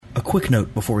Quick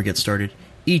note before we get started.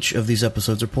 Each of these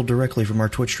episodes are pulled directly from our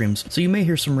Twitch streams, so you may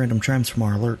hear some random chimes from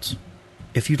our alerts.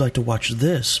 If you'd like to watch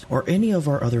this or any of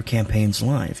our other campaigns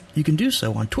live, you can do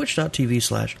so on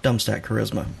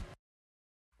twitch.tv/dumbstackcharisma.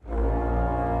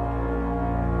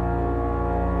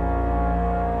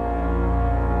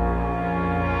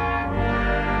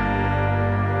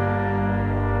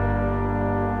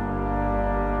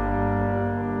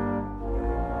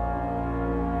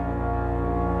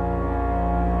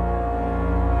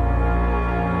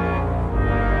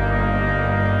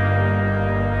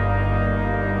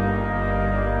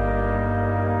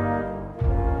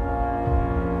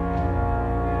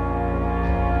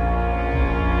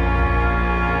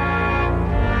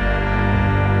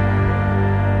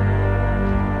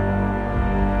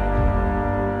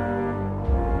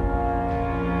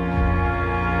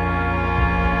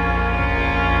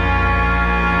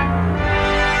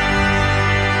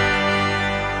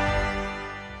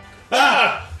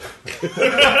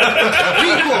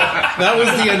 That was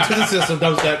the antithesis of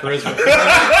Dumbstack Charisma.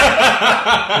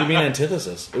 What do you mean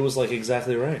antithesis? It was like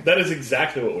exactly right. That is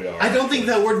exactly what we are. I don't think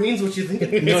that word means what you think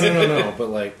it means. No. But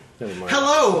like, never mind.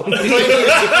 Hello, my name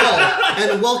is Paul,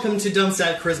 and welcome to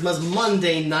Dumbstack Charisma's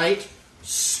Monday night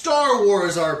Star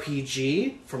Wars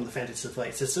RPG from the Fantasy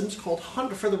Flight Systems called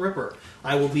Hunt for the Ripper.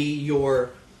 I will be your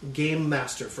game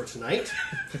master for tonight.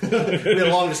 We had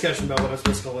a long discussion about what I'm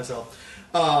supposed to call myself.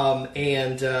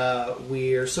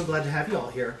 We're so glad to have you all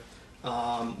here.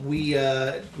 We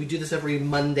do this every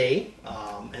Monday,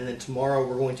 and then tomorrow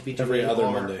we're going to be doing Every other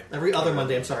Monday. Every other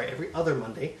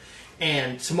Monday.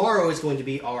 And tomorrow is going to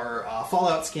be our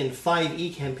Fallout Skin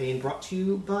 5e campaign brought to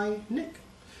you by Nick.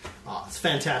 It's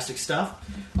fantastic stuff.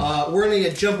 We're going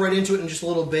to jump right into it in just a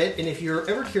little bit, and if you're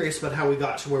ever curious about how we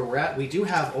got to where we're at, we do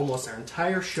have almost our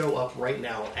entire show up right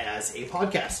now as a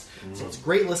podcast. So it's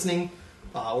great listening.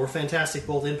 We're fantastic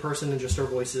both in person and just our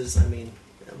voices. I mean,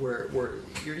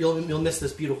 you'll miss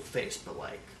this beautiful face, but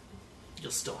like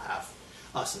you'll still have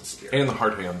us in spirit and the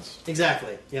hard hands.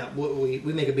 Exactly. Yeah, we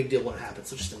make a big deal when it happens.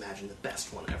 So just imagine the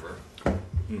best one ever.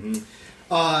 Mm-hmm.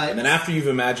 And then after you've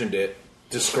imagined it,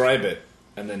 describe it,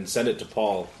 and then send it to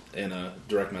Paul in a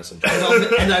direct message.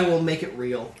 And I will make it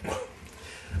real.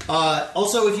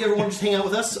 Also, if you ever want to just hang out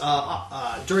with us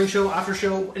during show, after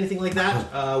show, anything like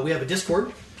that, we have a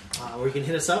Discord. Where you can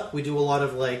hit us up. We do a lot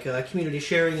of like community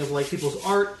sharing of like people's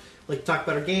art, like talk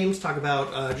about our games, talk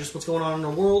about just what's going on in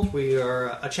our world. We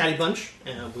are a chatty bunch,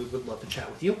 and we would love to chat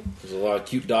with you. There's a lot of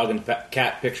cute dog and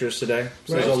cat pictures today.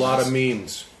 So there's a lot of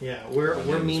memes. Yeah, we're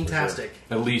meme-tastic.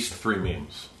 Sure. At least 3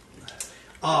 memes.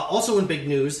 Also in big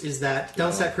news is that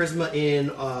Dumbstack Charisma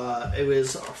in it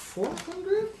was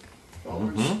 400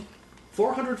 followers. Mm-hmm.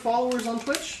 400 followers on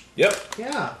Twitch. Yep.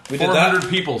 Yeah. We did 400 that.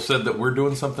 people said that we're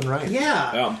doing something right.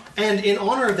 Yeah. And in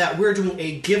honor of that, we're doing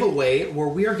a giveaway where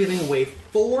we are giving away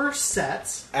 4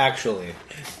 sets. Actually,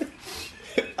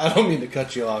 I don't mean to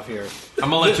cut you off here.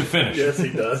 I'm going to let you finish. Yes, he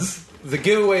does. The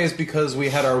giveaway is because we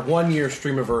had our 1-year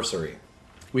streamiversary.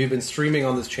 We've been streaming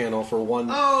on this channel for one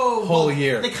whole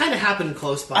year. They kind of happened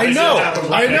close by. I know.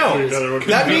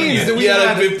 That means that we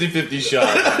had a 50-50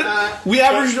 shot. We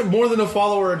averaged more than a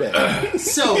follower a day.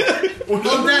 So, on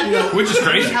that note, which is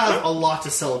crazy. We have a lot to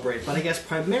celebrate, but I guess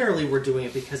primarily we're doing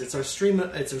it because it's our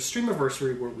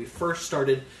streamiversary where we first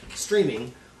started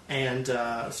streaming and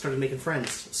started making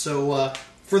friends. So,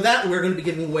 for that, we're going to be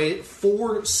giving away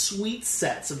 4 sweet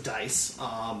sets of dice,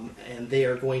 and they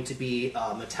are going to be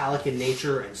metallic in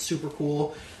nature and super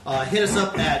cool. Hit us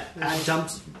up at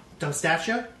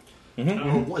Dumbstatia.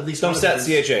 Mm-hmm. At least Dumbstat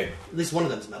CHA. At least one of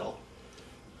them's metal.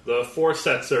 The 4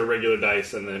 sets are regular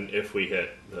dice, and then if we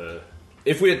hit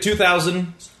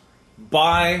 2,000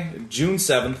 by June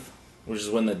 7th, which is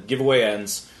when the giveaway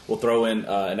ends, we'll throw in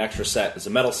an extra set. It's a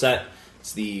metal set.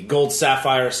 It's the Gold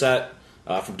Sapphire set.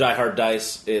 From Die Hard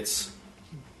Dice, it's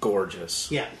gorgeous.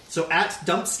 Yeah, so at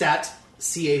Dumpstat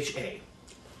CHA.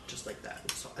 Just like that.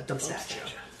 So at Dumpstatia.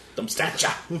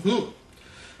 Dumpstatia. Mm-hmm.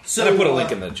 So and I put a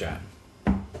link in the chat.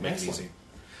 Make it easy.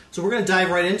 So we're going to dive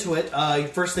right into it.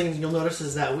 First thing you'll notice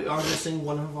is that we are missing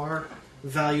one of our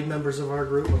valued members of our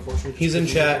group. Unfortunately, he's in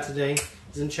chat today.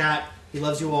 He's in chat. He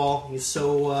loves you all. He's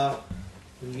so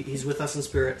he's with us in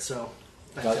spirit. So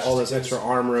got all this extra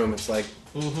arm room. It's like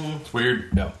it's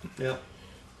weird. Yeah.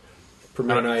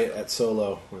 Premiere night at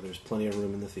Solo, where there's plenty of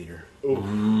room in the theater.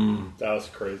 That was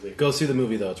crazy. Go see the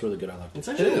movie though; it's really good. I like it. It's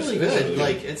actually really good.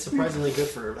 Like it's surprisingly good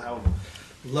for how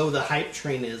low the hype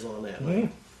train is on it. Like,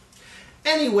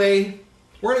 anyway,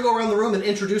 we're gonna go around the room and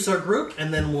introduce our group,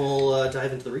 and then we'll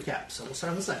dive into the recap. So we'll start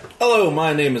on this side. Hello,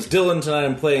 my name is Dylan. Tonight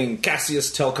I'm playing Cassius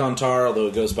Telcontar, although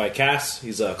it goes by Cass.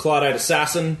 He's a clawed-eyed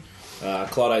assassin.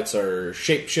 Claudites are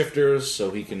shapeshifters,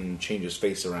 so he can change his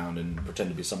face around and pretend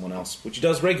to be someone else, which he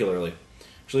does regularly.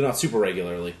 Actually, not super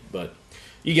regularly, but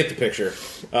you get the picture.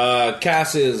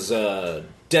 Cass is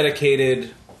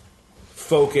dedicated,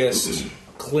 focused,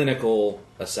 clinical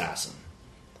assassin.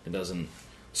 He doesn't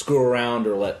screw around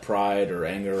or let pride or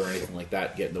anger or anything like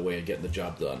that get in the way of getting the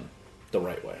job done the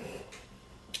right way.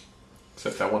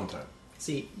 Except that one time.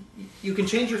 See, you can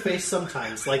change your face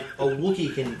sometimes, like a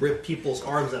Wookiee can rip people's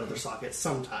arms out of their sockets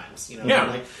sometimes. You know, Yeah.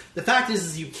 like, the fact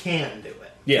is you can do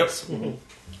it. Yes. Mm-hmm.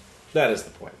 That is the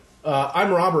point.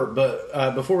 I'm Robert,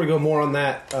 but before we go more on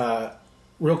that,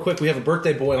 real quick, we have a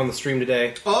birthday boy on the stream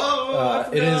today. Oh, I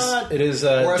forgot. It is Or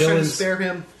I was trying to Dylan's spare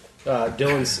him.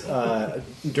 Dylan's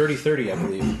Dirty 30, I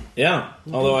believe. Yeah,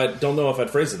 although I don't know if I'd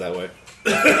phrase it that way.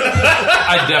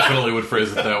 I definitely would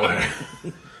phrase it that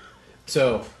way.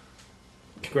 So,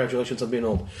 congratulations on being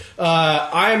old.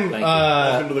 I'm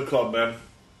Welcome to the club, man.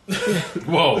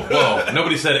 Whoa.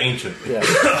 Nobody said ancient.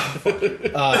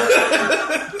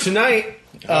 tonight.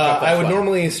 I would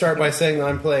normally start by saying that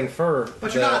I'm playing Fur,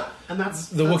 But you're not, and that's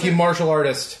the that's Wookiee it. martial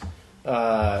artist.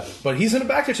 But he's in a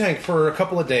Bacta tank for a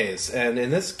couple of days, and in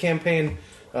this campaign,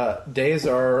 days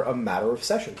are a matter of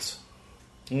sessions.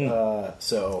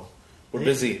 So We're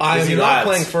busy. I'm busy not lads.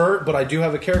 playing Fur, but I do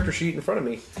have a character sheet in front of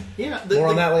me. Yeah, More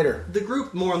on that later. The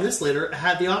group, more on this later,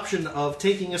 had the option of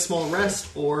taking a small rest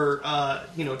or,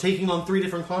 taking on 3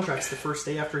 different contracts the first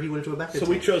day after he went into a back. So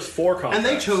we chose 4 contracts. and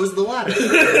they chose the latter.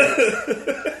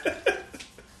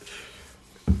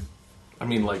 I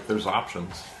mean, like, there's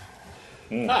options.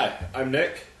 Hi, I'm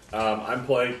Nick. I'm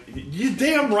playing... You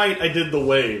damn right I did the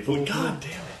wave. God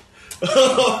damn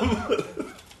it.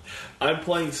 I'm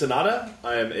playing Sonata.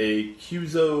 I am a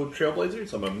Cuzo Trailblazer,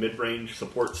 so I'm a mid-range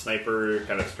support sniper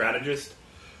kind of strategist.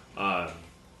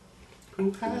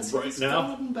 Who has Right his now?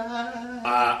 gun back?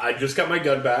 I just got my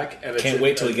gun back. And it's Can't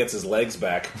wait till he gets his legs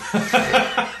back.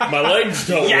 My legs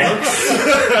don't work.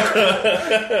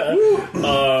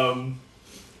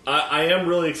 I am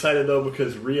really excited, though,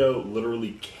 because Rio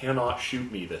literally cannot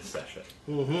shoot me this session.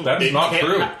 That's It not can't-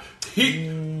 true.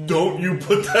 Don't you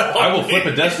put that on I will me. flip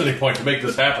a destiny point to make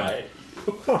this happen.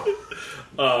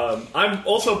 I'm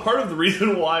also part of the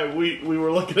reason why we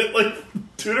were looking at like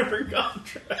 2 different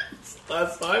contracts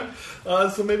last time.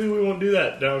 So maybe we won't do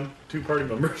that down 2 party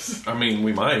members. I mean,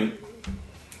 we might.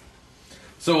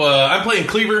 So, I'm playing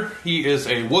Cleaver. He is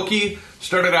a Wookiee.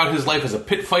 Started out his life as a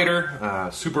pit fighter,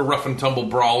 super rough and tumble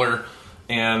brawler,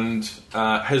 and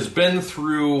has been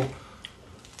through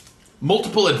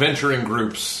multiple adventuring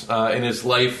groups in his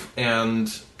life,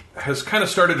 and has kind of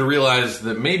started to realize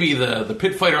that maybe the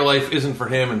pit fighter life isn't for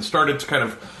him, and started to kind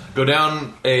of go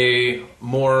down a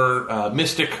more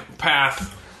mystic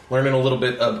path, learning a little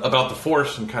bit about the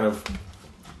Force and kind of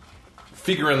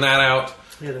figuring that out.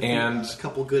 Yeah, And a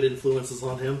couple good influences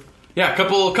on him. yeah, a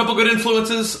couple good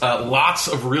influences, lots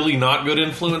of really not good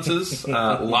influences,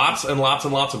 lots and lots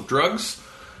and lots of drugs.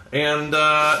 And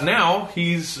now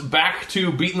he's back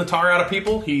to beating the tar out of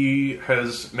people. He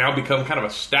has now become kind of a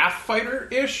staff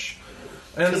fighter-ish.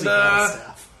 And Because he got a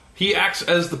staff. he acts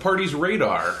as the party's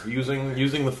radar using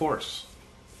the Force.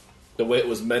 The way it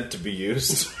was meant to be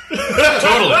used.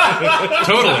 Totally.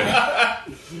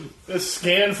 Just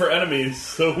scan for enemies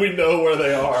so we know where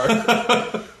they are.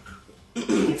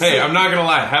 Hey, I'm not going to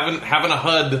lie. Having a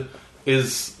HUD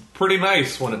is pretty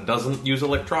nice when it doesn't use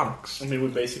electronics. I mean, we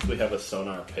basically have a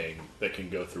sonar ping that can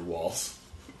go through walls.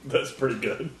 That's pretty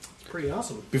good. Pretty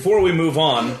awesome. Before we move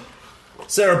on,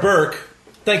 Sarah Burke,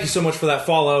 thank you so much for that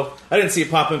follow. I didn't see it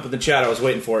pop up in the chat. I was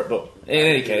waiting for it, but in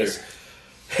any case,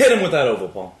 hit him with that oval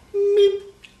palm. Meep.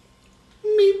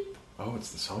 Meep. Oh,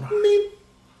 it's the sonar. Meep.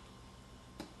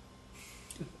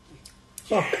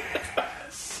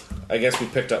 I guess we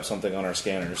picked up something on our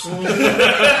scanners. And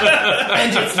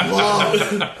it's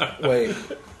love. Wait.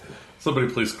 Somebody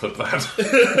please clip that.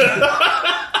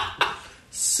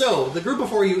 So, the group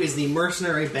before you is the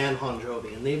mercenary Ban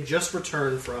Honjobi, and they've just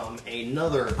returned from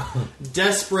another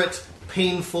desperate,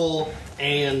 painful,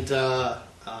 and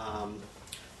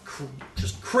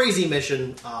just crazy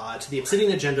mission to the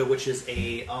Obsidian Agenda, which is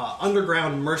a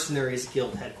underground mercenaries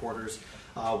guild headquarters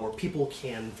where people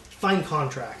can find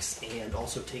contracts and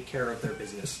also take care of their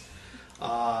business.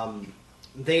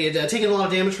 They had taken a lot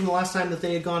of damage from the last time that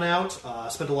they had gone out,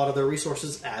 spent a lot of their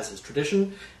resources, as is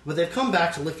tradition, but they've come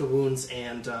back to lick their wounds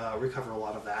and recover a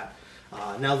lot of that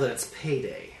now that it's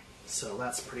payday. So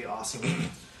that's pretty awesome.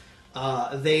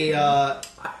 They I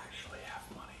actually have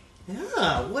money.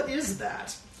 yeah, what is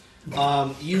that?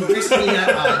 You recently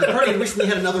had, the party recently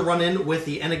had another run-in with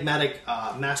the enigmatic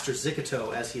Master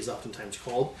Zikato, as he's oftentimes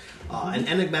called, an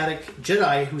enigmatic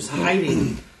Jedi who's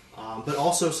hiding but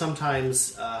also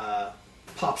sometimes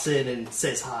pops in and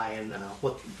says hi and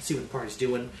see what the party's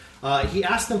doing. He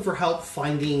asked them for help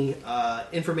finding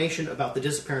information about the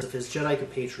disappearance of his Jedi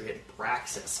compatriot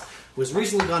Braxis, who has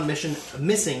recently gone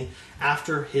missing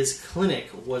after his clinic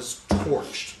was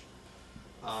torched.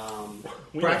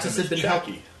 Braxis had been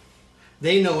helping.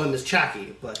 They know him as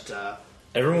Chacky, but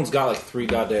Everyone's got like 3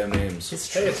 goddamn names.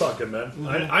 Hey, it's all good, man.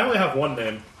 I only have one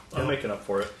name. I'm making up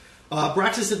for it.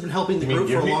 Braxis has been helping the group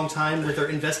for a long time with their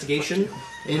investigation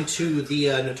into the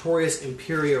notorious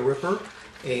Imperia Ripper,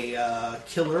 a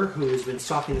killer who has been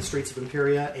stalking the streets of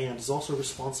Imperia and is also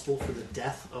responsible for the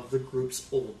death of the group's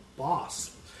old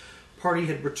boss. Party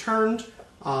had returned.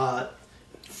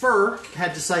 Fur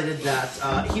had decided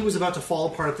that he was about to fall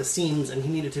apart at the seams and he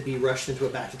needed to be rushed into a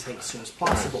back-to-tank as soon as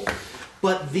possible.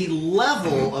 But the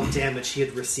level of damage he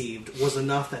had received was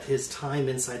enough that his time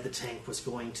inside the tank was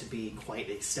going to be quite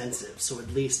extensive. So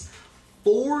at least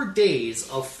 4 days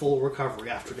of full recovery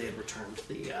after they had returned to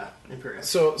the Imperium.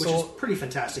 Which is pretty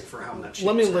fantastic for how much...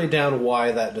 Let me lay down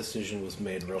why that decision was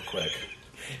made real quick.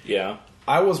 Yeah.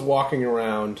 I was walking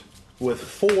around with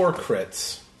 4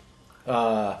 crits.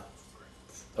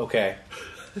 Okay.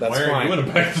 That's Why are fine. you in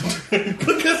a back to tank?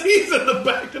 Because he's in the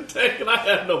back to tank and I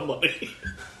had no money.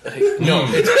 No,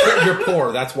 you're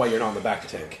poor. That's why you're not in the back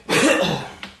tank.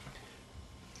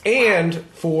 And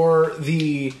for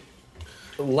the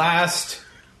last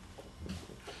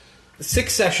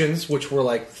 6 sessions, which were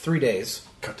like 3 days,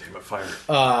 God damn it, fire.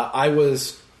 I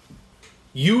was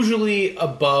usually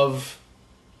above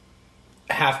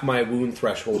half my wound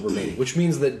threshold remaining, which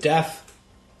means that death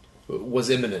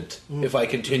was imminent if I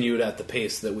continued at the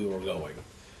pace that we were going.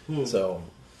 So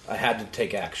I had to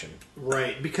take action.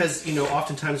 Right, because, you know,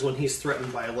 oftentimes when he's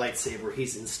threatened by a lightsaber,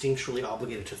 he's instinctually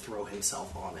obligated to throw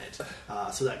himself on it.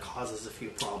 So that causes a few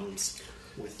problems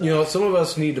with... You know, some of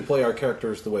us need to play our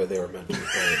characters the way they were meant to be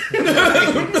played.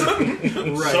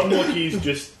 right. Some Wookiees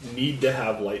just need to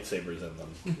have lightsabers in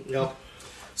them. Yep.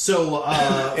 So,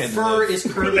 Fur is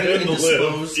currently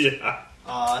indisposed,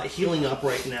 healing up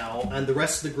right now, and the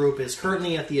rest of the group is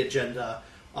currently at the agenda,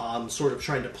 sort of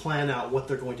trying to plan out what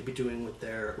they're going to be doing with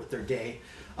their day.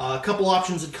 A couple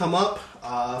options had come up.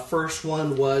 First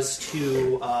one was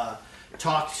to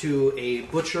talk to a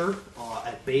butcher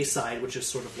at Bayside, which is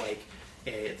sort of like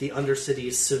the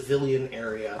Undercity's civilian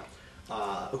area,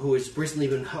 who has recently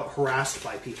been harassed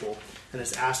by people and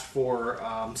has asked for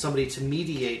somebody to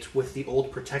mediate with the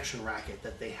old protection racket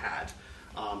that they had.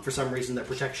 For some reason, their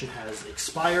protection has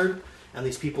expired, and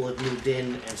these people have moved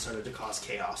in and started to cause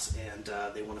chaos, and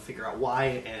they want to figure out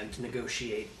why and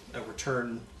negotiate a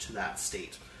return to that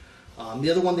state. The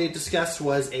other one they discussed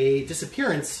was a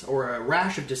disappearance, or a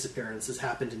rash of disappearances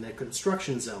happened in the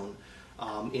construction zone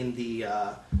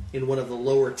in one of the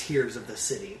lower tiers of the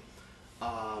city.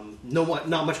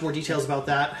 Not much more details about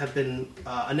that have been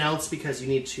announced because you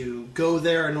need to go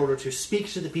there in order to speak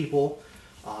to the people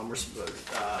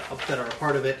that are a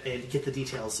part of it and get the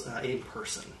details in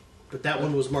person. But that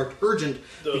one was marked urgent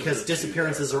because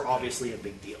disappearances are obviously a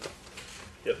big deal.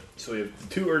 Yep. So we have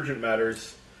 2 urgent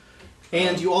matters.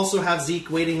 And you also have Zeke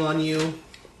waiting on you,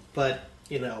 but,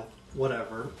 you know,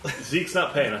 whatever. Zeke's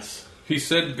not paying us. He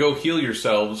said, "Go heal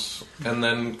yourselves, and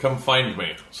then come find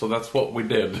me." So that's what we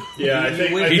did. Yeah, I think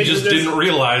He just didn't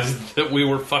realize that we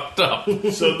were fucked up.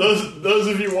 So those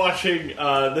of you watching,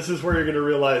 this is where you're going to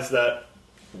realize that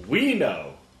we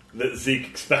know that Zeke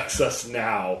expects us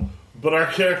now, but our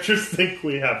characters think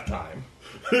we have time.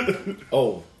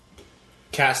 Oh,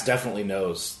 Cass definitely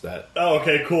knows that. Oh,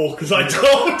 okay, cool, because I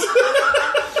don't.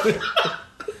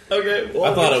 Okay, well,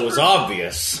 I thought it was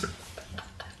obvious.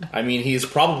 I mean, he's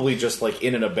probably just like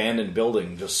in an abandoned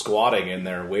building, just squatting in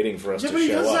there, waiting for us yeah, to but he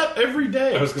show does up. that every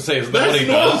day. I was going to say, isn't that what he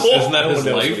That's does? normal. Isn't that No his one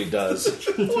knows life? what he does.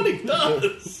 That's what he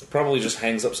does. Probably just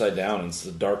hangs upside down. It's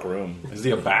a dark room. Is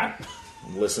he a bat?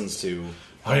 And listens to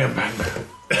I am Batman.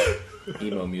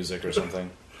 emo music or something.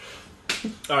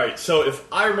 All right, so if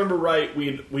I remember right,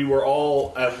 we were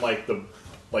all at like the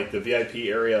VIP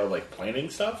area, like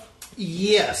planning stuff.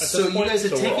 Yes, At so this you point, guys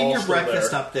had so we're taken all your still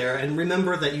breakfast there. up there, and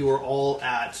remember that you were all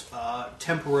at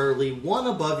temporarily one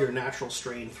above your natural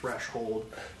strain threshold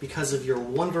because of your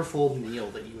wonderful meal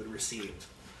that you had received.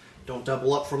 Don't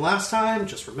double up from last time,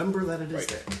 just remember that it is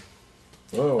there.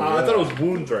 Oh, I thought it was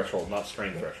wound threshold, not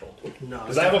strain threshold. No,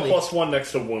 Because I have a +1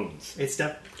 next to wounds. It's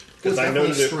Because I definitely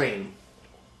noted it- strain.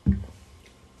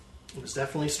 It was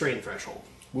definitely strain threshold.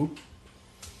 Whoop.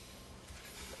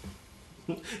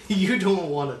 You don't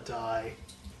want to die.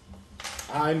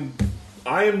 I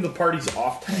am the party's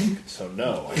off tank, so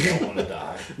no, I don't want to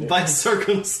die. By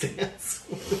circumstance.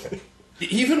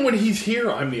 Even when he's here,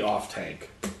 I'm the off tank.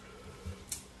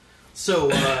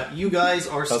 So you guys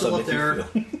are How's still that up make you there.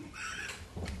 feel?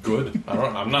 Good.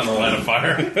 I'm not in a line of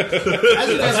fire. As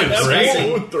you guys are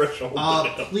discussing, Threshold.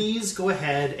 please go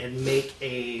ahead and make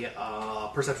a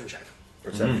perception check.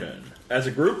 Perception. As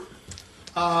a group?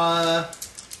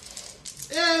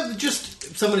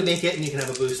 Just somebody make it, and you can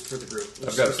have a boost for the group.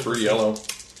 I've got 3 yellow.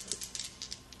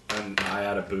 And I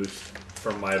had a boost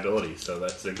from my ability, so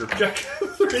that's a group check.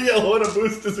 3 yellow and a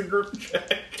boost is a group check.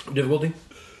 Difficulty?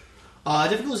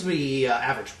 Difficulty would be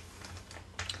average.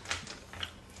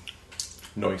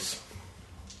 Nice.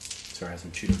 Sorry, I have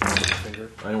some chewed up on my finger.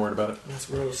 I ain't worried about it. That's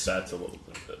gross. That's a little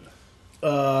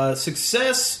bit.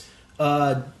 Success,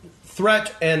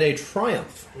 threat, and a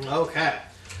triumph. Okay.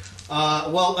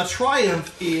 Well, a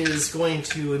triumph is going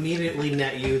to immediately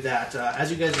net you that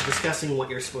as you guys are discussing what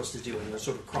you're supposed to do in your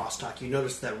sort of crosstalk, you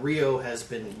notice that Rio has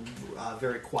been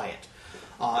very quiet.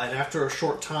 And after a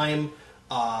short time,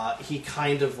 he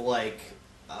kind of like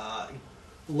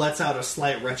lets out a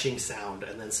slight retching sound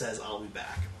and then says, "I'll be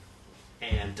back."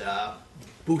 And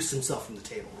boosts himself from the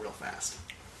table real fast.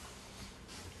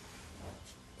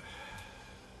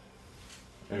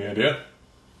 Any idea?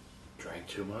 Drank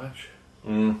too much.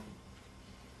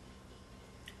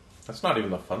 That's not even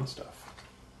the fun stuff.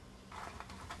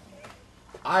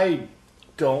 I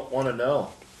don't want to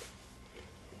know.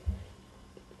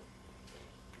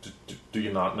 Do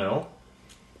you not know?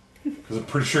 Because I'm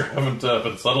pretty sure I haven't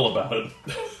been subtle about it.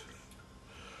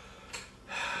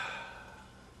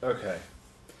 Okay.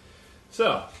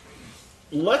 So,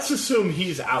 let's assume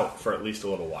he's out for at least a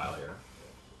little while here.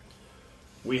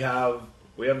 We have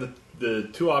the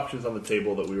 2 options on the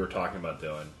table that we were talking about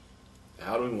doing.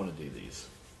 How do we want to do these?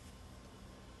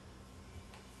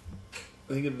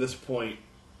 I think at this point...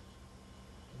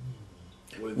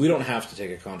 We don't have to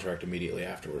take a contract immediately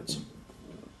afterwards.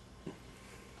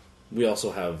 We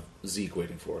also have Zeke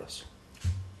waiting for us.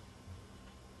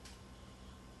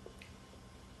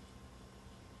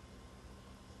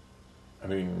 I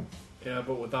mean, Yeah,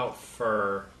 but without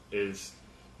Fur is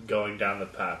going down the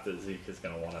path that Zeke is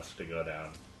going to want us to go down.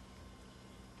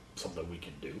 Something we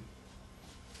can do.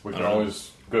 we can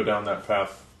always go down that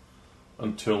path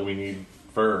until we need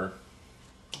fur.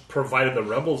 Provided the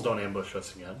rebels don't ambush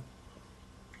us again.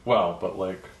 Well, but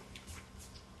like,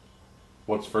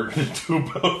 what's fur going to do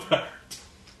about that?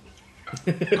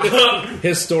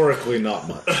 Historically, not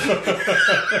much.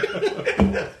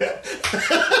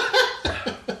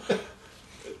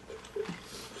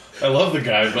 I love the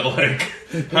guy, but like,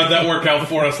 how'd that work out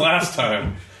for us last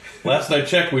time? Last I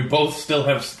checked, we both still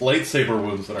have lightsaber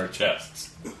wounds in our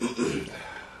chests.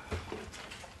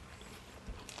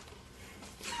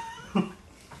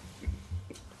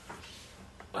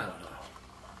 I don't know.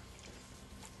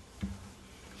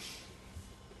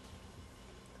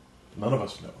 None of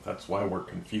us know. That's why we're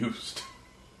confused.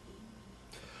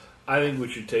 I think we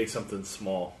should take something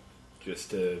small just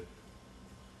to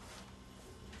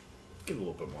get a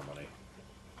little bit more money.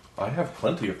 I have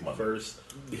plenty of money. First,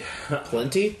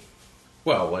 Plenty?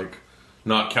 Well, like,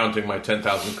 not counting my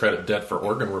 10,000 credit debt for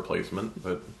organ replacement,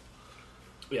 but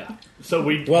yeah. So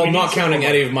we Well, we not need some counting more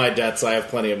any money. of my debts, I have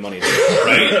plenty of money.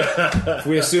 Right? If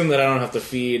we assume that I don't have to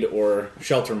feed or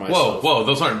shelter myself. whoa,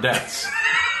 those aren't debts.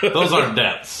 Those aren't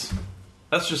debts.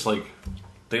 That's just like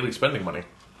daily spending money.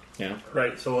 Yeah.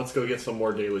 Right. So let's go get some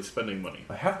more daily spending money.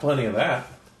 I have plenty of that.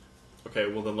 Okay.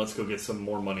 Well, then let's go get some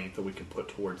more money that we can put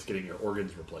towards getting your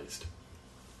organs replaced.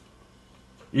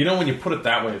 You know, when you put it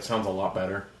that way, it sounds a lot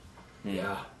better.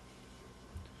 Yeah.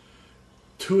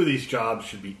 2 of these jobs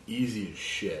should be easy as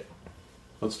shit.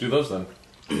 Let's do those then.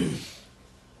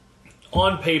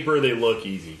 On paper, they look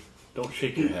easy. Don't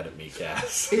shake your head at me,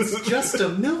 Cass. It's just a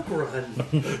milk run.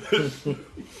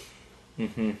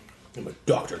 I'm a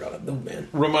doctor, not a milkman.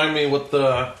 Remind me what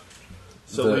the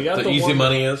So we got the the easy one-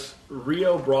 money is.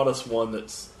 Rio brought us one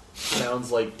that sounds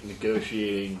like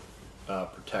negotiating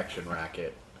protection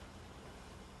racket.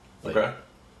 Like, Okay.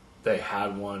 They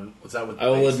had one. Was that with I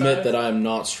will admit Bayside? that I am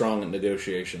not strong at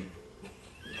negotiation.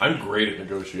 I'm great at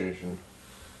negotiation.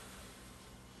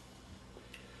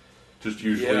 Just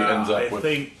usually Yeah, ends up I with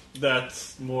think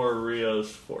that's more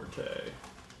Rio's forte.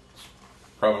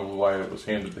 probably why it was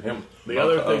handed to him. The not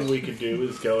other to thing us. we could do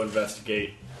is go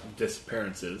investigate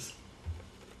disappearances.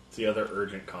 It's the other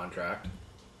urgent contract.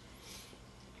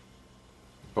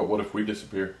 But what if we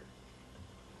disappear?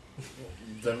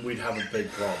 Then we'd have a big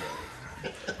problem.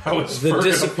 How is The Fur gonna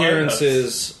find us?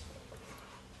 disappearances,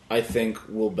 I think,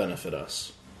 will benefit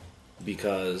us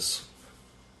because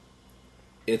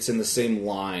it's in the same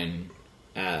line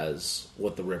as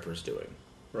what the Ripper's doing.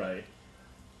 Right.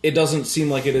 It doesn't seem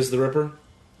like it is the Ripper.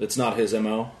 It's not his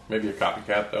MO, Maybe a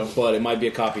copycat though. but it might be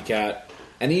a copycat.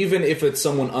 And even if it's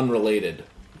someone unrelated,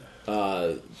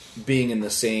 being in the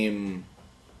same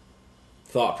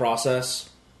thought process,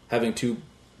 having two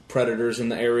predators in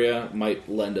the area might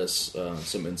lend us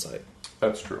some insight.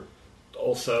 That's true.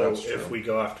 Also, That's true. if we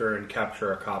go after and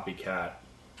capture a copycat,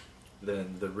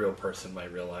 then the real person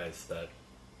might realize that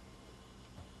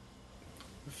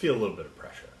we feel a little bit of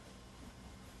pressure.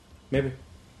 Maybe.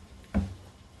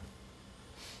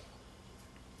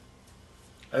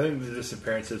 I think the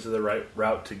disappearances are the right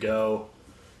route to go.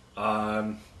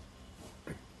 I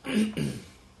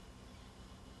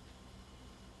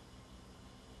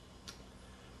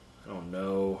don't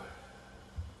know.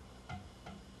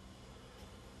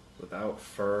 Without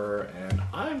Fur, and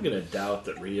I'm going to doubt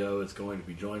that Rio is going to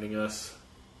be joining us.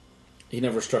 He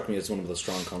never struck me as one with a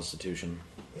strong constitution.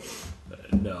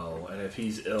 No, and if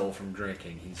he's ill from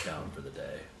drinking, he's down for the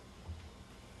day.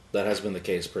 That has been the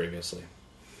case previously.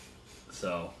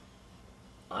 So,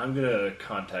 I'm going to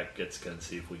contact Gitska and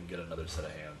see if we can get another set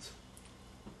of hands.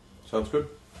 Sounds good.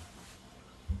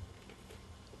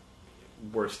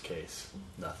 Worst case,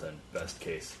 nothing. Best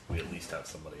case, we at least have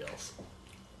somebody else.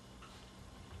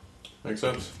 Makes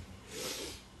sense.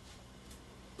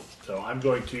 So I'm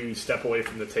going to step away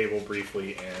from the table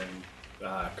briefly and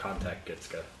contact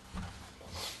Gitska.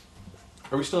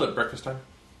 Are we still at breakfast time?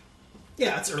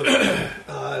 Yeah, it's early.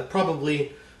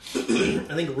 Probably,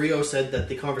 I think Rio said that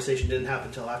the conversation didn't happen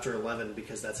until after 11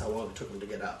 because that's how long it took him to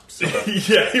get up. So,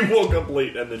 Yeah, he woke up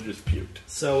late and then just puked.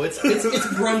 so it's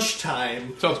brunch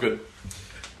time. Sounds good.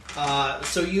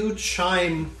 So you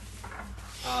chime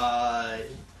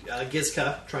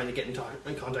Gizka, trying to get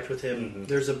in contact with him. Mm-hmm.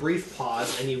 There's a brief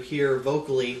pause, and you hear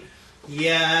vocally,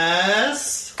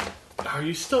 "Yes? Are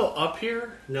you still up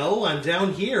here? No, I'm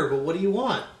down here, but what do you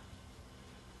want?"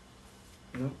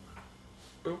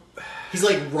 He's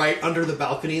like right under the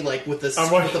balcony, like with the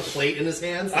I'm like- with the plate in his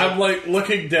hands. I'm like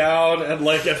looking down and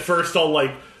like at first I'll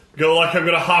like go like I'm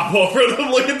gonna hop over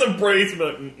them, look at the braids,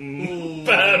 but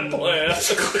bad plan.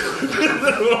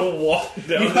 I'm gonna walk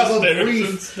down you the have a stairs brief,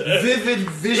 instead. vivid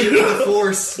vision of the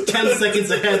Force 10 seconds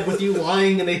ahead with you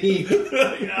lying in a heap.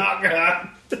 Oh god.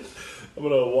 I'm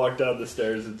gonna walk down the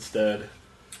stairs instead.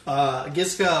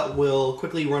 Gizka will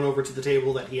quickly run over to the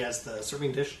table that he has the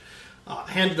serving dish,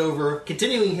 hand it over,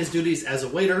 continuing his duties as a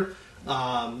waiter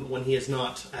when he is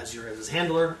not as his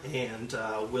handler, and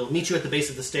will meet you at the base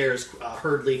of the stairs,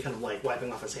 hurriedly kind of like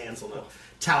wiping off his hands on a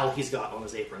towel he's got on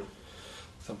his apron.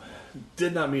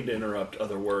 Did not mean to interrupt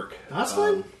other work. That's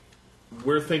fine.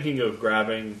 We're thinking of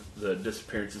grabbing the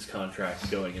disappearances contract,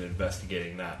 going and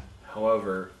investigating that.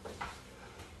 However,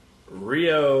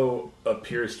 Rio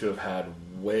appears to have had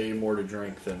way more to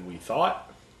drink than we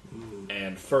thought,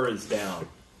 and Fur is down.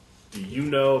 Do you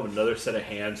know of another set of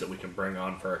hands that we can bring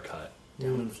on for a cut?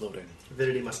 Down and floating.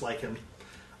 Avidity must like him.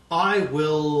 I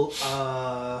will,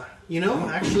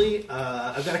 actually,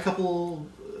 I've got a couple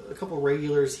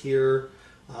regulars here.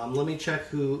 Let me check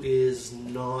who is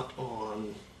not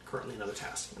on currently another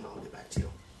task, and I'll get back to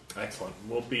you. Excellent.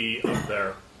 We'll be up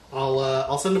there.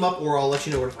 I'll send them up, or I'll let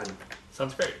you know where to find them.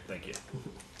 Sounds great. Thank you.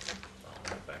 I'll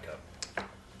get back up.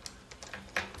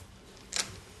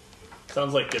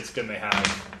 Sounds like it's going to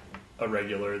have a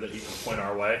regular that he can point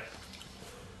our way.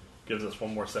 Gives us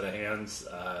one more set of hands.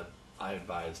 I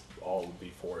advise all would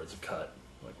be for as a cut.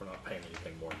 Like, we're not paying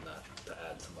anything more than that to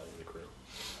add somebody to the crew.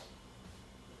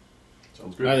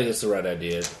 Sounds good. I think it's the right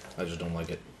idea. I just don't like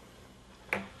it.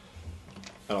 I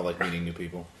don't like meeting new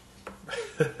people.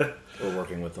 Or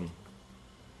working with them.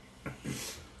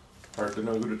 Hard to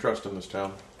know who to trust in this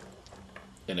town.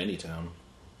 In any town.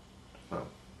 No.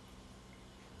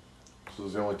 This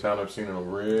is the only town I've seen in a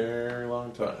very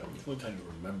long time. It's the only time you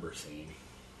remember seeing.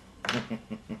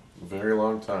 Very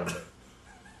long time.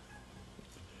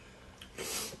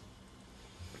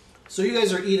 So you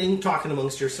guys are eating, talking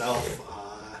amongst yourself,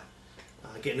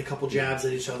 getting a couple jabs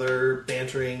at each other,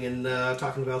 bantering and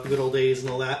talking about the good old days and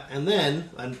all that. And then,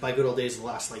 and by good old days, the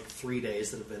last like 3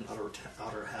 days that have been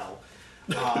utter hell.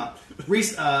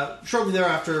 Shortly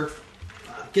thereafter,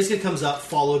 Gizka comes up,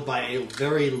 followed by a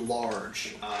very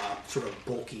large, sort of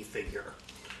bulky figure.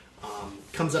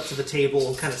 Comes up to the table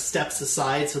and kind of steps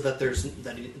aside so that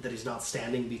that he's not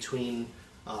standing between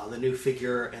the new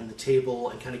figure and the table,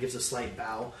 and kind of gives a slight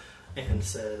bow and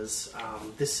says,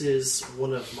 "This is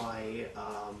one of my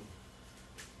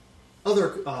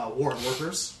other Warren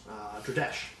workers,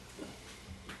 Dradesh."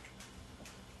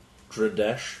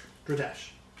 Dradesh?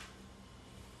 Dradesh.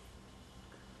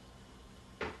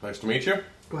 Nice to meet you.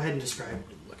 Go ahead and describe.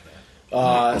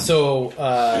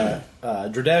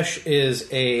 Dradesh is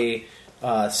a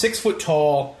 6 foot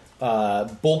tall,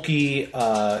 bulky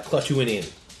Clatuanian.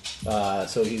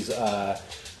 So he's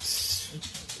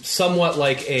somewhat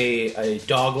like a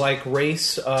dog-like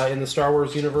race in the Star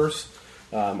Wars universe.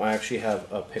 I actually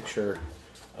have a picture.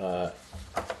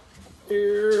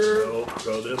 Here. No,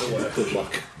 go the other way. Good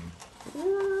luck.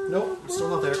 Nope, still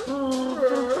not there.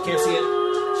 Can't see it.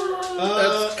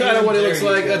 That's kind of what it looks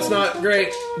like. That's not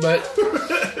great, but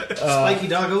Spiky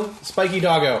Doggo. Spiky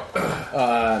Doggo.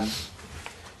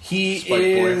 He Spike boy.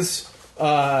 is.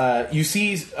 You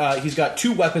see, he's got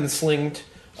 2 weapons slinged.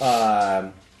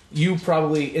 You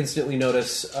probably instantly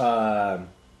notice that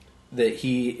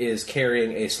he is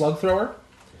carrying a slug thrower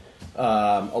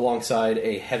alongside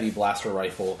a heavy blaster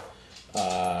rifle.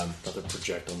 Another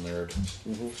projectile nerd.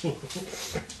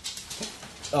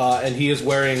 And he is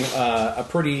wearing a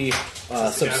pretty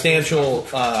substantial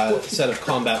set of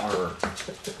combat armor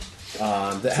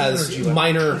that has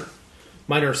minor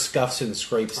scuffs and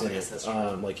scrapes in yes, it. that's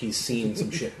true. Like he's seen some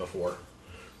shit before,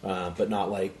 but not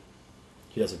like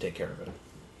he doesn't take care of it.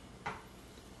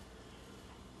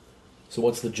 So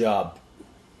what's the job?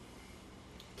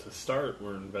 To start,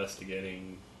 we're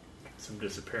investigating some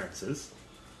disappearances.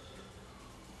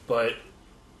 But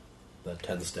That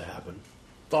tends to happen.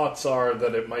 thoughts are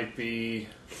that it might be...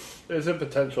 There's a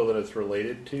potential that it's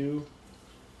related to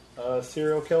a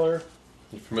serial killer,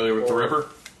 You familiar with the river?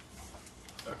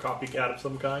 a copycat of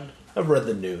some kind. I've read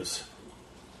the news.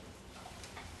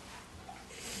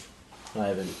 I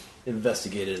haven't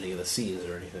investigated any of the scenes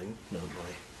or anything.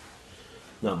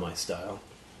 Not my style.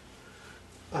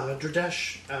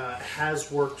 Dradesh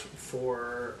has worked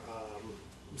for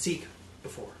Zeke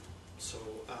before, so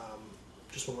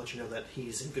just want to let you know that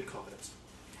he's in good confidence.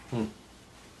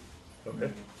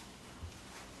 Okay.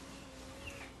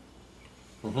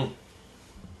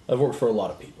 I've worked for a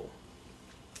lot of people.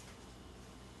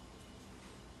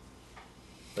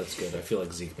 That's good. I feel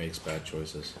like Zeke makes bad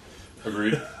choices.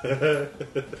 Agreed. I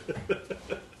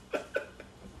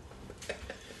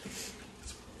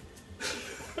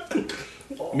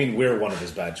mean, we're one of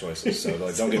his bad choices, so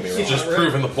like, don't get me wrong. Just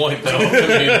proving the point, though.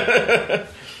 I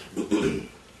mean,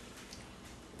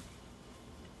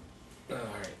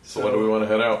 Alright. so when do we want to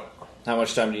head out? How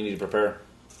much time do you need to prepare?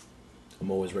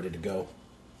 I'm always ready to go.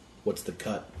 What's the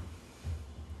cut?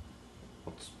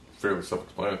 It's fairly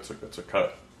self-explanatory. It's a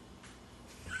cut.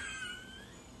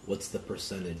 What's the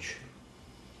percentage?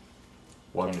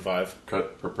 25.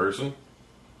 cut per person.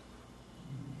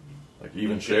 Like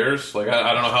even shares. Like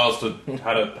I don't know how else to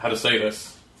how to say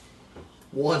this.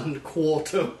 1/4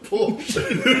 portion.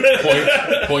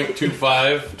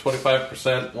 0.25,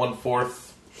 25%, 1/4.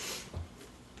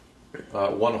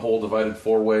 1 whole divided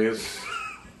 4 ways.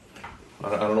 I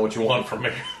don't know what you want from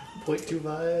me.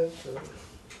 0.25.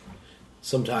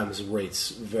 Sometimes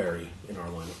rates vary in our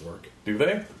line of work. Do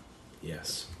they?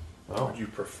 Yes. Oh. Would you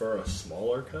prefer a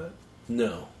smaller cut?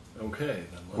 No. Okay,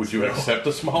 then let's Would you go. accept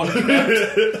a smaller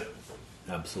cut?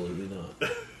 Absolutely not.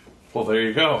 Well, there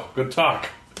you go. Good talk.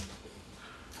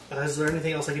 Is there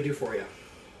anything else I can do for you?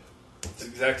 That's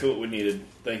exactly what we needed.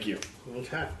 Thank you.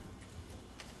 Okay.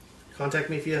 Contact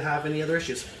me if you have any other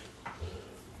issues.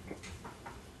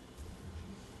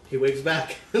 He waves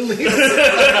back and leaves. And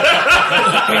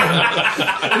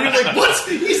you're like, what?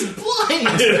 He's blind!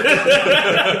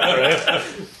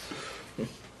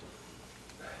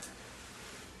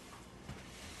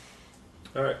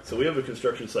 Alright, so we have a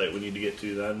construction site we need to get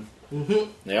to then.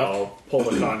 Yeah. I'll pull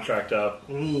the contract up.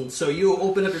 So you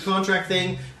open up your contract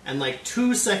thing, and like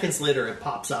 2 seconds later, it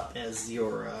pops up as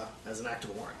your as an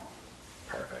active warrant.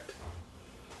 Perfect.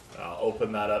 I'll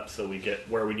open that up so we get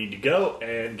where we need to go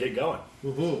and get going.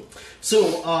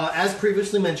 So, as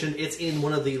previously mentioned, it's in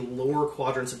one of the lower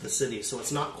quadrants of the city. So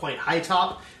it's not quite high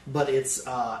top, but it's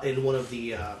in one of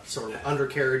the sort of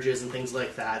undercarriages and things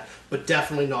like that. But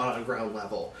definitely not on ground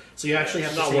level. So you actually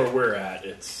have It's to not take, where we're at.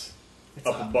 It's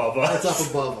up above us. It's up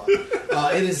above us.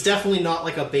 It is definitely not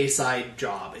like a Bayside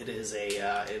job. It is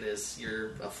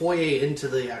you're a foyer into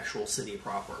the actual city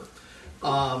proper.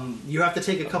 You have to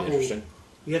take a couple. interesting.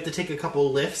 You have to take a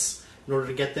couple lifts in order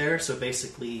to get there. So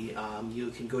basically,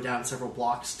 you can go down several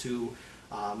blocks to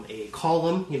a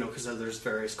column. Because there's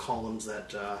various columns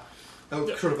that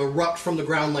sort of erupt from the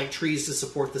ground like trees to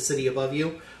support the city above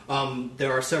you.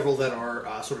 There are several that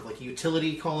are sort of like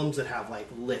utility columns that have like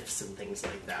lifts and things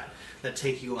like that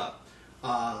take you up.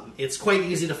 It's quite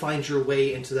easy to find your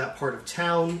way into that part of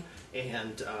town.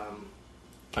 And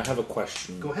I have a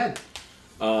question. go ahead.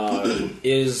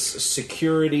 Is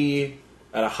security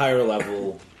at a higher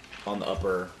level on the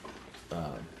upper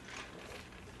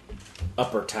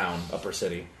town, upper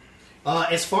city?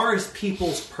 As far as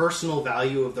people's personal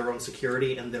value of their own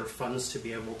security and their funds to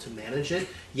be able to manage it,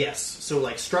 yes. So,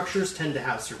 like, structures tend to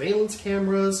have surveillance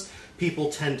cameras. People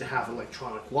tend to have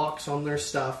electronic locks on their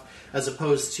stuff, as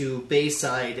opposed to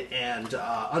Bayside and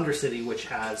Undercity, which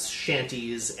has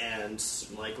shanties and,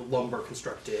 like, lumber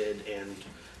constructed and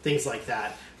things like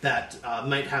that, that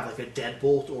might have, like, a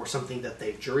deadbolt or something that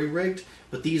they've jury-rigged.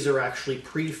 But these are actually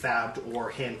prefabbed or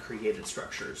hand-created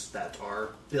structures that are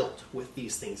built with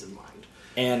these things in mind.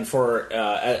 And for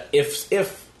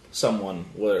if someone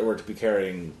were to be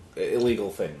carrying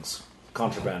illegal things,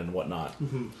 contraband and whatnot,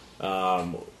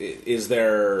 is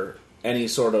there any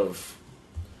sort of...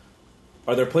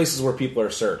 Are there places where people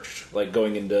are searched, like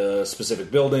going into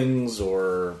specific buildings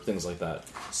or things like that?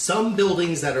 Some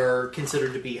buildings that are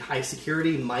considered to be high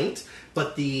security might,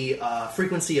 but the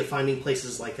frequency of finding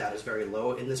places like that is very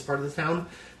low in this part of the town.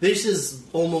 This is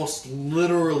almost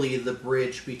literally the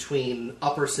bridge between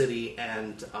Upper City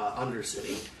and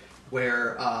Undercity,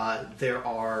 where there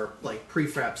are like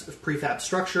prefab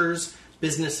structures,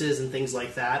 businesses, and things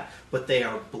like that, but they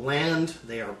are bland,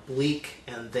 they are bleak,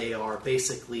 and they are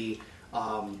basically...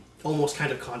 almost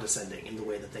kind of condescending in the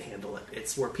way that they handle it.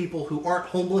 It's where people who aren't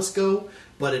homeless go,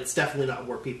 but it's definitely not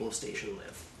where people of station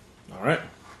live. All right.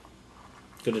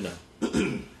 Good to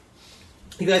know.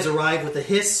 You guys arrive with a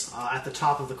hiss at the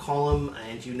top of the column,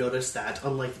 and you notice that,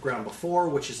 unlike the ground before,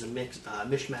 which is a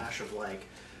mishmash of like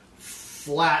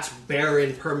flat,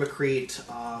 barren permacrete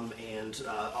and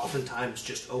oftentimes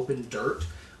just open dirt,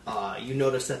 you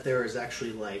notice that there is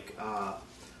actually like...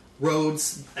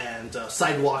 roads and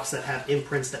sidewalks that have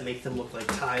imprints that make them look like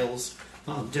tiles.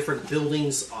 Different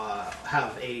buildings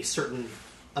have a certain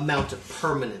amount of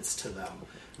permanence to them.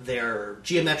 They're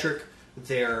geometric,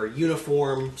 they're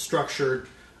uniform, structured,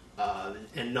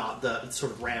 and not the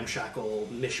sort of ramshackle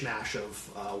mishmash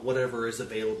of whatever is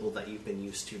available that you've been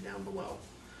used to down below.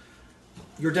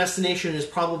 Your destination is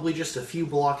probably just a few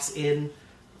blocks in.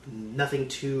 Nothing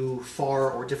too far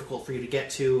or difficult for you to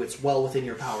get to. It's well within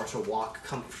your power to walk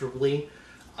comfortably.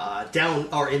 Down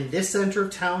or in this center of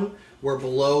town, where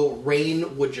below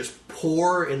rain would just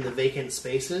pour in the vacant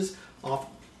spaces.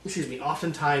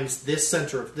 Oftentimes this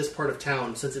part of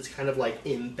town, since it's kind of like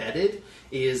embedded,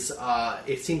 is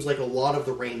it seems like a lot of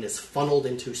the rain is funneled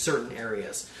into certain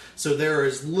areas. So there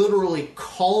is literally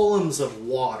columns of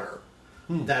water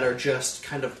that are just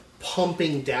kind of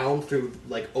pumping down through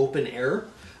like open air.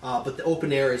 But the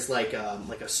open air is like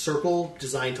a circle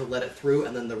designed to let it through,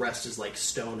 and then the rest is like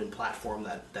stone and platform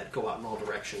that go out in all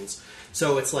directions.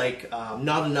 So it's like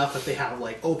not enough that they have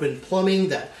like open plumbing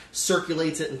that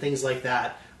circulates it and things like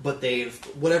that, but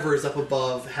whatever is up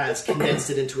above has condensed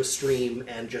it into a stream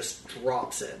and just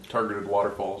drops it. Targeted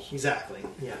waterfalls. Exactly,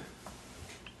 yeah.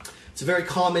 It's a very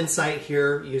common sight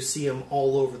here. You see them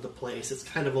all over the place. It's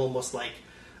kind of almost like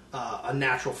a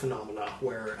natural phenomena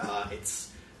where it's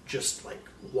just like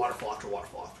waterfall after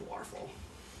waterfall after waterfall.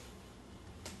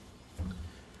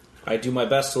 I do my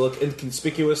best to look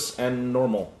inconspicuous and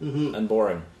normal and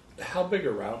boring. How big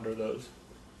around are those?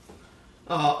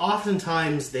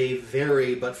 Oftentimes they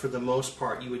vary, but for the most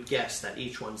part, you would guess that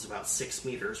each one's about 6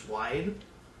 meters wide.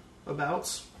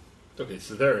 Abouts. Okay,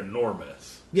 so they're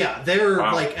enormous. Yeah, they're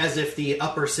like as if the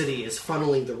Upper City is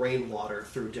funneling the rainwater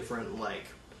through different like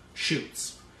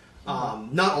chutes.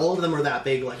 Not all of them are that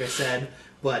big, like I said.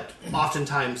 But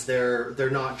oftentimes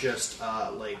they're not just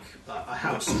like a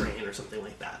house drain or something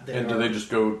like that. And do they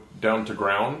just go down to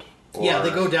ground? Or? Yeah,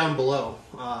 they go down below.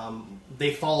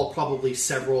 They fall probably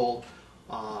several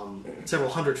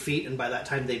hundred feet, and by that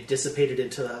time they've dissipated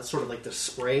into sort of like the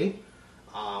spray.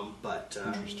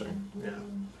 Interesting. Yeah,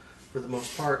 for the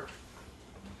most part,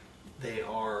 they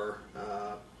are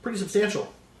pretty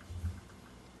substantial.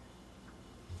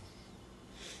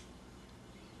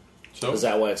 So? Is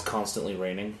that why it's constantly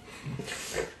raining?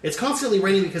 It's constantly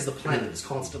raining because the planet is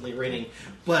constantly raining.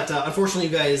 But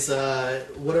unfortunately, you guys,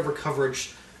 whatever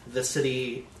coverage the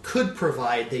city could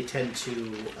provide, they tend to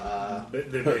They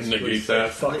basically negate say,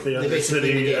 that. fuck the they basically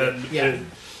Undercity, negate it. and Yeah. it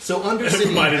So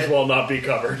Undercity might as well not be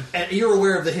covered. And you're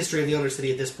aware of the history of the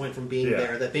Undercity at this point from being Yeah.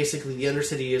 there, that basically the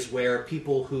Undercity is where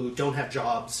people who don't have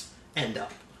jobs end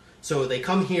up. So they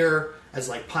come here as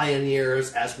like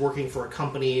pioneers, as working for a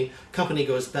company. Company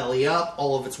goes belly up.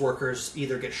 All of its workers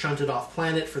either get shunted off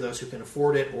planet for those who can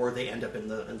afford it, or they end up in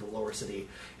the lower city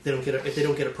if they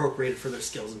don't get appropriated for their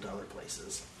skills into other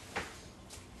places.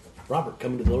 Robert,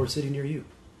 coming to the lower city near you.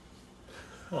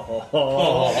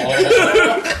 Wow.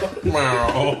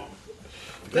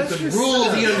 That's the rule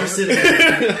of the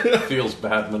Undercity. Feels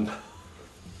Batman.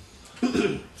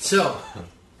 So,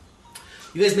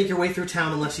 you guys make your way through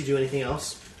town unless you do anything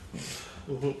else.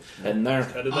 And there.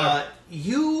 Headed there.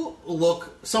 You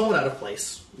look somewhat out of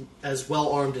place, as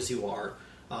well armed as you are.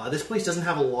 This place doesn't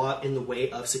have a lot in the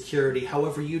way of security.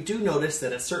 However, you do notice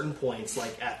that at certain points,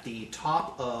 like at the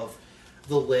top of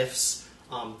the lifts,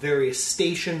 various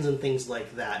stations and things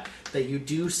like that, that you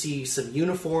do see some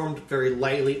uniformed, very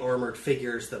lightly armored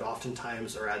figures that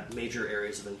oftentimes are at major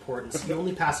areas of importance. You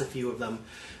only pass a few of them.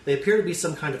 They appear to be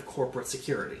some kind of corporate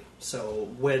security. So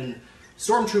when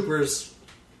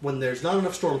there's not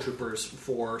enough stormtroopers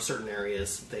for certain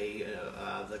areas, the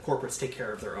corporates take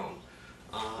care of their own.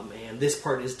 And this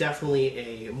part is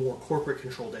definitely a more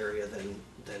corporate-controlled area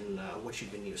than what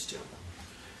you've been used to.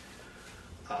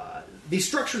 The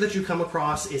structure that you come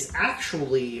across is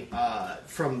actually,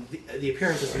 from the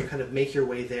appearance as you kind of make your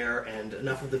way there, and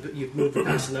you've moved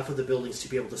past enough of the buildings to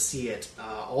be able to see it.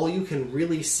 All you can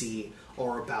really see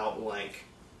are about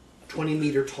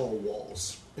 20-meter tall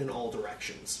walls in all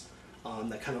directions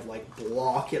that kind of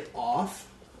block it off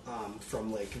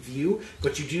from view.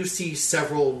 But you do see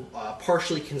several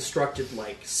partially constructed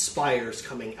spires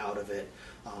coming out of it,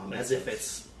 as if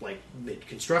it's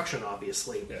mid-construction,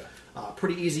 obviously. Yeah.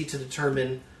 Pretty easy to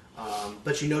determine,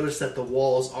 but you notice that the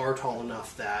walls are tall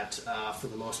enough that, for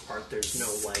the most part, there's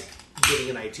no getting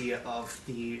an idea of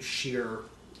the sheer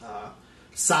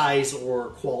size or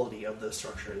quality of the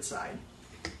structure inside.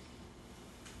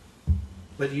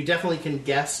 But you definitely can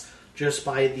guess just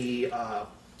by the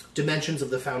dimensions of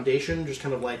the foundation, just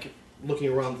kind of looking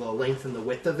around the length and the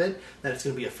width of it, that it's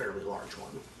going to be a fairly large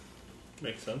one.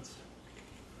 Makes sense.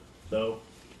 So,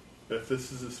 if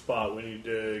this is a spot, we need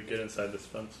to get inside this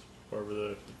fence, wherever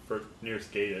the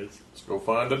nearest gate is. Let's go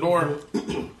find a door.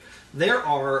 There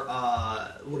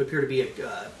are what appear to be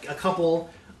a couple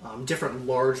different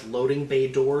large loading bay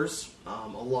doors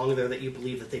along there that you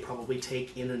believe that they probably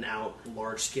take in and out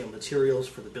large-scale materials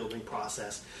for the building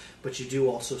process. But you do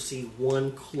also see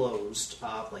one closed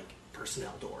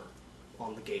personnel door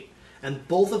on the gate. And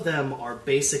both of them are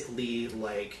basically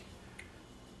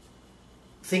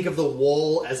think of the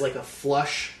wall as a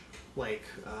flush,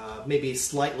 maybe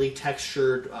slightly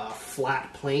textured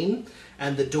flat plane,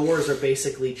 and the doors are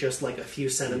basically just a few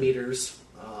centimeters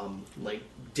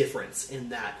difference in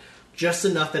that. Just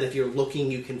enough that if you're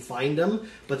looking you can find them,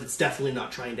 but it's definitely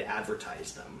not trying to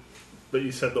advertise them. But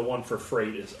you said the one for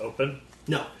freight is open?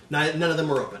 No, none of them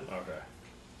are open. Okay.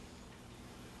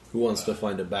 Who wants to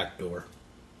find a back door?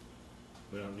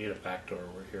 We don't need a back door.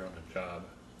 We're here on a job.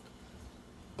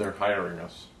 They're hiring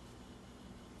us.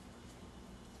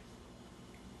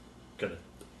 Gonna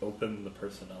open the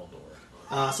personnel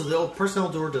door. So the old personnel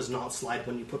door does not slide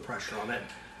when you put pressure on it.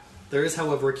 There is,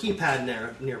 however, a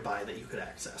keypad nearby that you could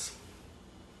access.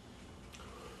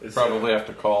 Probably have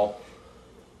to call.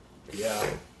 Yeah.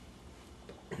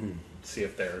 See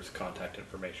if there's contact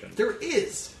information. There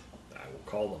is. I will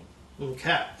call them.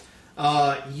 Okay.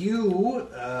 You,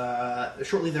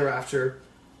 shortly thereafter,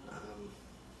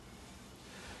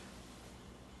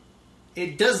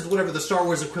 it does whatever the Star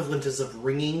Wars equivalent is of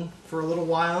ringing for a little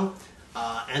while,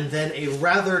 and then a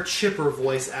rather chipper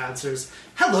voice answers,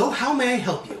 "Hello, how may I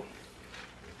help you?"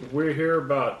 We're here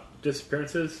about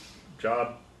disappearances,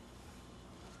 job.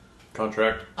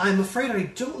 Contract. I'm afraid I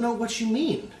don't know what you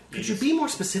mean. Could you be more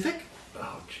specific?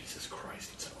 Oh, Jesus Christ,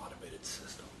 it's an automated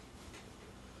system.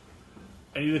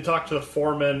 I need to talk to the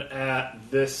foreman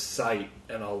at this site,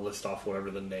 and I'll list off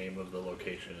whatever the name of the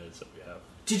location is that we have.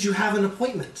 Did you have an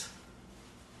appointment?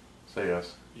 Say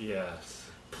yes. Yes.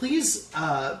 Please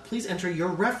enter your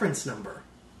reference number.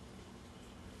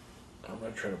 I'm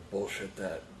going to try to bullshit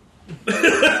that.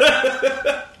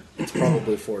 It's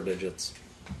probably 4 digits.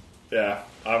 Yeah,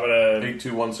 I'm going to...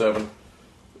 8217.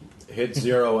 Hit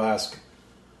 0, ask,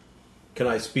 can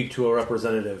I speak to a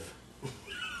representative?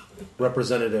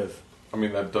 Representative. I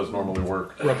mean, that does normally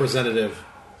work. Representative.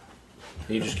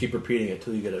 And you just keep repeating it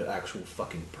till you get an actual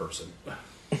fucking person.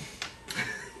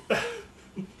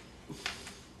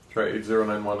 Try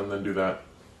 8091 and then do that.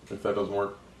 If that doesn't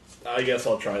work. I guess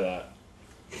I'll try that.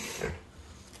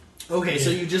 Okay, so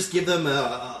you just give them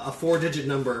a 4-digit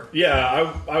number.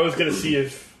 Yeah, I was going to see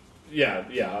if... Yeah,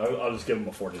 I'll just give them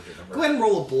a 4-digit number. Go ahead and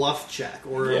roll a bluff check,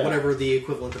 or Yeah. whatever the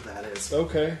equivalent of that is.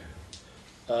 Okay.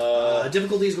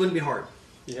 Difficulty is going to be hard.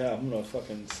 Yeah, I'm going to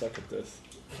fucking suck at this.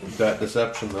 That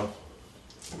deception, though.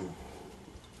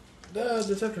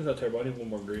 Deception's not terrible. I need one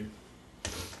more green.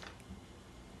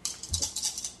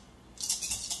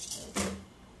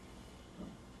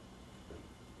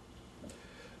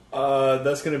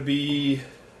 That's going to be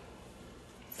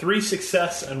 3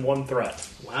 success and 1 threat.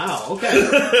 Wow, okay.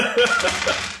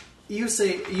 You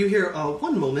hear,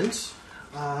 one moment.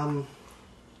 I'm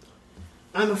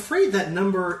afraid that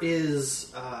number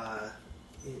is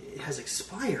it has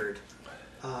expired.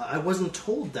 I wasn't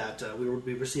told that we would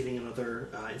be receiving another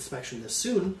inspection this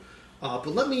soon. But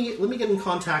let me get in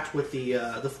contact with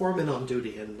the foreman on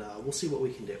duty, and we'll see what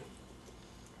we can do.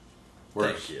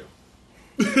 Works. Thank you.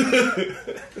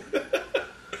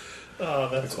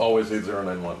 It's always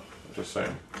 8091. Just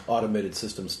saying. Automated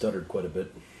system stuttered quite a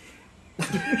bit. It's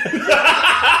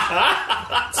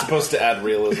supposed to add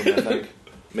realism, I think.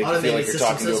 Make you feel like you're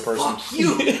talking to a person. Fuck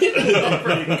you!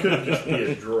 It could just be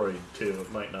a droid, too.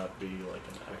 It might not be like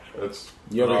an actual... That's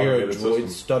You ever an hear a automated droid system.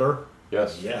 stutter?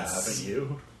 Yes. Yeah, haven't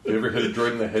you? You ever hit a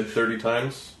droid in the head 30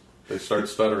 times? They start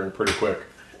stuttering pretty quick.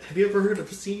 Have you ever heard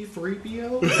of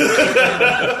C-3PO?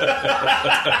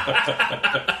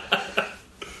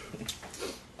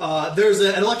 There's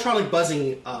an electronic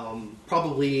buzzing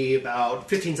probably about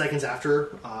 15 seconds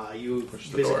after you Push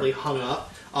the basically door. hung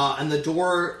up. And the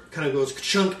door kind of goes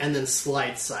chunk and then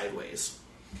slides sideways,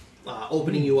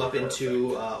 opening you up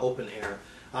into open air.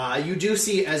 You do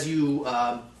see as you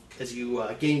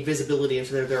gain visibility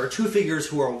into there are two figures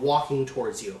who are walking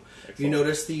towards you. You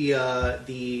notice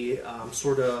the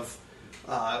sort of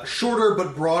shorter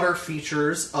but broader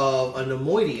features of a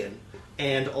Nemoidian,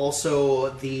 and also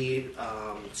the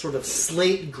sort of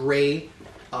slate gray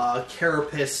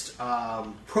carapist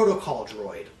protocol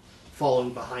droid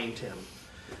following behind him.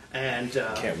 And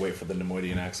Can't wait for the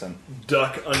Nemoidian accent.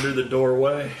 Duck under the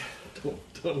doorway.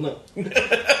 don't know.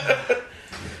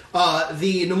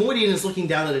 The Nemoidian is looking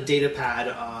down at a data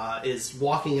pad, is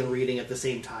walking and reading at the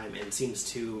same time, and seems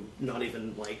to not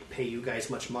even like pay you guys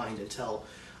much mind until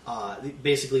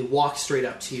basically walks straight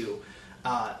up to you.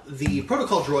 The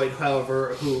protocol droid,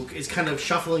 however, who is kind of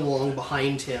shuffling along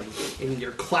behind him in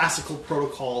your classical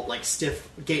protocol, like stiff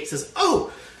gait, says,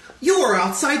 "Oh, you were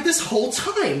outside this whole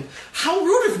time. How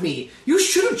rude of me! You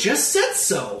should have just said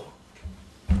so."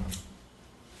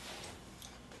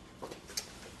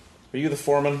 Are you the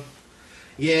foreman?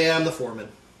 Yeah, I'm the foreman.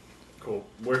 Cool.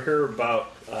 We're here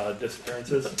about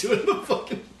disappearances. Doing the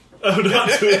fucking. I'm not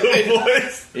doing the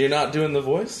voice. You're not doing the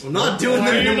voice? I'm not doing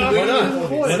Why are you not doing the Nemoidian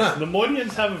voice? Why not? The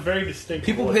Nemoidians have a very distinct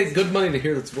People voice. pay good money to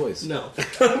hear its voice. No.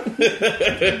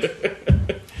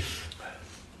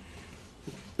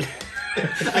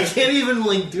 I can't even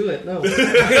like do it. No,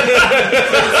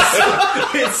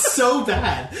 it's so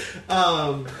bad.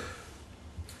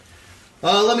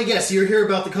 Let me guess. You're here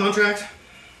about the contract?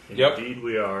 Yep. Indeed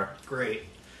we are. Great.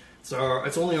 So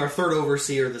it's only our third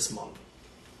overseer this month.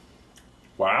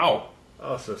 Wow.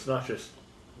 Oh, so it's not just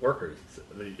workers.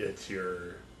 It's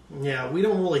your... Yeah, we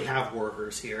don't really have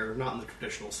workers here, not in the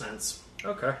traditional sense.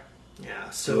 Okay. Yeah.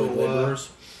 So Droid laborers?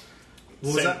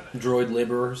 what was Same. that? Droid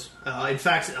laborers? In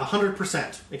fact,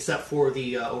 100%, except for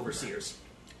the overseers.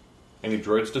 Any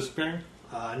droids disappearing?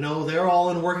 No, they're all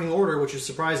in working order, which is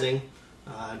surprising.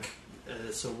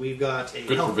 So we've got a Good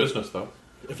for health- business, though.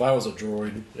 If I was a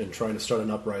droid and trying to start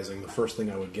an uprising, the first thing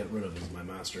I would get rid of is my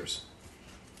masters.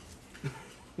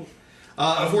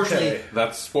 Unfortunately, Okay.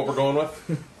 That's what we're going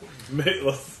with?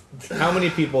 Let's... How many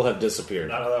people have disappeared?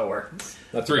 Not how that works.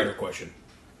 That's Three. a better question.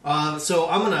 so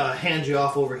I'm going to hand you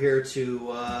off over here to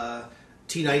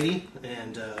T90,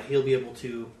 and he'll be able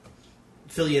to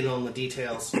fill you in on the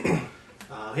details. If you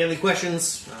have any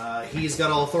questions, he's got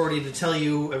all authority to tell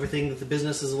you everything that the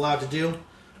business is allowed to do.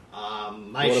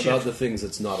 My What shift, about the things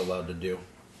it's not allowed to do?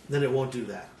 then it won't do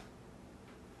that.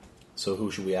 So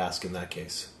who should we ask in that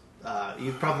case?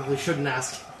 You probably shouldn't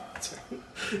ask.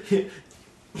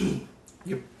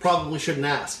 You probably shouldn't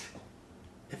ask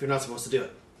if you're not supposed to do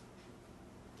it.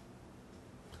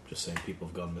 Just saying people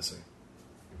have gone missing.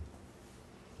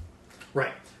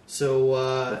 Right. So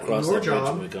We'll cross your that bridge when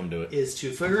job we come to it. is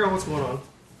to figure out what's going on,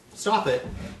 stop it,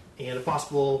 and if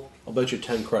possible, I'll bet you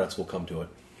 10 credits will come to it.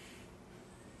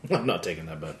 I'm not taking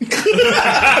that bet.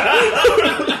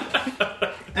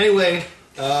 anyway,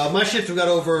 my shift got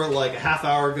over like a half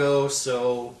hour ago,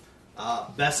 so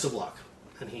best of luck.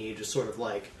 And he just sort of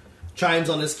like chimes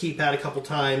on his keypad a couple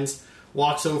times,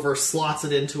 walks over, slots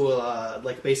it into a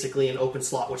like basically an open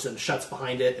slot, which then shuts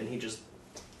behind it, and he just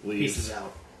Leaves. pieces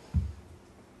out.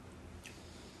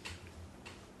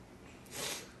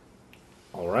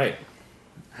 All right.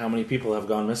 How many people have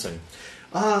gone missing?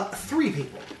 3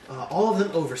 people, all of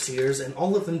them overseers, and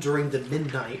all of them during the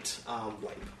midnight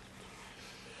wipe.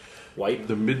 White?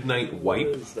 The Midnight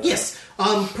Wipe? Yes.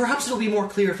 Perhaps it'll be more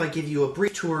clear if I give you a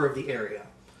brief tour of the area.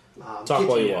 Talk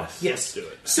while you yes. walk. Yes. Let's do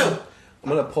it. So, I'm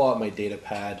going to pull out my data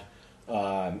pad,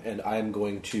 and I'm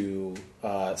going to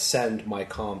send my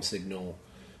comm signal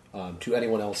to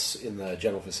anyone else in the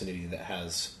general vicinity that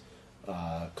has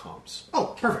comms.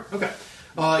 oh, perfect. Okay.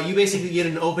 You basically get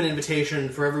an open invitation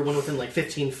for everyone within like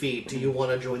 15 feet. Do you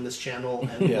want to join this channel?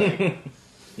 And Yeah.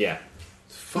 Yeah.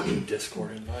 Fucking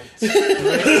Discord invites.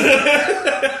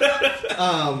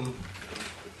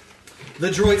 The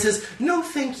droid says, "No,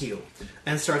 thank you,"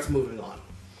 and starts moving on.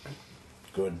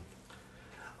 Good.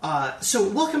 So,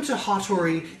 welcome to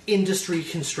Hattori Industry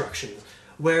Construction,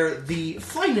 where the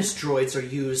finest droids are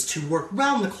used to work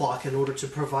round the clock in order to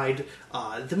provide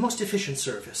the most efficient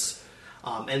service.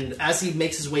 And as he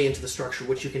makes his way into the structure,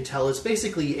 which you can tell is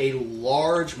basically a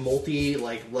large,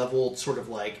 leveled sort of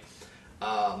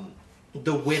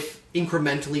the width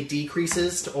incrementally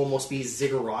decreases to almost be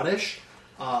ziggurat-ish.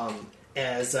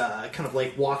 As kind of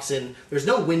walks in. There's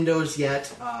no windows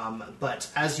yet, but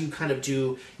as you kind of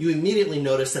do, you immediately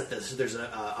notice that there's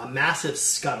a massive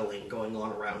scuttling going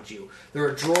on around you. There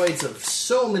are droids of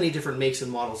so many different makes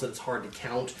and models that it's hard to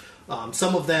count.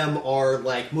 Some of them are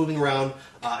moving around,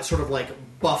 sort of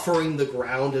buffering the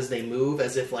ground as they move,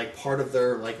 as if part of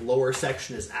their lower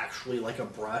section is actually a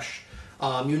brush.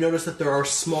 You notice that there are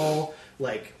small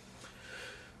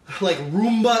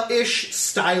Roomba-ish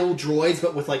style droids,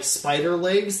 but with spider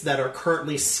legs that are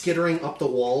currently skittering up the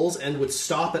walls and would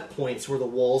stop at points where the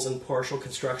wall's in partial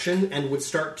construction and would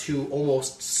start to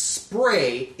almost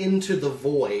spray into the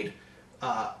void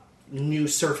new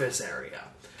surface area,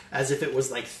 as if it was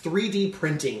 3D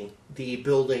printing the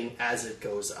building as it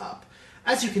goes up.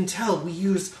 As you can tell, we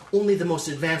use only the most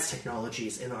advanced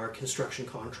technologies in our construction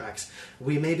contracts.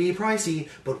 We may be pricey,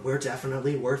 but we're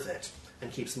definitely worth it.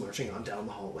 And keeps marching on down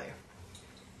the hallway.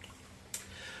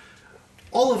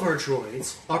 All of our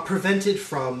droids are prevented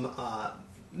from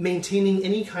maintaining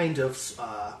any kind of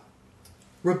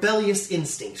rebellious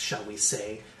instincts, shall we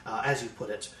say, as you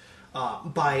put it,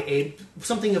 by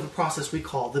something of a process we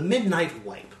call the Midnight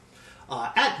Wipe.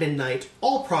 At midnight,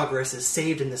 all progress is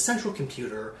saved in the central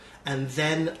computer, and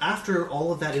then after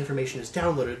all of that information is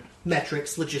downloaded,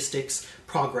 metrics, logistics,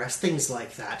 progress, things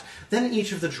like that, then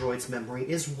each of the droid's memory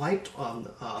is wiped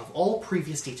of all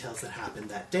previous details that happened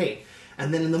that day.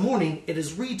 And then in the morning, it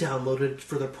is re-downloaded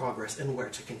for their progress and where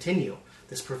to continue.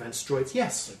 This prevents droids,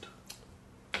 yes.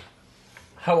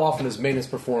 How often is maintenance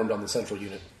performed on the central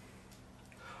unit?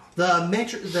 The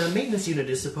maintenance unit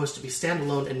is supposed to be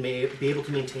standalone and may be able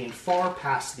to maintain far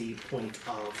past the point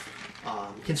of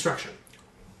construction.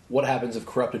 What happens if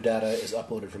corrupted data is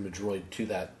uploaded from a droid to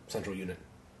that central unit?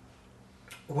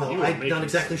 Well, I'm not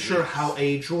exactly sure how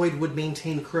a droid would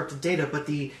maintain corrupted data, but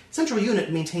the central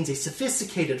unit maintains a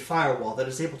sophisticated firewall that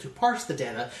is able to parse the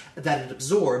data that it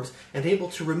absorbs and able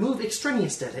to remove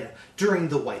extraneous data during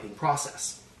the wiping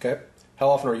process. Okay. How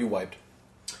often are you wiped?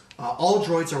 All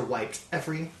droids are wiped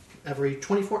every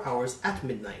 24 hours at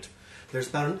midnight. There's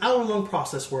about an hour-long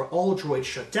process where all droids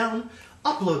shut down,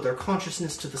 upload their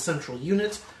consciousness to the central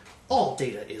unit, all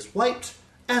data is wiped,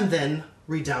 and then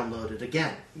re-downloaded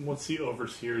again. What's the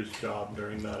Overseer's job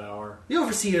during that hour? The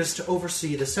Overseer is to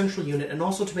oversee the central unit and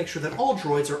also to make sure that all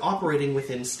droids are operating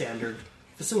within standard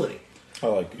facility. I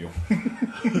like you.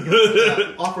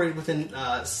 Operated within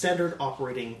standard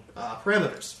operating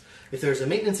parameters. If there's a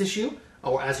maintenance issue,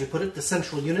 or as you put it, the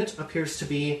central unit appears to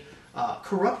be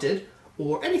corrupted,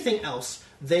 or anything else,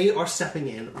 they are stepping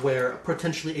in where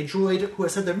potentially a droid who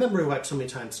has had their memory wiped so many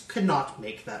times could not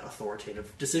make that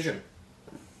authoritative decision.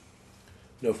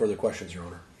 No further questions, Your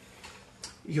Honor.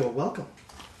 You're welcome.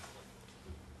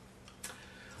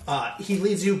 He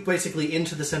leads you basically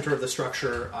into the center of the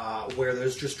structure where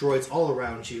there's just droids all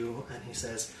around you, and he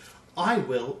says, I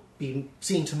will be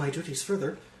seeing to my duties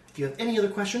further. If you have any other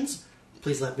questions,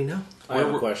 please let me know. I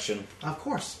have a question. Of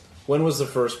course. When was the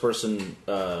first person...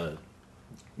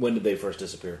 when did they first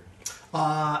disappear?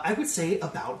 I would say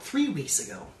about 3 weeks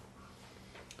ago.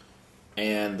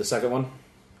 And the second one?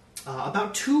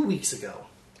 About 2 weeks ago.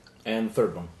 And the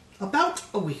third one? About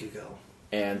a week ago.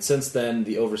 And since then,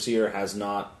 the Overseer has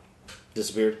not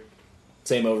disappeared?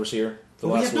 Same Overseer?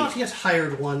 We have not yet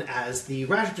hired one, as the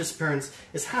rapid disappearance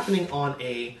is happening on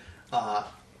a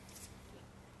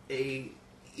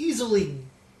easily...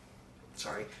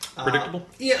 Sorry. Predictable?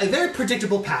 Yeah, a very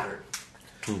predictable pattern.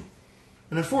 And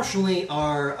unfortunately,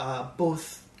 our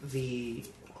both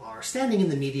our standing in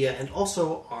the media and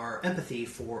also our empathy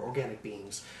for organic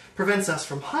beings prevents us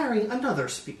from hiring another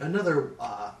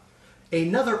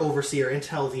Overseer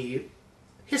until the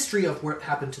history of what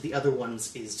happened to the other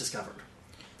ones is discovered.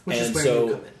 Which and is where so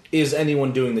you come in. Is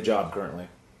anyone doing the job currently?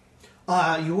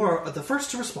 You are the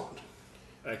first to respond.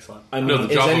 Excellent. I mean, No, the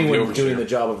is job of the anyone Overseer. doing the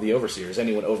job of the Overseer? Is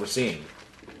anyone overseeing?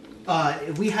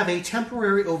 We have a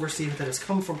temporary overseer that has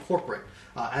come from corporate,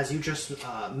 as you just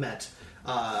met.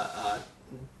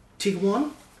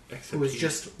 Tiguan, who was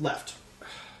just left.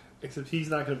 Except he's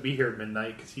not going to be here at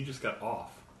midnight because he just got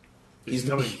off. He's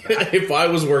coming back. If I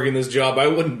was working this job, I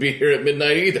wouldn't be here at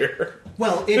midnight either.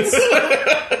 Well,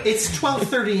 it's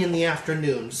 12:30 in the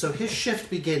afternoon, so his shift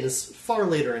begins far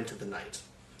later into the night.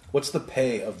 What's the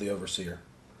pay of the overseer?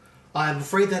 I'm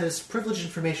afraid that is privileged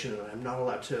information, and I'm not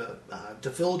allowed to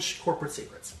divulge corporate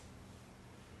secrets.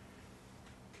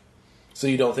 So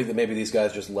you don't think that maybe these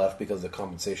guys just left because the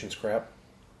compensation's crap?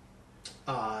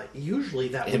 Usually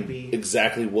that would be...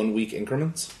 exactly 1 week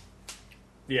increments.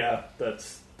 Yeah,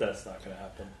 that's not going to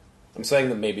happen. I'm saying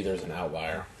that maybe there's an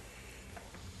outlier.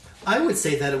 I would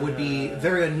say that it would be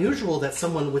very unusual that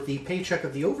someone with the paycheck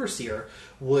of the overseer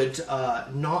would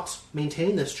not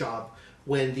maintain this job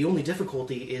when the only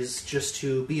difficulty is just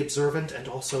to be observant and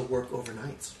also work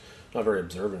overnights. Not very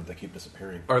observant if they keep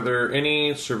disappearing. Are there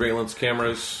any surveillance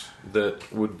cameras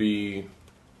that would be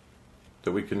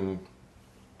that we can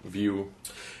view?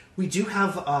 We do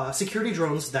have security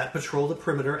drones that patrol the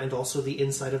perimeter and also the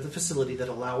inside of the facility that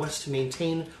allow us to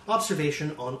maintain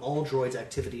observation on all droids'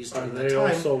 activities Are during that they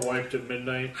time. also wiped at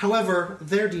midnight? However,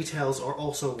 their details are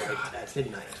also wiped at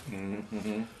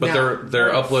midnight. But Now-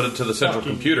 they're uploaded to the central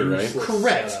Fucking computer, right? useless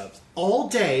Correct. setups. All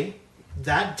day,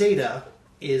 that data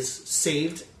is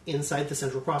saved inside the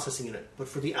central processing unit. But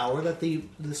for the hour that the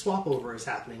swap over is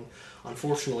happening,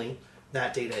 unfortunately,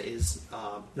 that data is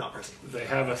not present. They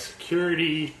have a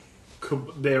security.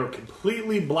 They are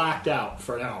completely blacked out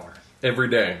for an hour Every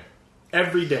day.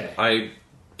 every day. I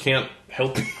can't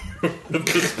help you.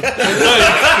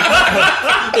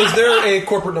 Is there a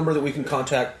corporate number that we can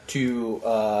contact to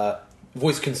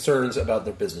voice concerns about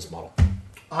their business model?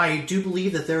 I do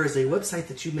believe that there is a website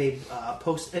that you may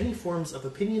post any forms of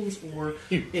opinions or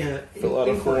Fill out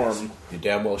a inquiries. form. You're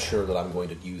damn well sure that I'm going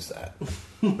to use that.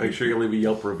 Make sure you leave a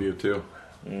Yelp review too.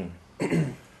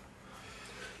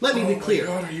 Let me be clear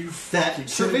that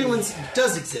surveillance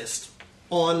does exist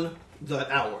on the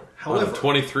hour. On a However,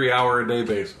 23-hour-a-day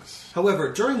basis.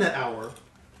 However, during that hour,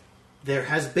 there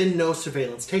has been no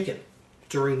surveillance taken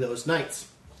during those nights.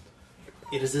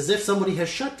 It is as if somebody has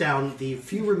shut down the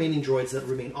few remaining droids that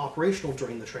remain operational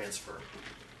during the transfer.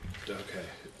 Okay.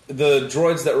 The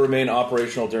droids that remain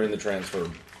operational during the transfer,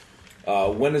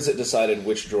 when is it decided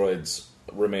which droids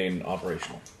remain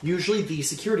operational? Usually the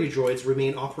security droids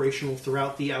remain operational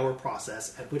throughout the hour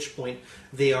process, at which point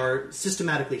they are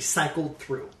systematically cycled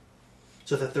through,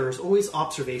 so that there is always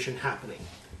observation happening.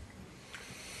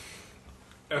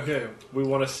 Okay, we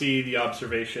want to see the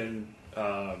observation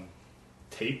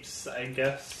tapes, I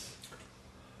guess,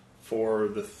 for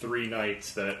the 3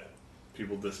 nights that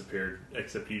people disappeared,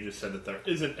 except you just said that there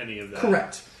isn't any of that.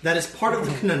 Correct. That is part of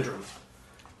the conundrum.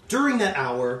 During that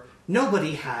hour,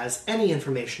 nobody has any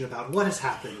information about what has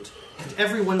happened, and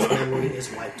everyone's memory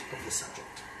is wiped of the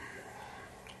subject.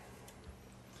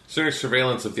 Is there any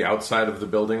surveillance of the outside of the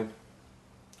building?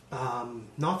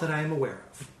 Not that I am aware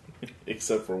of.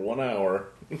 Except for 1 hour.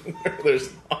 There's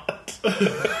not.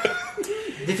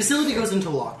 The facility goes into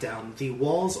lockdown. The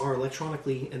walls are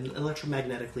electronically and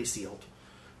electromagnetically sealed.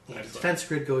 The defense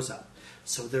grid goes up.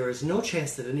 So there is no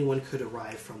chance that anyone could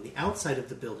arrive from the outside of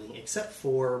the building except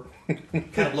for,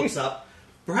 kind of looks up,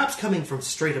 perhaps coming from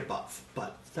straight above,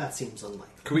 but that seems unlikely.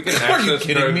 Can we get an Are you access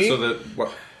kidding card me? so that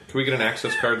can we get an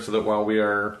access card so that while we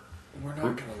are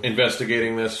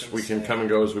investigating this, we can come and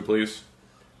go as we please?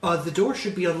 The door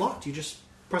should be unlocked. You just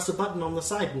press a button on the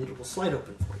side and it will slide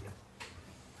open for you.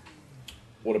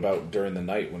 What about during the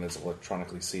night when it's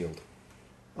electronically sealed?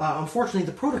 Unfortunately,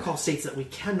 the protocol states that we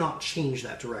cannot change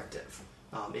that directive.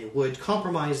 It would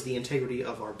compromise the integrity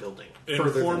of our building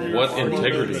further Inform than it your What already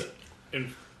integrity?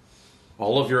 is.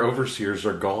 All of your overseers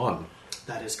are gone.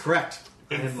 That is correct.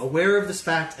 I am aware of this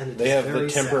fact, and it They is have very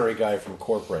the temporary guy from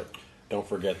corporate. Don't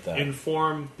forget that.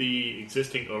 Inform the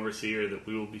existing overseer that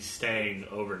we will be staying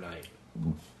overnight.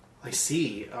 sad. I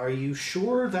see. Are you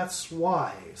sure that's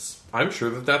wise? I'm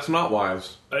sure that that's not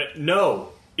wise. No,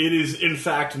 it is in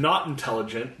fact not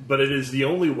intelligent, but it is the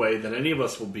only way that any of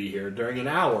us will be here during an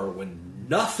hour when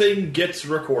nothing gets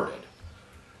recorded.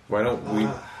 Why don't we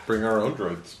bring our own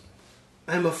droids?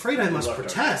 I'm afraid I must Left arm.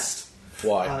 protest.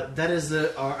 Why? That is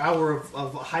our hour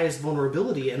of highest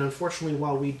vulnerability, and unfortunately,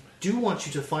 while we do want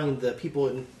you to find the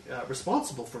people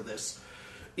responsible for this,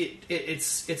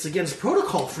 it's against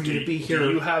protocol for you to be here.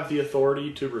 Do you have the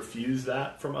authority to refuse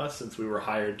that from us since we were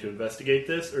hired to investigate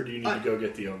this, or do you need to go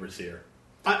get the overseer?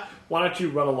 Why don't you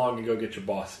run along and go get your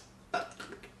boss?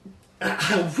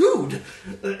 How rude!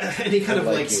 And he kind of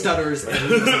like like you. stutters.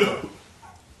 And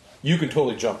You can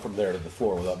totally jump from there to the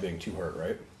floor without being too hurt,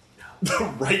 right?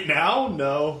 Right now?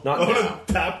 No. Not I'm now. gonna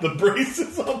tap the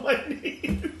braces on my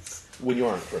knees. When you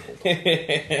aren't crippled.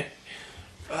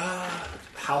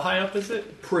 How high up is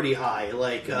it? pretty high,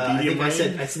 like I Medium think I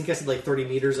said range? like 30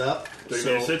 meters up. 30 So,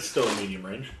 minutes. It's still a medium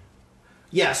range.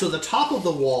 Yeah, so the top of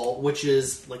the wall, which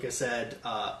is, like I said,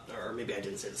 or maybe I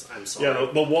didn't say this, I'm sorry. Yeah,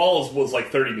 the walls was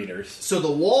like 30 meters. So the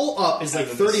wall up is like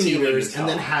And then the 30 ceiling meters, is and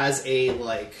then top. has a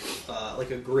like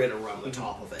a grid around the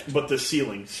top of it. But the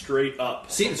ceiling straight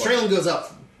up. See, the trailing goes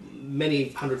up many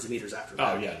hundreds of meters after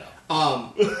that. Oh, yeah, no.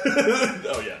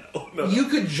 Oh, yeah, no. You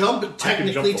could jump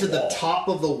technically jump to the the wall. top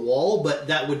of the wall, but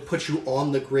that would put you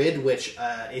on the grid, which,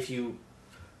 if you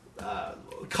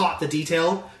caught the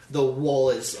detail, the wall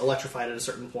is electrified at a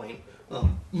certain point. But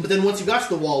then once you got to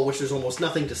the wall, which there's almost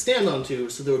nothing to stand onto,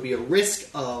 so there would be a risk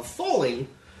of falling,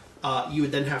 you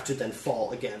would then have to then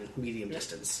fall again, medium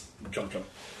distance. Jump.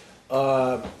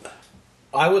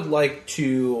 I would like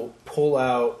to pull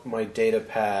out my data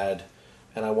pad,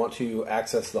 and I want to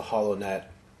access the HoloNet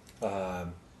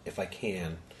if I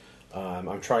can.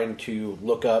 I'm trying to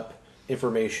look up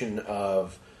information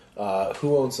of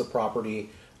who owns the property,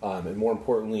 and more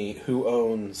importantly, who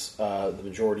owns the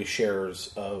majority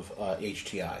shares of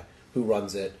HTI, who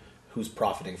runs it, who's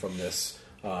profiting from this,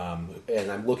 and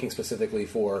I'm looking specifically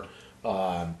for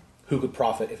who could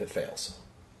profit if it fails.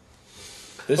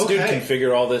 This dude Okay. can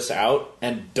figure all this out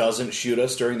and doesn't shoot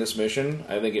us during this mission.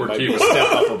 I think it We're might be a keeping-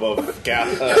 step up above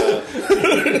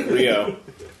Rio.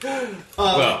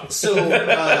 Well,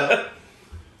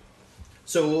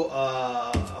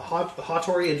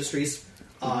 Hattori Industries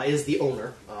is the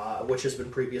owner, which has been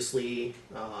previously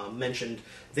mentioned.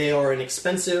 They are an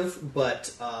expensive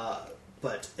but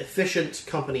efficient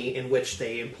company in which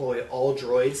they employ all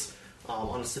droids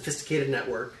on a sophisticated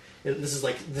network. And this is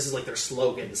like their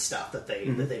slogan and stuff that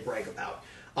they brag about.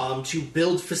 To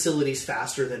build facilities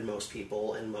faster than most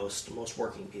people and most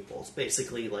working people. It's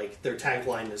basically like their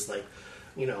tagline is like,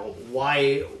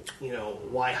 why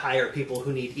hire people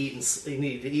who need to eat and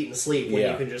sleep when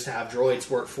Yeah. you can just have droids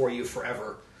work for you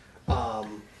forever.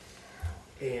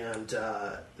 And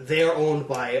they are owned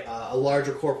by a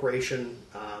larger corporation.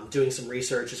 Doing some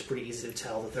research, it's pretty easy to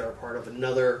tell that they're a part of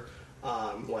another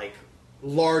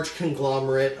large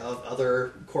conglomerate of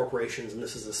other corporations, and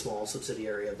this is a small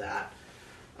subsidiary of that.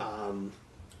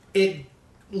 It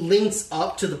links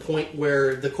up to the point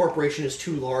where the corporation is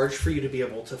too large for you to be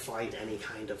able to find any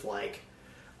kind of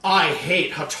I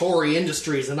hate Hattori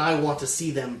Industries and I want to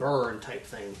see them burn type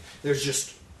thing. There's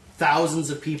just thousands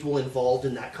of people involved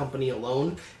in that company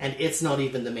alone, and it's not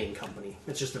even the main company.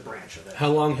 It's just a branch of it. How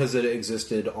long has it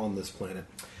existed on this planet?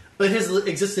 But it has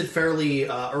existed fairly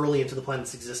early into the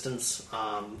planet's existence.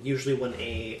 Usually when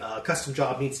a custom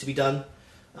job needs to be done,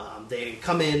 they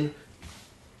come in,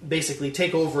 basically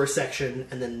take over a section,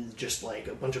 and then just like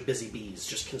a bunch of busy bees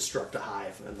just construct a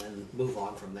hive and then move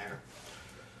on from there.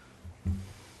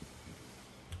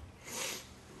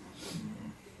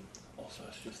 Also,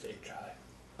 it's just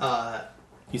HI.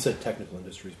 You said technical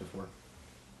industries before,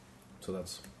 so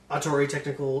that's Hattori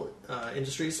Technical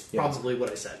Industries, Yeah. probably what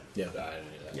I said. yeah. I didn't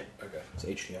know that. Yeah. Okay. It's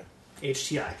HTI.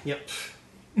 HTI, yep.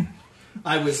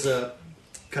 I was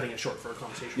cutting it short for a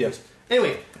conversation. Yeah. reason.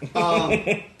 Anyway,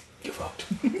 You fucked.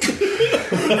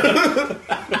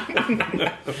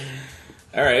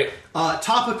 All right.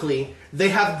 topically, they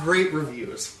have great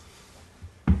reviews.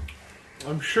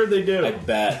 I'm sure they do. I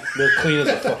bet. They're clean as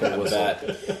a fucking I whistle. bet.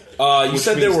 You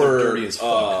said there means they're were dirty as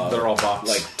fuck. they're all bots.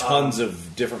 like tons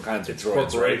of different kinds of droids, right?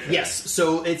 corporation. Yes,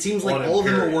 so it seems like One all of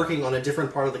them are Imperial. working on a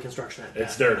different part of the construction at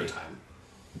It's at one dirty. time.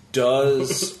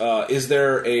 Does is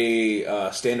there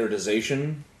a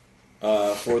standardization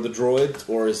for the droids,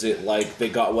 or is it like they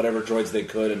got whatever droids they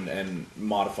could and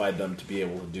modified them to be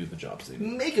able to do the jobs they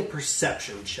need? Make a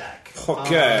perception check.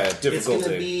 Okay, It's going to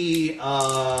difficulty.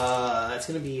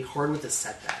 be hard with a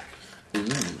setback.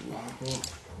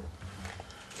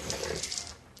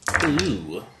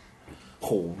 Ooh.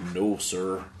 Oh no,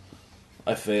 sir.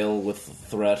 I fail with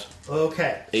threat.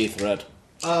 Okay. A threat.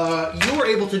 You were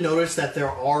able to notice that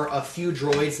there are a few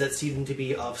droids that seem to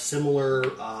be of similar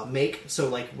make. So,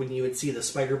 like, when you would see the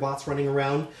spider bots running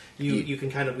around, you can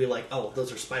kind of be like, oh,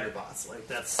 those are spider bots. Like,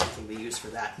 that's something they use for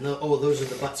that. No, oh, those are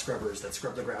the butt scrubbers that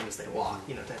scrub the ground as they walk,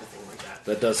 type of thing like that.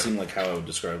 That does seem like how I would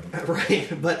describe them. Right,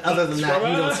 but other than that,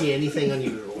 you don't see anything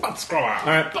unusual. All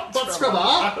right. Butt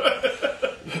scrubber!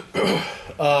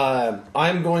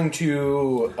 I'm going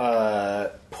to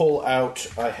pull out.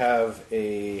 I have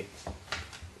a.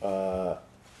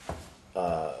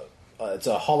 It's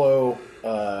a hollow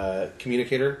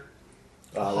communicator.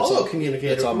 Hollow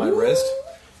communicator. It's on my Ooh. wrist,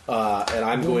 and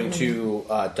I'm going to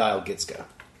dial Gitska.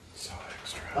 So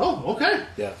extra. Oh, okay.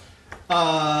 Yeah.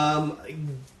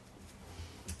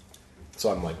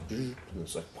 So I'm like, and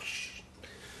it's like, whoosh.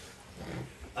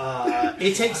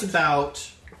 It takes about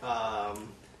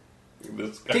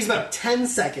This guy. takes about 10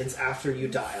 seconds after you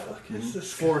dial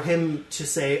for him to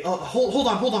say, "Oh, hold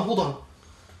on."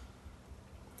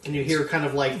 And you hear kind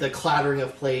of like the clattering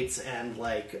of plates and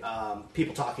like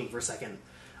people talking for a second.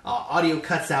 Audio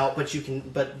cuts out, but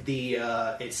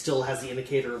it still has the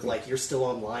indicator of like you're still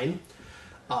online.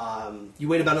 You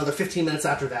wait about another 15 minutes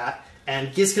after that, and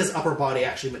Gizka's upper body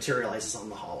actually materializes on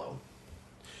the hollow.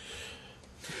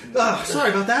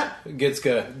 Sorry about that.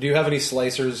 Gizka, do you have any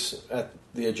slicers at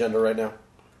the agenda right now?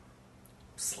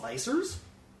 Slicers?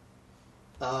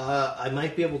 I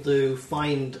might be able to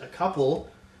find a couple.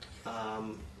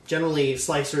 Generally,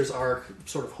 slicers are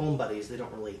sort of home buddies. They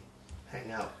don't really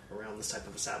hang out around this type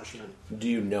of establishment. Do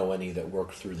you know any that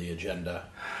work through the agenda?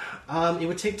 It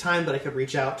would take time, but I could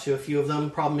reach out to a few of them.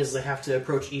 Problem is, I have to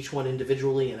approach each one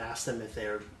individually and ask them if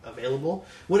they're available.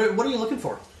 What are you looking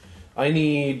for? I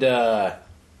need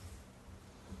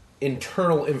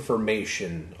internal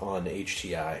information on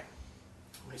HTI.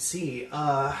 I see.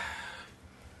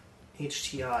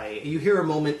 HTI. You hear a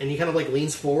moment, and he kind of like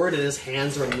leans forward, and his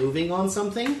hands are moving on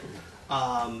something,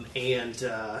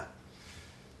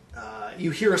 you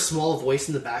hear a small voice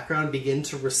in the background begin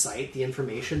to recite the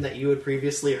information that you had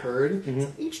previously heard.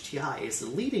 HTI is the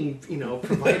leading,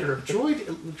 provider of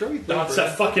droid. That's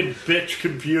that fucking bitch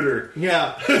computer.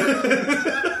 Yeah.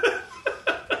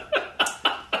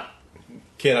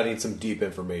 Kid, I need some deep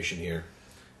information here.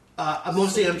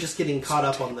 Mostly, I'm just getting caught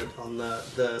up on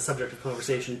the subject of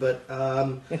conversation. But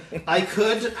I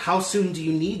could. How soon do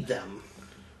you need them?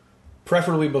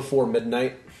 Preferably before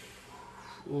midnight.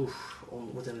 Oof,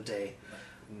 within a day.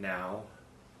 Now.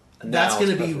 That's going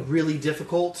to be preferable. really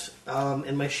difficult,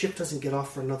 and my shift doesn't get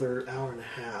off for another hour and a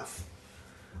half.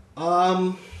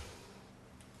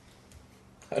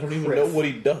 I don't even know what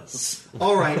he does.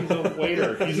 All right. He's a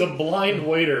waiter. He's a blind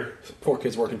waiter. Poor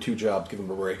kid's working 2 jobs. Give him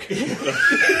a break.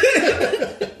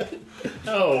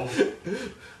 Oh.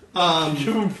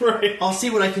 Give him a break. I'll see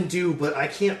what I can do, but I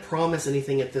can't promise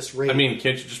anything at this rate. I mean,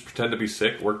 can't you just pretend to be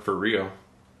sick? Work for Rio.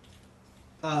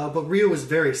 But Rio is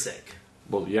very sick.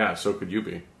 Well, yeah, so could you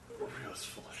be. Rio's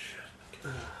full of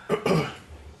shit.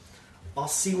 I'll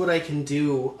see what I can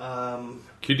do. Can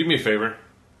you do me a favor?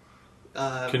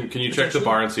 Can you check the potentially?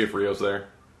 bar and see if Rio's there?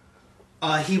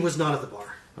 He was not at the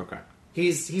bar. Okay.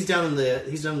 He's down in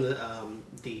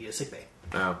the sick bay.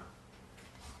 Oh,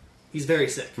 He's very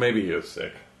sick. maybe he is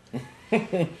sick.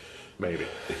 Maybe.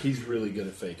 He's really good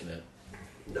at faking it.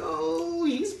 No,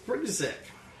 he's pretty sick.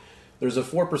 There's a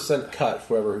 4% cut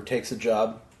for whoever who takes a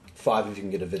job. 5 if you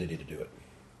can get Avidity to do it.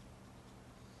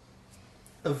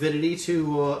 Avidity to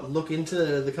look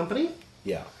into the company.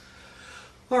 Yeah.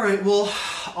 All right. Well,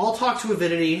 I'll talk to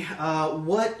Avidity.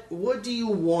 What do you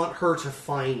want her to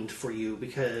find for you?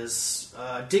 Because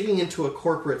digging into a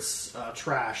corporation's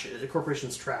trash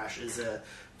is a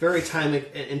very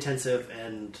time-intensive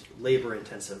and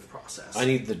labor-intensive process. I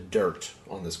need the dirt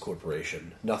on this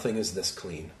corporation. Nothing is this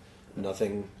clean.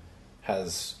 Nothing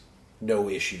has no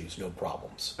issues, no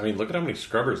problems. I mean, look at how many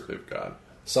scrubbers they've got.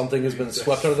 Something has been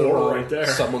swept under the 4 rug. right there.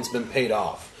 Someone's been paid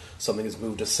off. Something has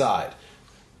moved aside.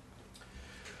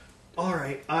 All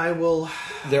right. I will.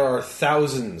 There are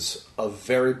thousands of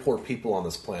very poor people on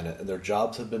this planet, and their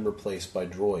jobs have been replaced by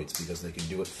droids because they can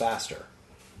do it faster.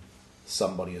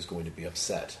 Somebody is going to be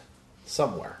upset.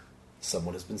 Somewhere.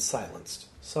 Someone has been silenced.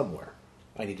 Somewhere.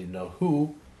 I need to know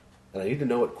who, and I need to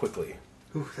know it quickly.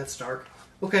 Ooh, that's dark.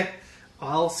 Okay.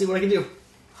 I'll see what I can do.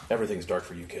 Everything's dark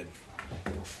for you, kid.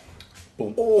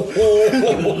 Boom.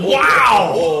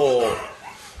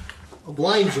 A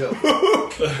blind joke. You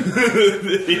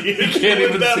can't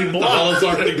even see the ball's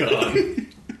already gone.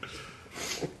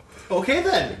 Okay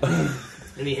then.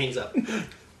 And he hangs up.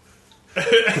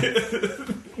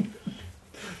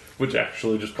 Which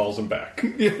actually just calls him back.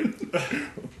 Hey,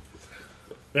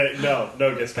 no,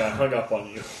 this guy hung up on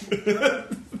you.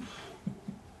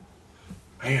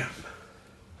 Man.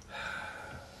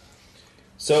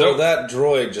 So that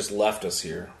droid just left us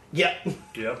here. Yeah.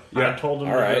 Yep. Yeah. I told him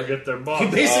All to right. go get their boss. He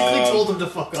basically told him to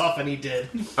fuck off, and he did.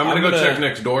 I'm gonna I'm go gonna- check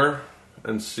next door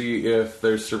and see if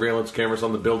there's surveillance cameras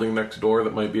on the building next door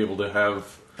that might be able to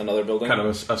have Another building? kind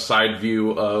of a side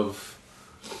view of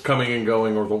coming and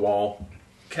going or the wall.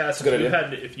 Cass, Good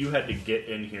if you had to get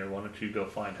in here, why don't you go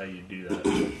find how you do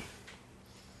that?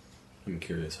 I'm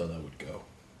curious how that would go.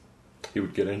 He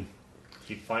would get in.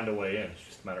 You'd find a way in. It's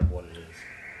just a matter of what it is.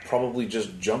 Probably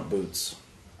just jump boots.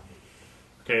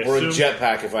 Okay, Or a assume,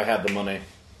 jetpack if I had the money.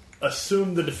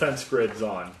 assume the defense grid's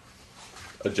on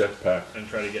A jetpack. and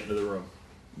try to get into the room.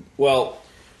 Well,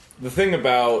 the thing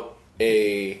about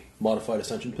a Modified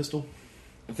ascension pistol?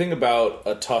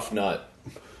 tough nut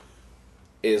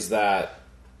is that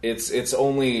It's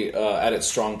only at its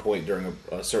strong point during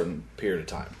a certain period of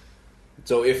time.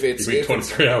 So if it's You mean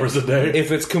 23 hours a day?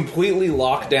 if it's completely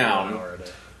locked down, 1 hour a day.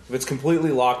 if it's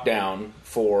completely locked down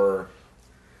for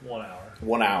 1 hour.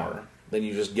 1 hour, then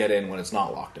you just get in when it's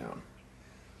not locked down.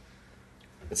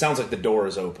 It sounds like the door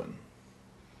is open.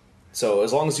 So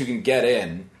as long as you can get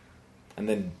in and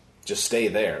then just stay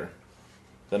there,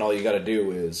 then all you got to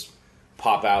do is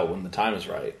pop out when the time is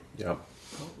right. Yep.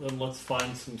 Well, then let's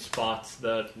find some spots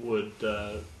that would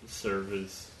serve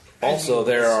as. Also,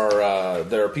 there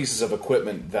are pieces of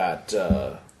equipment that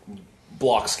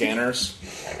block scanners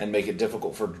and make it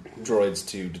difficult for droids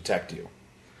to detect you.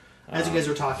 As you guys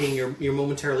are talking, you're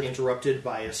momentarily interrupted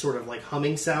by a sort of like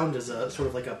humming sound as a sort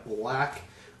of like a black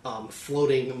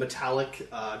floating metallic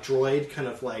droid kind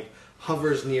of like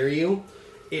hovers near you.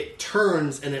 It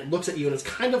turns and it looks at you, and it's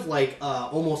kind of like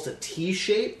almost a T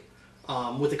shape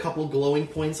with a couple glowing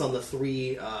points on the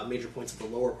 3 major points of the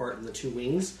lower part and the 2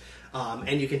 wings.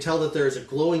 And you can tell that there's a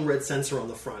glowing red sensor on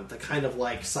the front that kind of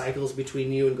like cycles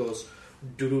between you and goes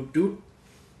doo doo doo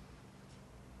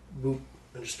boop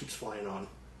and just keeps flying on.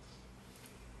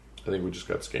 I think we just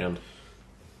got scanned.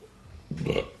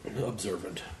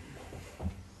 Observant.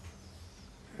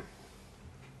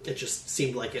 It just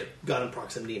seemed like it got in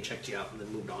proximity and checked you out and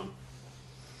then moved on.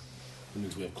 That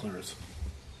means we have clearance.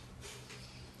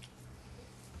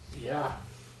 Yeah.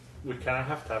 We kind of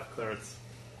have to have clearance.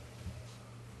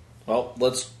 Well,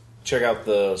 let's check out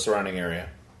the surrounding area.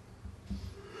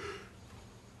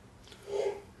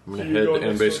 I'm going So to you go head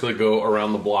and next basically go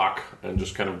around the block and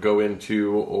just kind of go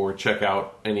into or check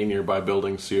out any nearby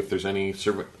buildings, see if there's any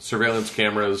surveillance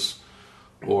cameras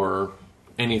or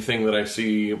anything that I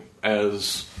see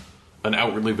as an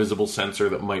outwardly visible sensor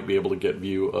that might be able to get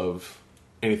view of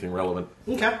anything relevant.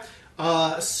 Okay.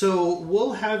 So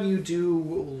we'll have you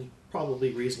do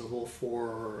probably reasonable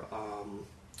for.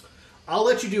 I'll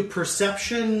let you do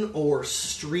perception or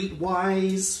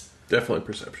streetwise. Definitely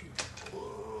perception.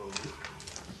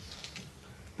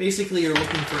 Basically, you're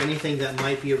looking for anything that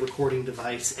might be a recording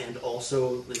device and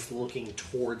also is looking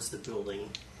towards the building.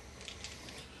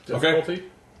 Difficulty?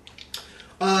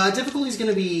 Difficulty is going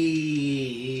to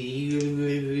be.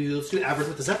 Let's do average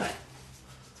with the setback.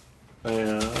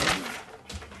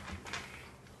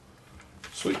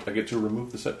 Sweet, I get to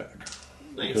remove the setback.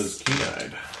 Nice. Because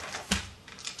keen-eyed.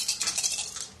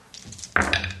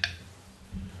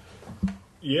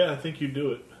 Yeah, I think you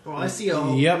do it. Oh, I see a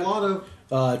Yep. lot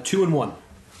of 2 and 1.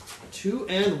 2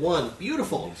 and 1.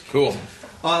 Beautiful. Cool.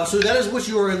 So that is what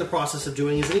you are in the process of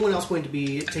doing. Is anyone else going to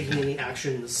be taking any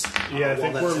actions? Yeah, I while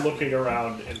think that's we're happening? looking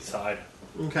around inside.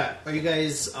 Okay. Are you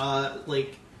guys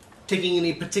like taking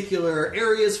any particular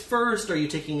areas first? Are you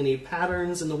taking any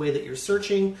patterns in the way that you're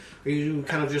searching? Are you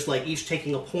kind of just like each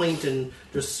taking a point and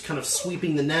just kind of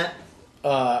sweeping the net?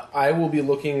 I will be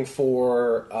looking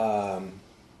for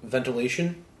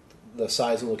ventilation, the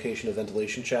size and location of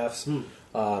ventilation shafts. And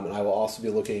I will also be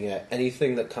looking at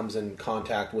anything that comes in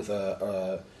contact with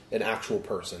an actual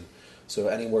person. So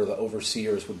anywhere the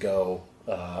overseers would go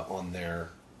on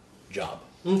their job.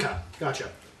 Okay, gotcha.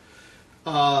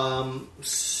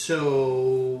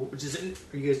 So,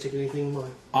 are you guys taking anything?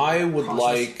 I would Process?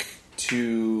 like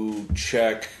to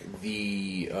check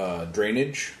the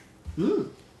drainage,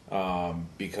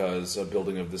 because a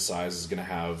building of this size is going to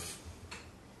have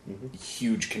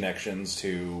huge connections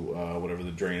to whatever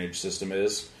the drainage system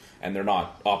is, and they're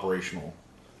not operational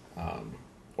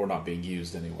or not being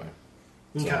used anyway.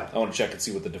 So Okay. I want to check and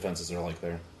see what the defenses are like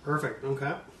there. Perfect.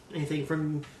 Okay. Anything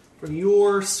from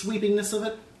your sweepingness of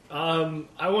it?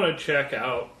 I want to check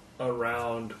out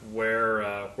around where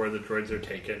the droids are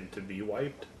taken to be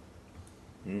wiped,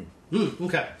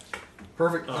 Okay.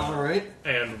 Perfect. All right.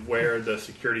 and where the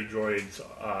security droids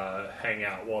hang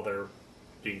out while they're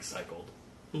being cycled.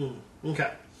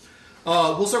 Okay.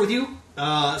 We'll start with you.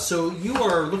 So you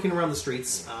are looking around the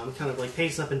streets, kind of like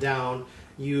pacing up and down.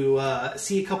 You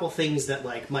see a couple things that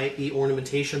like might be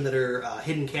ornamentation that are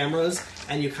hidden cameras,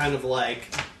 and you kind of like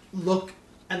look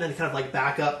and then kind of like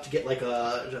back up to get like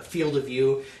a field of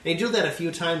view. And you do that a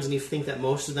few times, and you think that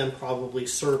most of them probably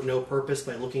serve no purpose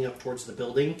by looking up towards the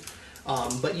building.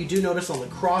 But you do notice on the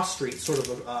cross street, sort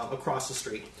of across the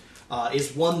street,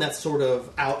 is one that's sort of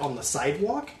out on the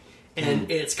sidewalk. And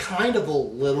it's kind of a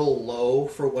little low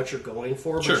for what you're going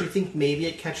for, but Sure. you think maybe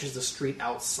it catches the street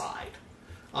outside.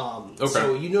 Okay.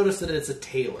 So you notice that it's a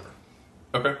tailor.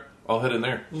 Okay, I'll head in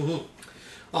there.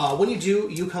 When you do,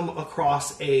 you come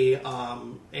across a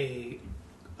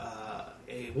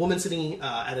woman sitting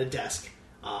at a desk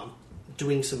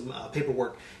doing some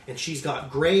paperwork, and she's got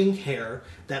graying hair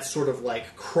that's sort of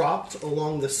like cropped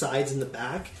along the sides and the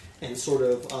back, and sort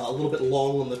of a little bit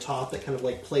long on the top that kind of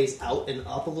like plays out and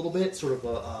up a little bit, sort of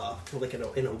kind of like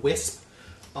in a wisp.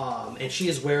 And she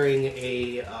is wearing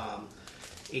a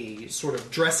sort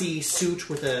of dressy suit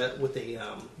with a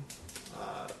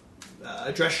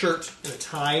dress shirt and a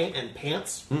tie and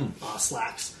pants,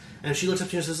 slacks. And she looks up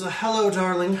to you and says, "Hello,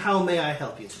 darling. How may I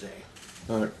help you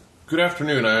today?" Good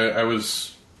afternoon. I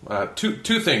was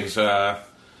two things.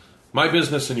 My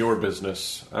business and your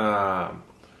business.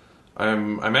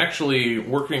 I'm actually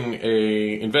working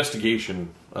a investigation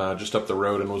just up the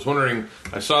road, and was wondering.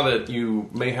 I saw that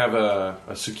you may have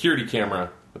a security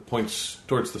camera that points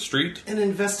towards the street. An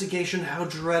investigation? How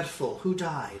dreadful. Who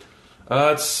died?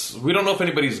 We don't know if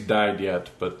anybody's died yet,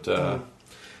 but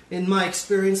In my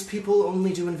experience, people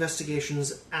only do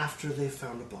investigations after they've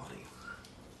found a body.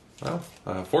 well,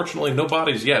 fortunately, no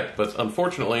bodies yet. But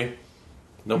unfortunately,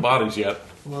 no bodies yet.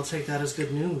 Well, I'll take that as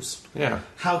good news. Yeah.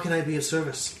 How can I be of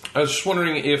service? I was just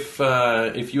wondering if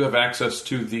you have access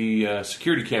to the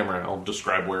security camera. I'll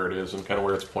describe where it is and kind of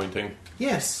where it's pointing.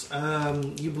 Yes.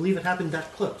 You believe it happened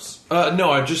that close?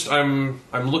 No, I'm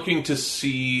looking to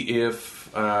see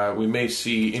if we may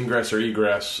see ingress or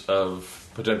egress of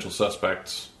potential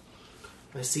suspects.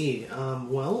 I see.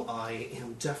 Well, I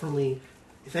am definitely,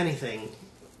 if anything,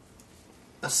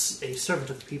 a servant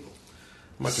of the people.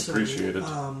 Much appreciated.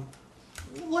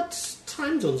 What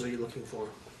time zones are you looking for?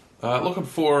 Looking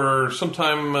for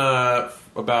sometime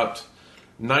about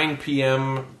 9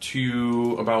 p.m.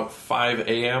 to about 5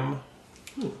 a.m.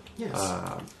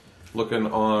 Yes. Looking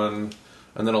on,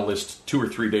 and then I'll list 2 or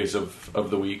 3 days of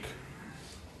the week.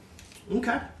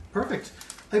 Okay, perfect.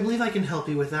 I believe I can help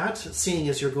you with that, seeing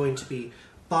as you're going to be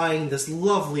buying this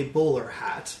lovely bowler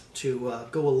hat to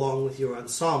go along with your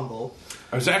ensemble.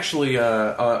 I was actually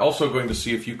also going to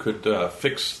see if you could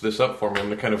fix this up for me. I'm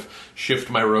going to kind of shift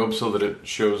my robe so that it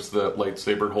shows the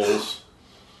lightsaber holes.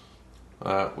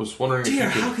 Was wondering Dear,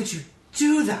 if you how could could you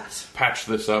do that? patch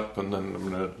this up, and then I'm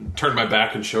going to turn my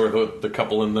back and show her the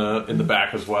couple in the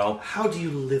back as well. How do you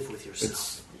live with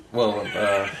yourself?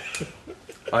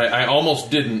 I almost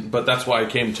didn't, but that's why I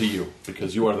came to you,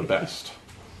 because you are the best.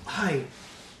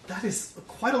 That is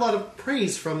quite a lot of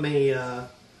praise from a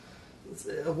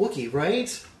Wookiee,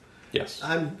 right? Yes.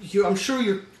 I'm sure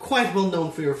you're quite well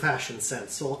known for your fashion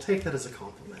sense, so I'll take that as a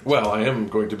compliment. Well, I am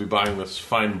going to be buying this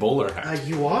fine bowler hat.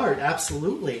 You are,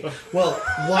 absolutely. Well,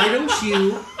 why don't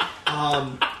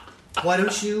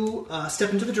you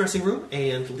step into the dressing room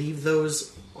and leave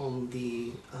those on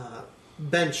the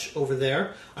bench over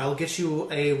there. I'll get you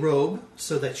a robe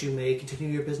so that you may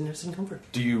continue your business in comfort.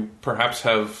 Do you perhaps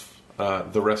have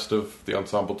the rest of the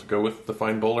ensemble to go with the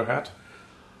fine bowler hat?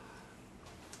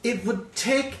 It would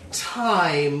take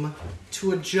time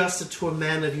to adjust it to a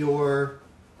man of your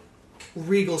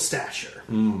regal stature.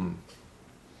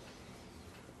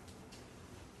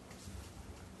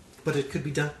 But it could be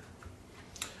done.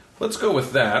 Let's go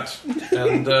with that,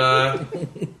 and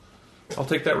I'll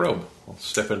take that robe. I'll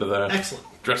step into the Excellent.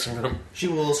 dressing room. She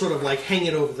will sort of like hang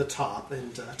it over the top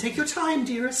and take your time,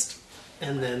 dearest,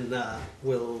 and then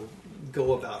will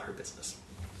go about her business.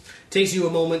 Takes you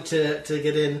a moment to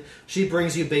get in. She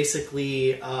brings you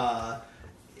basically...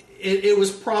 It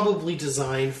was probably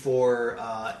designed for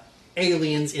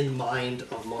aliens in mind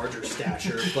of larger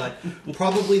stature, but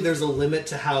probably there's a limit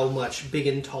to how much big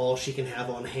and tall she can have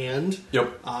on hand.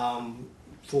 Yep.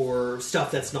 For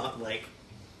stuff that's not like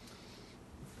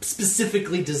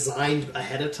specifically designed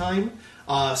ahead of time.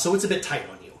 So it's a bit tight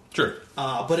on you. Sure.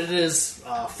 But it is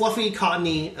fluffy,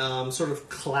 cottony, sort of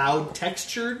cloud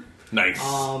textured. Nice.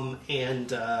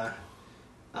 And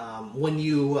when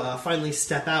you finally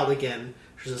step out again,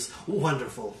 she says,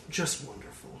 "Wonderful, just wonderful."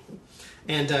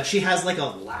 And she has like a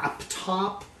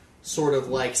laptop sort of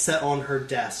like set on her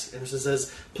desk, and she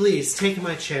says, "Please take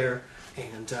my chair,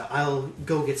 and I'll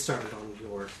go get started on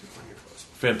your clothes."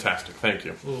 Fantastic, thank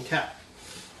you. Okay.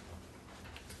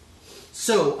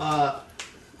 So,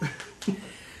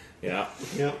 Yeah.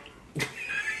 yep.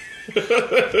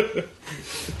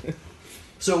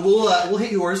 So we'll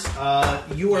hit yours.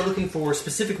 You are looking for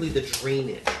specifically the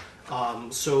drainage.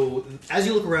 So as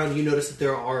you look around, you notice that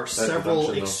there are several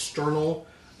convention, though. external,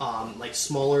 like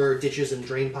smaller ditches and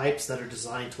drain pipes that are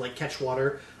designed to like catch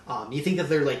water. You think that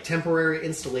they're like temporary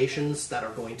installations that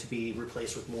are going to be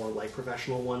replaced with more like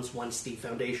professional ones once the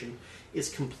foundation is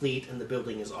complete and the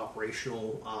building is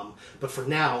operational. But for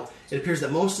now, it appears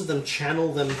that most of them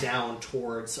channel them down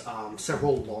towards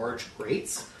several large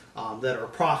grates that are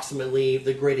approximately,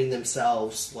 the grating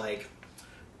themselves, like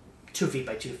 2 feet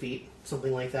by 2 feet,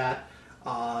 something like that.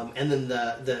 And then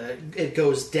it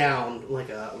goes down like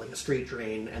a street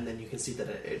drain, and then you can see that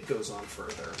it goes on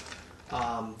further.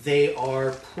 They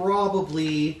are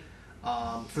probably,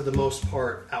 for the most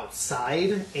part,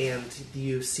 outside, and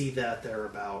you see that they're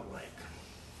about like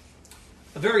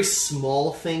a very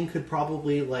small thing could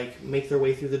probably like make their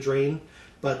way through the drain,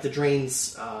 but the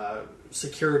drain's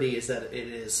security is that it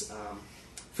is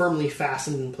firmly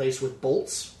fastened in place with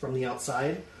bolts from the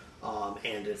outside,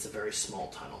 and it's a very small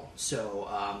tunnel. So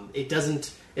it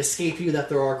doesn't escape you that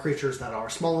there are creatures that are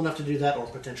small enough to do that, or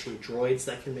potentially droids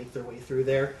that can make their way through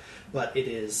there. But it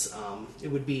is it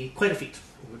would be quite a feat.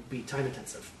 It would be time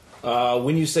intensive.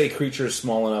 When you say creatures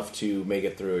small enough to make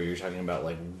it through, you're talking about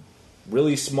like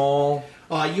really small.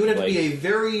 You would have to be a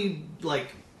very like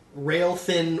rail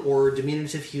thin or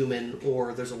diminutive human,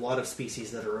 or there's a lot of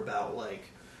species that are about like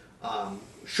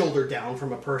shoulder down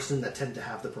from a person that tend to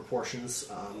have the proportions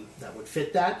that would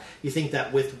fit that. You think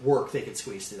that with work they could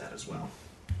squeeze through that as well.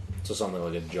 So something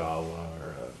like a Jawa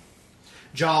or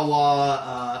a...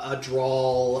 Jawa, a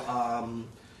Drawl,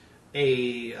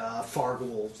 a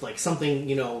Fargul, like something,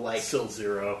 you know, like... Still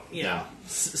zero. Yeah.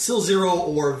 Still zero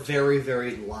or very,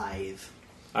 very lithe.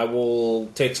 I will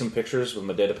take some pictures with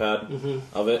my datapad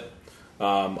of it.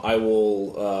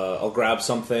 I'll grab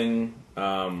something,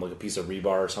 like a piece of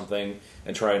rebar or something,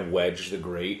 and try and wedge the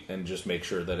grate and just make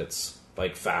sure that it's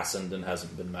like fastened and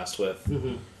hasn't been messed with.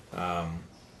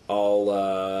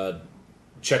 I'll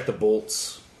check the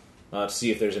bolts to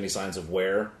see if there's any signs of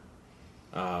wear,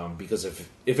 because if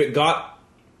it got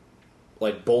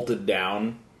like bolted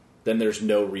down, then there's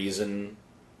no reason,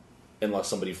 unless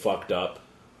somebody fucked up,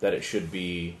 that it should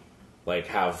be like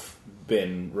have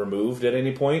been removed at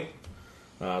any point.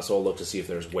 So I'll look to see if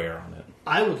there's wear on it.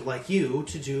 I would like you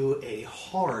to do a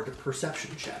hard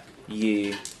perception check.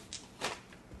 Yeah.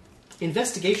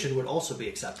 Investigation would also be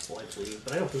acceptable, I believe,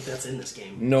 but I don't think that's in this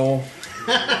game. No.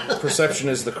 Perception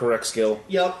is the correct skill.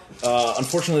 Yep.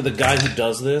 Unfortunately, the guy who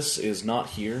does this is not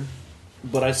here,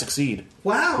 but I succeed.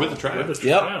 Wow. With a triumph.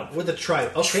 Yep. With a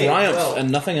triumph. Okay, Triumph well,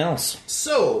 and nothing else.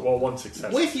 so, Well, one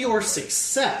success. with your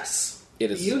success,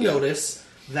 It is- you yeah. notice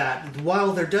that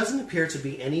while there doesn't appear to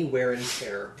be any wear and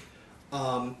tear,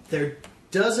 there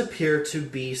does appear to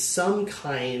be some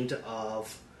kind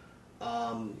of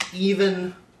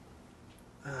even.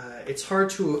 It's hard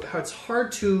to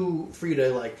for you to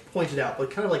like point it out,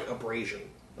 but kind of like abrasion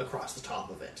across the top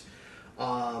of it.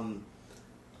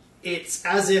 It's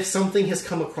as if something has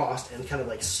come across and kind of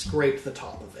like scraped the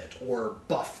top of it, or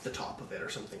buffed the top of it, or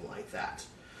something like that.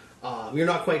 You're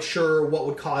not quite sure what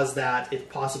would cause that. If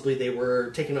possibly they were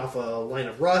taking off a line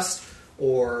of rust,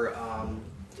 or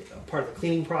part of the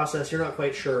cleaning process. You're not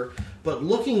quite sure. But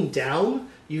looking down,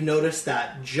 you notice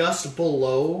that just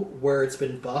below where it's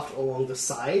been buffed along the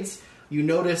sides, you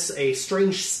notice a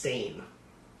strange stain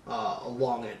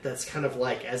along it. That's kind of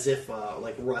like as if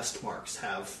like rust marks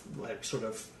have like sort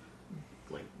of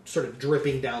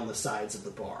dripping down the sides of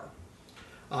the bar.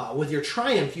 With your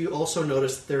triumph, you also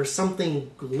notice that there's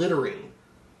something glittering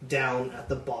down at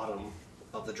the bottom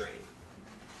of the drain.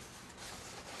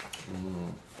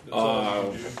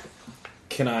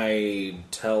 Can I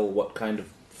tell what kind of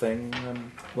thing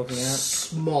I'm looking at?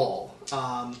 Small.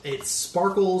 It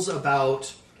sparkles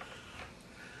about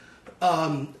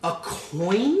a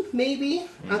coin, maybe,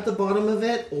 at the bottom of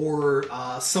it, or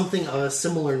something of a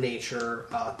similar nature,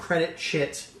 credit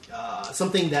chit,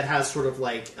 something that has sort of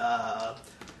like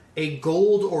a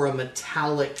gold or a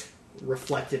metallic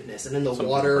reflectiveness, and in the Something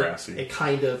water, brassy. it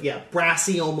kind of,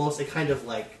 brassy almost, it kind of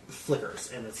like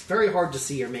flickers, and it's very hard to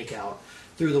see or make out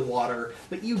through the water,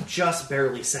 but you just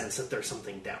barely sense that there's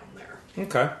something down there.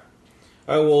 Okay.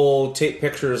 I will take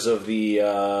pictures of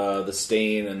the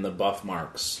stain and the buff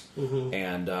marks,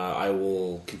 and I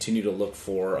will continue to look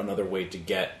for another way to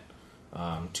get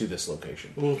to this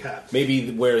location. Okay.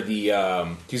 Maybe where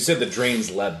the you said the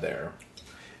drains led there.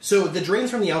 So the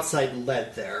drains from the outside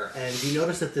led there, and you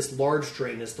notice that this large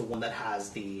drain is the one that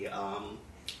has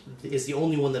is the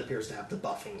only one that appears to have the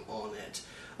buffing on it.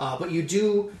 But you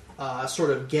do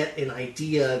sort of get an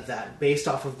idea that based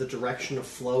off of the direction of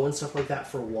flow and stuff like that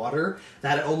for water,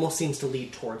 that it almost seems to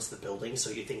lead towards the building. So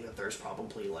you think that there's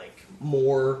probably like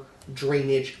more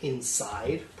drainage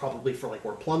inside, probably for like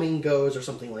where plumbing goes or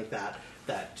something like that,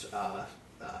 that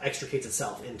extricates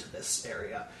itself into this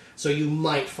area. So you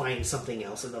might find something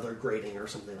else, another grating or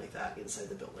something like that inside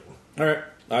the building. All right,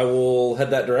 I will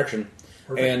head that direction.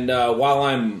 Perfect. And while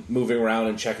I'm moving around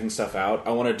and checking stuff out,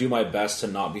 I want to do my best to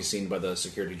not be seen by the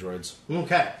security droids.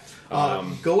 Okay.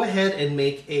 Go ahead and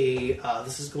make a...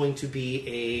 this is going to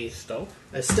be Stealth?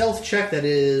 a stealth check that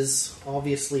is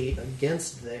obviously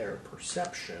against their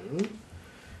perception.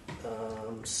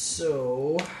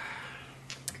 So...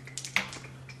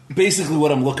 Basically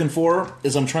what I'm looking for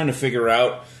is I'm trying to figure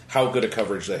out how good a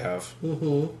coverage they have.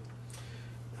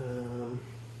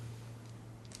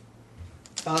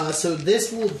 So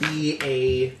this will be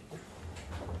a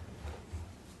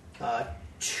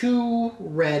 2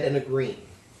 red and a green.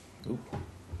 2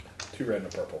 red and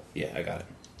a purple. Yeah, I got it.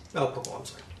 Oh, purple, I'm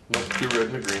sorry. Nope, 2 red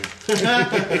and a green.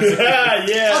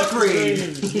 Yeah,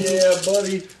 Upgrade! yeah,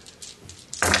 buddy.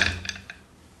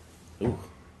 Ooh.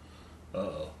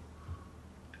 Uh-oh.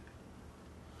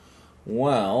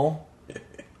 Well,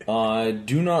 I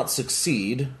do not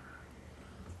succeed.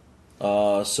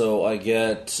 So I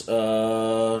get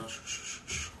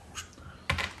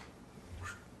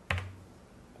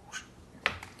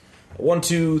 1,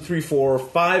 2, 3, 4,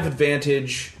 5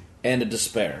 advantage and a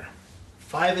despair.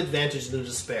 5 advantage and a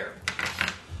despair.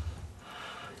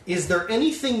 Is there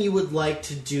anything you would like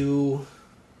to do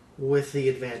with the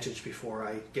advantage before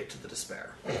I get to the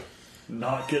despair?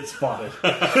 Not get spotted.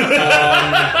 The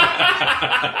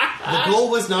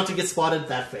goal was not to get spotted,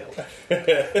 that failed.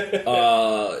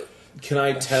 Can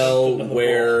I tell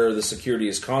where the security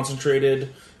is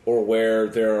concentrated, or where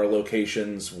there are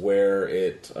locations where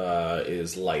it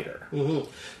is lighter?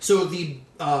 So the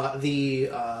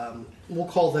we'll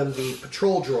call them the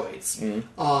patrol droids,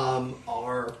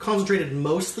 are concentrated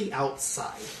mostly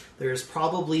outside. There's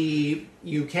probably,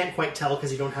 you can't quite tell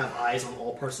because you don't have eyes on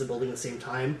all parts of the building at the same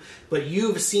time, but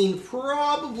you've seen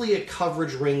probably a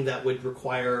coverage ring that would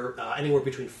require anywhere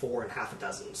between 4 and half a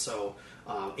dozen. So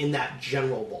in that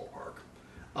general ballpark.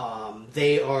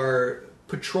 They are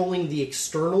patrolling the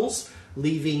externals,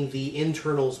 leaving the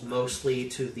internals mostly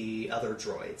to the other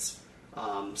droids.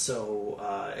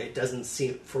 It doesn't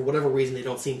seem, for whatever reason, they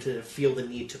don't seem to feel the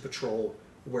need to patrol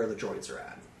where the droids are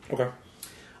at. Okay.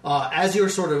 As you're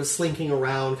sort of slinking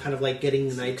around, kind of like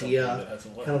getting an idea,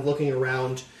 kind of looking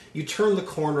around, you turn the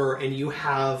corner and you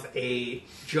have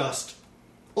just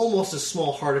almost a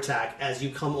small heart attack as you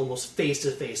come almost face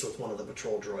to face with one of the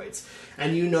patrol droids.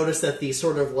 And you notice that the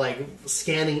sort of like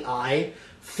scanning eye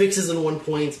fixes in one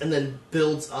point and then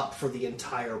builds up for the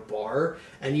entire bar.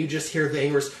 And you just hear the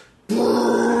Anger's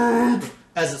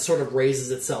as it sort of raises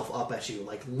itself up at you,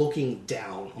 like looking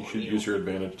down. You should use your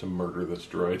advantage to murder this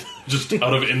droid, just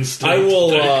out of instinct. I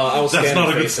will That's scan not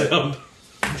and a good face it. sound.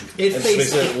 It And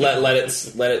faces. basically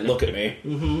let it look at me.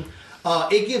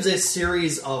 It gives a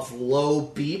series of low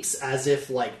beeps as if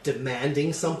like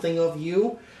demanding something of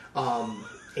you,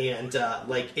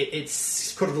 it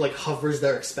sort of like hovers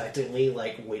there expectantly,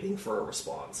 like waiting for a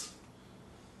response.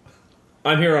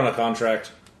 I'm here on a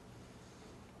contract.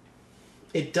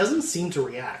 It doesn't seem to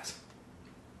react.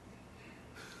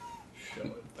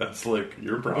 That's like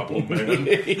your problem, man.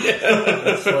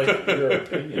 That's like your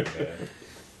opinion, man.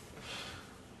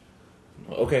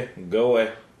 Okay, go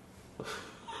away.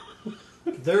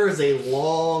 There is a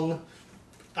long,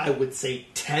 I would say,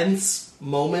 tense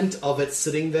moment of it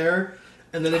sitting there,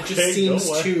 and then it just Okay, seems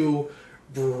go away. to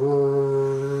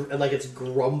brrrr, and like it's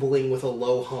grumbling with a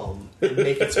low hum and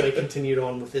make its way continued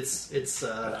on with its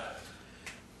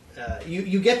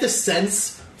you get the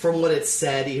sense from what it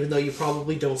said, even though you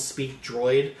probably don't speak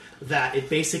droid, that it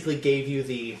basically gave you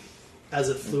the as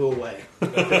it flew away.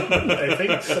 I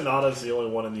think Sonata's the only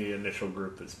one in the initial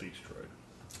group that speaks droid.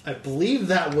 I believe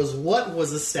that was what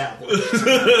was established.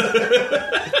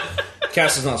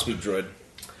 Cass does not speak droid.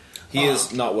 He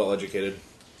is not well educated.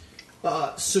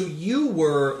 So you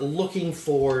were looking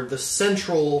for the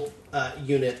central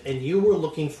unit, and you were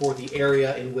looking for the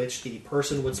area in which the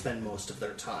person would spend most of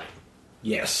their time.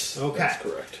 Yes. Okay. That's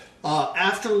correct.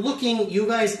 After looking, you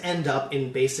guys end up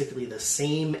in basically the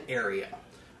same area,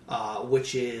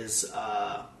 which is...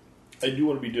 I do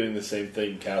want to be doing the same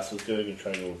thing Cass was doing and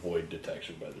trying to avoid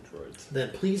detection by the droids.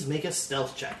 then please make a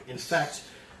stealth check. In fact,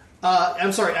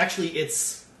 I'm sorry, actually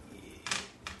it's...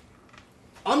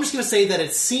 I'm just going to say that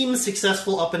it seems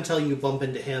successful up until you bump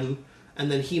into him,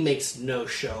 and then he makes no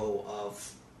show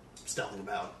of stealthing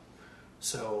about.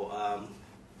 So,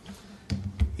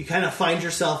 you kind of find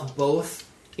yourself both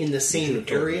in the same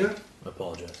area. I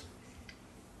apologize.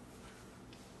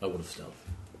 I would have stealth.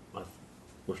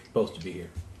 We're supposed to be here.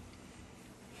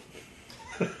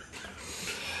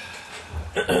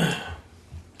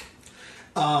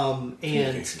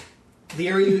 And the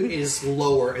area is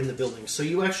lower in the building. So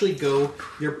you actually go,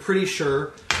 you're pretty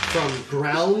sure, from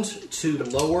ground to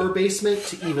lower basement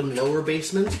to even lower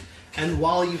basement. And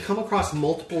while you come across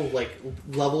multiple like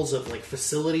levels of like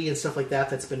facility and stuff like that,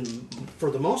 that's been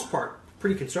for the most part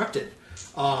pretty constructed.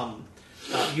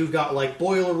 You've got like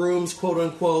boiler rooms, quote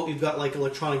unquote. You've got like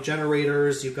electronic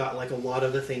generators. You've got like a lot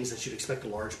of the things that you'd expect a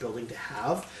large building to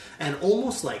have. And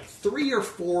almost like 3 or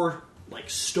 4 like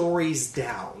stories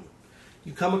down,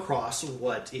 you come across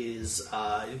what is,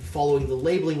 following the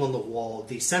labeling on the wall,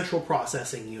 the central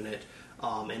processing unit,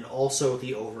 and also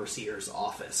the overseer's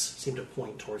office seem to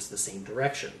point towards the same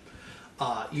direction.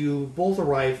 You both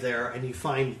arrive there, and you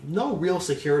find no real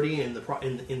security in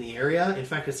the area. In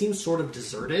fact, it seems sort of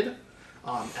deserted,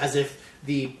 as if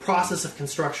the process of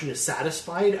construction is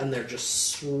satisfied, and they're just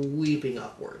sweeping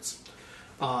upwards.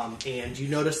 And you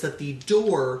notice that the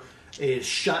door is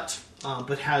shut,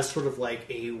 but has sort of like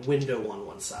a window on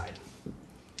one side.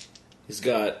 His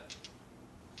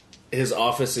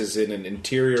office is in an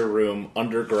interior room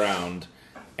underground,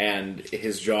 and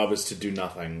his job is to do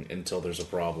nothing until there's a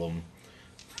problem.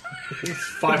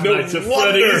 Five Nights at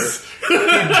Freddy's.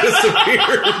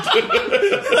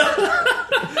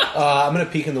 I'm going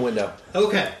to peek in the window.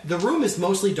 Okay, the room is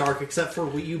mostly dark except for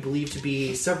what you believe to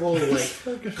be several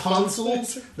like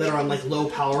consoles that are on like low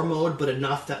power mode, but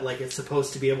enough that like it's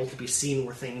supposed to be able to be seen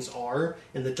where things are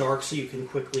in the dark, so you can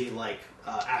quickly like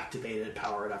activate it,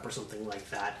 power it up, or something like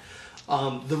that.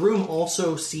 The room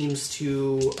also seems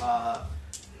to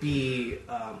be.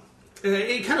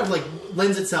 It kind of like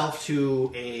lends itself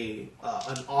to an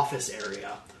office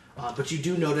area. But you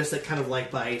do notice that kind of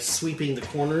like by sweeping the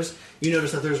corners, you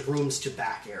notice that there's rooms to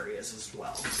back areas as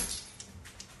well.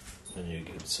 And you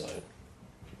get inside.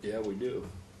 Yeah, we do.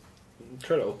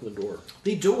 Try to open the door.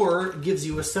 The door gives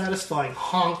you a satisfying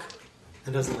honk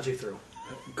and doesn't let you through.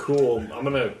 Cool. I'm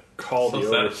going to call So the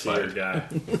overseer satisfied. guy.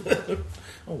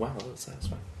 Oh wow, that's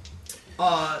satisfying.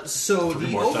 So the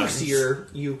more times. overseer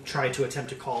you try to attempt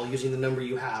to call using the number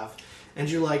you have, and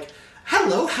you're like,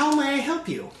 "Hello, how may I help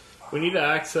you?" We need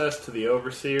access to the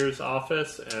overseer's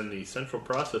office and the central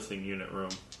processing unit room.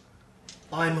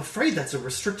 I'm afraid that's a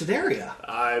restricted area.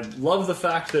 I love the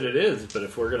fact that it is, but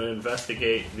if we're going to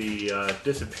investigate the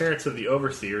disappearance of the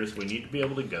overseers, we need to be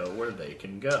able to go where they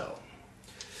can go.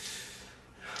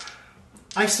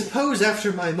 I suppose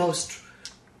after my most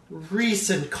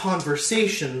recent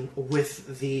conversation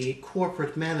with the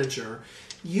corporate manager,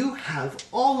 you have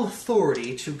all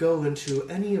authority to go into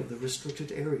any of the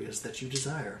restricted areas that you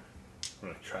desire. I'm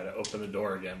going to try to open the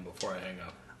door again before I hang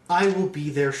up. I will be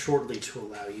there shortly to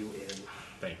allow you in.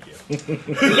 Thank you.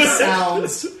 He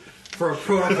sounds, for a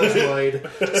protocol droid,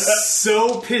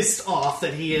 so pissed off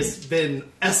that he has been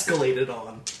escalated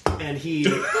on, and he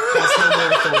has no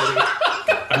more authority.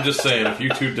 I'm just saying, if you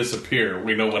two disappear,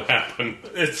 we know what happened.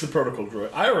 It's the protocol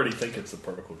droid. I already think it's the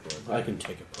protocol droid. I can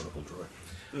take a protocol droid.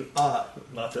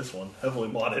 Not this one. Heavily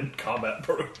modded combat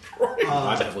protocol droid.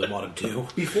 I'm heavily modded too.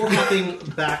 Before hopping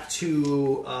back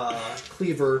to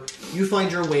Cleaver, you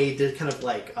find your way to kind of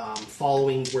like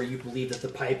following where you believe that the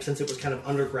pipe, since it was kind of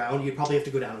underground, you'd probably have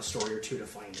to go down a story or two to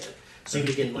find it. So you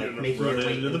begin like making your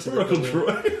way into the into the protocol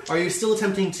building. droid. Are you still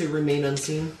attempting to remain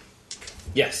unseen?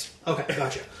 Yes. Okay,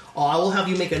 gotcha. I will have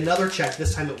you make another check.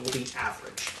 This time it will be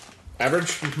average.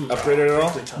 Average? Upgraded at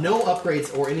all? No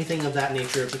upgrades or anything of that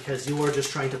nature because you are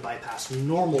just trying to bypass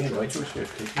normal droids.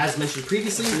 As mentioned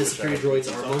previously, the security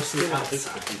droids are mostly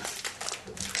outside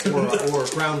or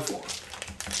ground floor.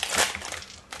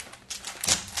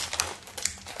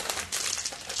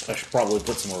 I should probably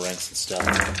put some more ranks in stealth.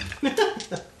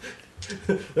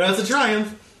 That's a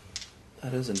triumph.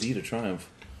 That is indeed a triumph.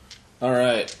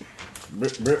 Alright.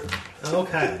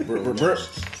 Okay.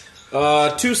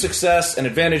 2 success, an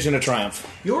advantage, and a triumph.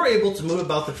 You're able to move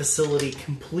about the facility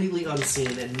completely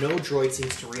unseen, and no droid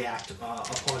seems to react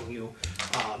upon you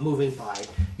moving by.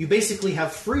 You basically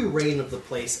have free reign of the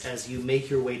place as you make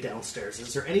your way downstairs.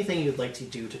 Is there anything you'd like to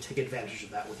do to take advantage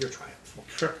of that with your triumph?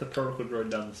 Trip the protocol droid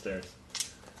down the stairs.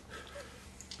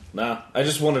 Nah, I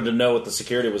just wanted to know what the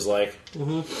security was like.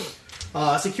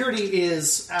 Security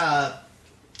is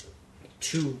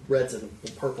 2 reds and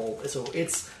a purple, so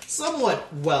it's somewhat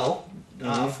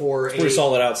for It's pretty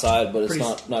solid outside, but it's pretty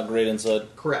not great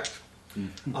inside. correct.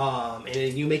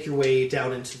 And you make your way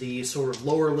down into the sort of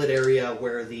lower lit area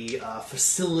where the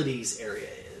facilities area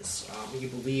is. You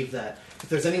believe that if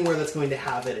there's anywhere that's going to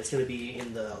have it, it's going to be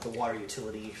in the water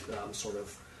utility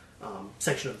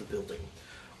section of the building.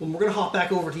 Well, we're going to hop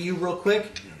back over to you real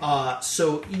quick.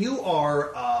 So you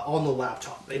are on the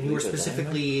laptop, and you are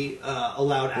specifically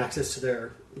allowed access to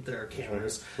their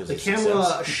cameras. The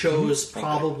camera shows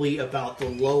probably about the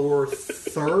lower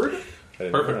third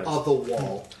Perfect. of the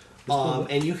wall.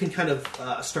 And you can kind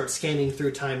of start scanning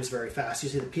through times very fast. You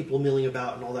see the people milling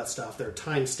about and all that stuff. There are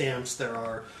timestamps. There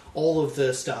are all of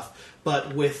the stuff.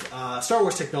 But with Star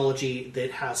Wars technology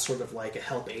that has sort of like a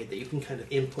help aid that you can kind of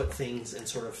input things and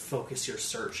sort of focus your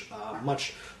search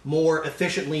much more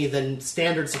efficiently than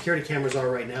standard security cameras are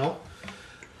right now.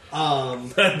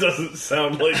 That doesn't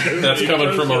sound like That's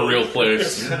coming from a real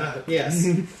place. Yes,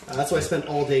 that's what I spent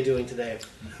all day doing today.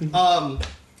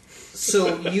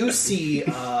 So you see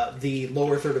the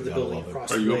lower third of the building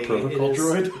across Are the you a way. protocol It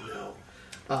is- droid?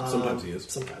 No, Sometimes he is.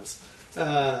 sometimes.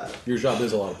 Your job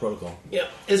is a lot of protocol. Yeah.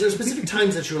 Is there specific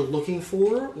times that you're looking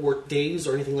for, or days,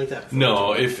 or anything like that?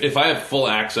 No, if I have full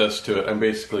access to it, I'm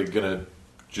basically gonna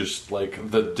just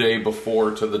like the day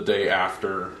before to the day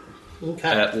after Okay.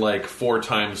 at like 4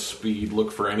 times speed.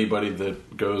 Look for anybody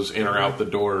that goes in or out the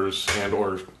doors and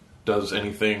or does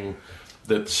anything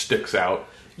that sticks out.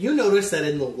 You notice that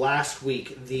in the last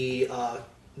week, the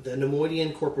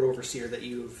Nemoidian corporate overseer that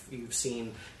you've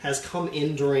seen has come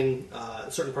in during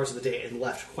certain parts of the day and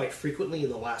left quite frequently in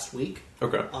the last week.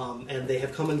 Okay. And they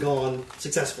have come and gone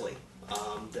successfully.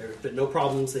 There have been no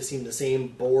problems. They seem the same,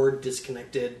 bored,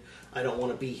 disconnected, I don't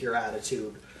want to be here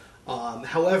attitude.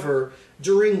 However,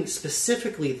 during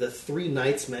specifically the 3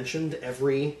 nights mentioned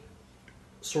every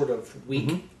sort of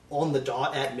week on the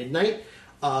dot at midnight,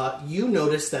 you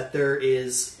notice that there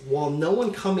is, while no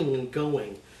one coming and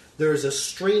going, there's a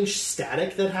strange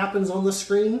static that happens on the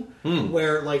screen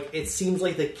where, like, it seems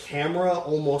like the camera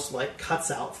almost, like, cuts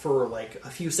out for, like, a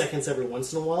few seconds every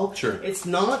once in a while. Sure. It's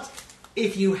not,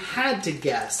 if you had to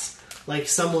guess, like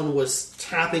someone was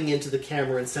tapping into the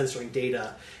camera and censoring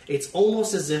data, it's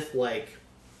almost as if, like,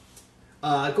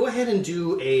 go ahead and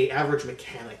do a average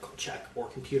mechanical check or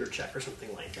computer check or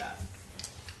something like that.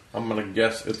 I'm gonna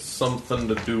guess it's something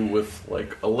to do with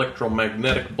like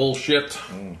electromagnetic bullshit,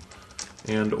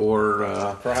 and or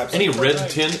Perhaps any something red like-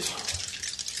 tint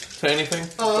to anything.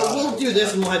 We'll do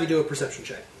this and we'll have you do a perception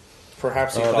check.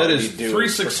 Perhaps he that thought is he'd do 3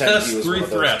 pretend success, he was 3 one of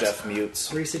those threats. Deaf mutes.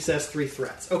 3 success, 3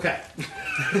 threats. Okay.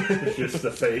 Just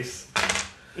the face.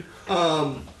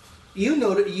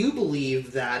 You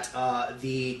believe that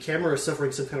the camera is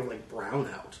suffering some kind of like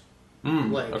brownout.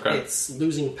 Like okay. it's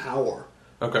losing power.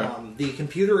 Okay. The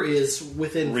computer is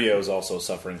within Rio's also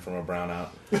suffering from a brownout.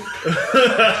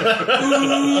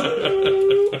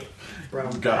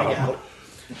 brown Got bag him.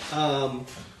 out.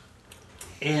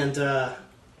 And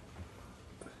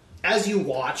as you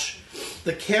watch,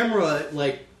 the camera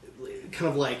like kind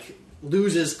of like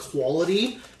loses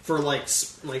quality for like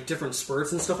different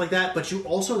spurts and stuff like that. But you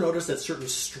also notice that certain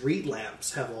street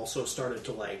lamps have also started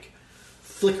to like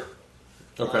flicker.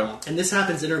 Okay. And this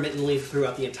happens intermittently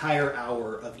throughout the entire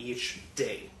hour of each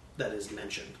day that is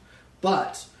mentioned.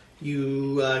 But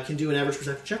you can do an average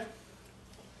perception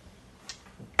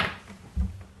check.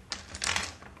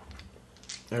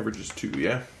 Average is 2,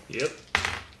 yeah? Yep.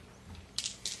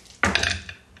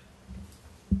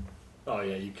 Oh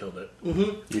yeah, you killed it.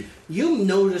 You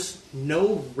notice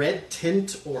no red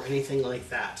tint or anything like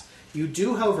that. You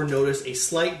do, however, notice a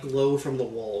slight glow from the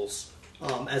walls,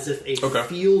 as if a Okay.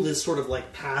 field is sort of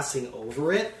like passing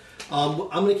over it. I'm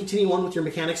going to continue on with your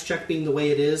mechanics check being the way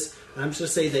it is. I'm just going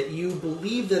to say that you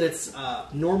believe that it's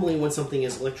normally when something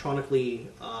is electronically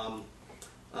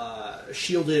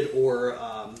shielded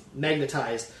or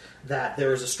magnetized, that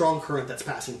there is a strong current that's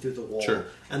passing through the wall. Sure.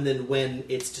 And then when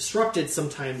it's disrupted,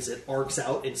 sometimes it arcs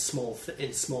out in small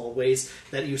ways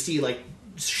that you see like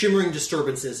shimmering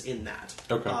disturbances in that.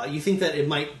 Okay. You think that it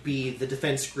might be the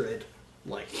defense grid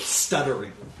like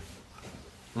stuttering,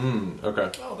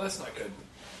 Okay. Oh, that's not good.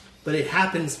 but it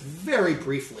happens very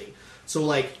briefly. So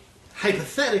like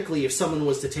hypothetically, if someone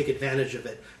was to take advantage of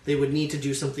it, they would need to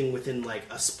do something within like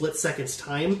a split second's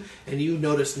time, and you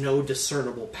notice no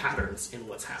discernible patterns in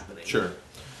what's happening. Sure.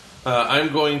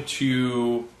 I'm going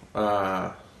to.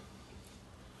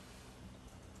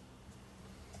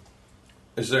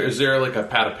 Is there like a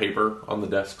pad of paper on the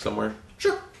desk somewhere?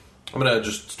 Sure. I'm gonna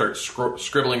just start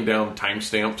scribbling down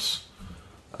timestamps.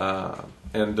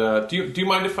 And do you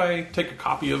mind if I take a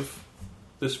copy of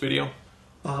this video?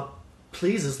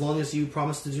 Please, as long as you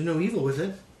promise to do no evil with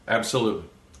it. Absolutely.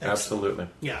 Excellent. Absolutely.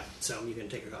 Yeah, so you can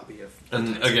take a copy of.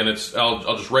 And again,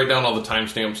 I'll just write down all the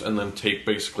timestamps and then take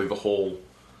basically the whole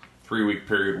 3-week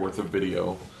period worth of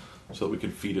video, so that we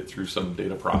can feed it through some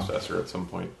data processor at some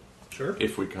point, Sure.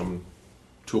 if we come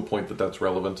to a point that's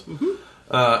relevant.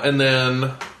 And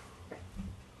then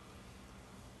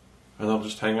I'll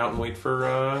just hang out and wait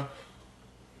for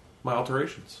my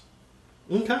alterations.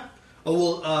 Okay.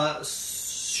 Oh well,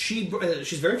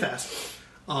 she's very fast.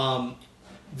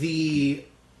 The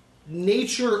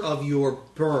nature of your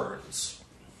burns,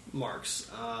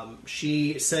 Marks.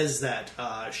 She says that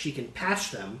she can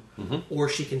patch them, or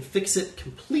she can fix it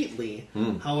completely.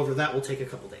 However, that will take a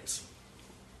couple days.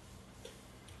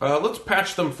 Let's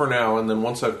patch them for now, and then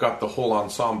once I've got the whole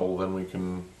ensemble, then we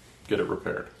can get it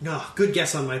repaired. No, good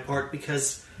guess on my part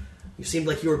because you seemed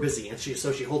like you were busy, and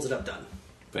so she holds it up done.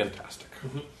 Fantastic.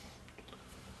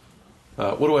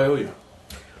 What do I owe you?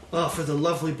 For the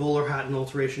lovely bowler hat and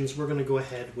alterations, we're going to go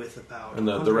ahead with about... And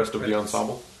the 100 rest of the credits.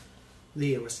 ensemble?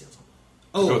 The rest of the ensemble.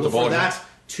 Go Oh, with the well, for bowler that, hat?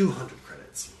 200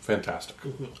 credits. Fantastic.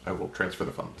 I will transfer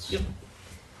the funds. Yep.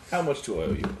 How much do I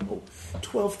owe you? Oh,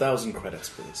 12,000 credits,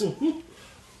 please.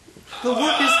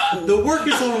 The work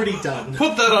is already done.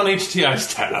 Put that on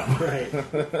HTI's tab. Right.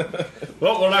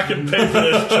 Well, we're not getting paid for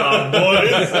this job,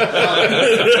 boys.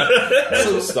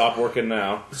 Stop working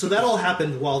now. So that all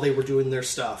happened while they were doing their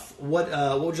stuff. What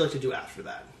would you like to do after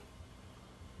that?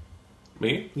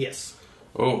 Me? Yes.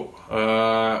 Oh,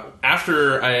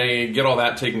 after I get all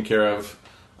that taken care of,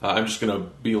 I'm just going to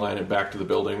beeline it back to the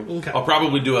building. Okay. I'll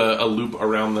probably do a loop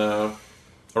around the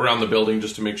building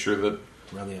just to make sure that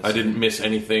I didn't miss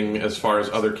anything as far as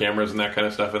other cameras and that kind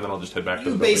of stuff, and then I'll just head back to the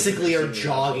You building. basically are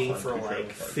jogging for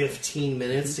like 15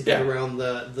 minutes to get Yeah. around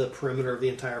the perimeter of the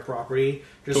entire property.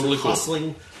 Just Totally cool.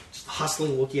 hustling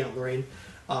Wookiee out in the rain.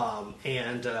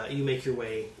 And you make your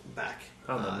way back.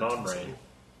 On the to non-rain. Wookiee.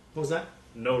 What was that?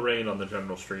 No rain on the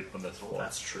general street on this floor.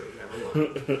 That's true. Never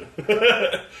mind.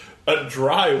 A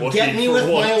dry Wookiee Get me for with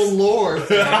my once. own lore.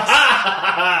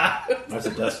 thanks. That's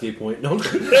a dusty point. No.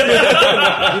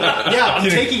 Yeah, I'm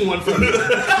taking one from you.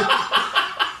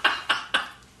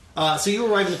 So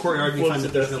you arrive in the courtyard and you find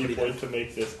What's that the there's dusty nobody there. point to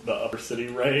make this the upper city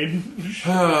rain?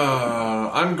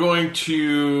 I'm going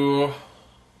to...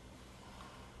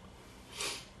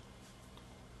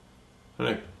 I'm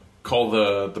going to call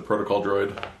the protocol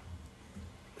droid.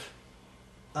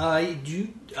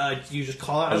 Do you just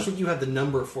call out? I don't think you have the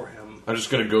number for him. I'm just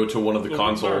going to go to one of the Will our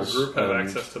consoles group have and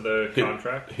access to the hit,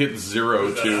 contract? hit 0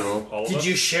 Is that to... all of Did us?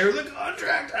 you share the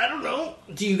contract? I don't know.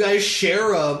 Do you guys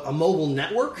share a mobile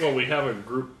network? Well, we have a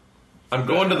group. I'm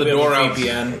going to the We have door a out.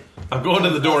 VPN. I'm going to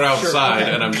the door outside,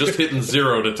 okay. and I'm just hitting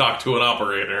 0 to talk to an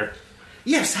operator.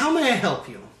 Yes, how may I help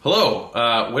you?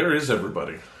 Hello, where is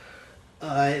everybody?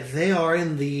 They are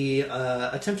in the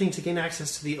attempting to gain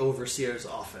access to the overseer's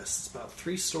office. It's about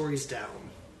 3 stories down.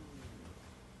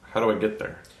 How do I get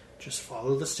there? Just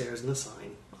follow the stairs and the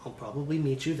sign. I'll probably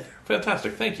meet you there.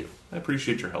 Fantastic, thank you. I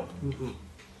appreciate your help.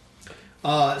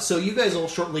 So you guys will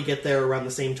shortly get there around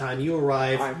the same time. You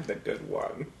arrive. I'm the good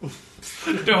one.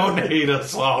 Don't hate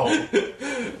us all.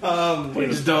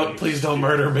 Please don't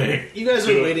murder me. You guys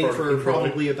Do are it waiting for for the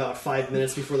probably about 5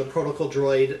 minutes before the protocol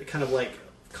droid kind of like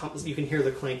comes. You can hear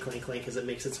the clank, clank, clank as it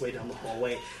makes its way down the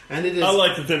hallway, and it is. I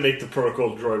like that they make the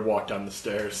protocol droid walk down the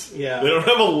stairs. Yeah. They don't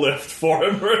have a lift for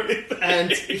him or anything.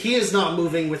 And he is not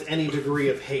moving with any degree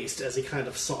of haste as he kind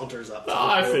of saunters up. To the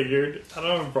I door. figured. I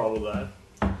don't have a problem with that.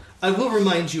 I will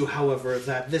remind you, however,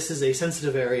 that this is a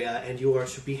sensitive area and you are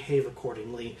to behave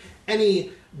accordingly.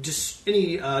 Any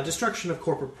destruction of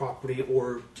corporate property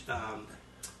or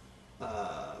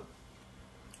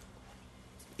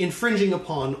infringing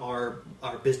upon our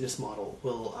business model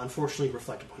will unfortunately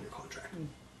reflect upon your contract.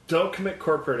 Don't commit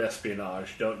corporate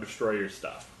espionage. Don't destroy your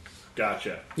stuff.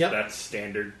 Gotcha. Yep. That's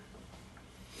standard.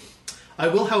 I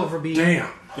will, however, be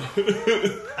Damn.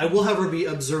 I will, however, be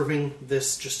observing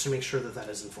this just to make sure that that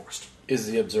is enforced. Is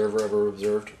the observer ever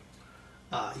observed?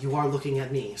 You are looking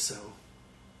at me, so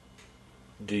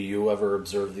Do you ever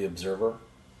observe the observer?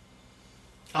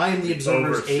 I am the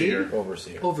observer's Overseer. aide.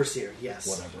 Overseer. Overseer, yes.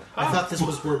 Whatever. I thought this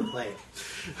was wordplay.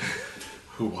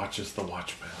 Who watches the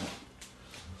Watchmen?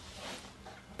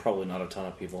 Probably not a ton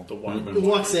of people. The one. He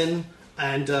walks in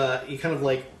and he kind of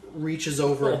like reaches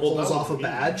over and well, pulls that off a would be-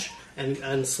 badge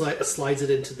and slides it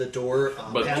into the door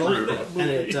But panel, true. and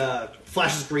it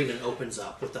flashes green and opens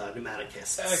up with a pneumatic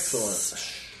kiss.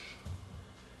 Excellent.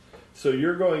 So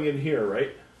you're going in here,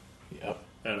 right? Yep.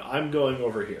 And I'm going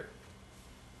over here.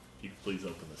 You please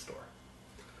open this door.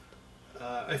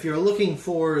 If you're looking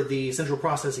for the central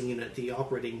processing unit, the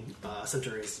operating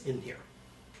center is in here.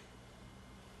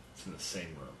 It's in the same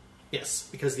room. Yes,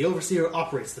 because the overseer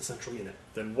operates the central unit.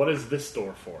 Then what is this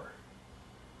door for?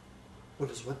 What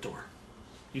is what door?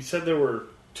 You said there were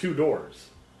 2 doors.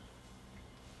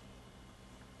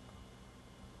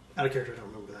 Out of character, I don't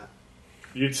remember that.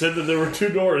 You'd said that there were 2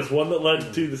 doors, one that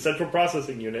led to the central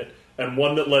processing unit and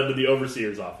one that led to the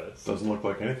overseer's office. Doesn't look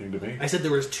like anything to me. I said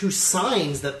there was 2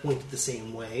 signs that pointed the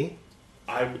same way.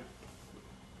 I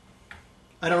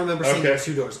I don't remember seeing Okay. those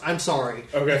 2 doors. I'm sorry.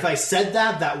 Okay. If I said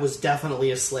that, that was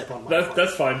definitely a slip on my part.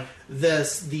 that's fine.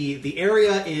 The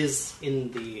area is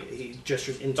in the. He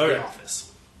gestures into Okay. the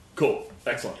office. Cool.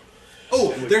 Excellent.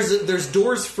 Oh, there's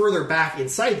doors further back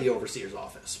inside the overseer's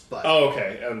office, but Oh,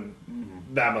 okay. And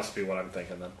that must be what I'm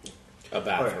thinking then. A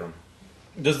bathroom.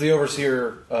 Does the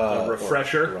overseer A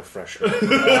refresher? or- refresher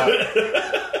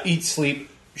eat, sleep,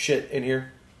 shit in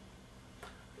here?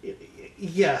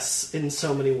 yes, in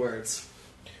so many words.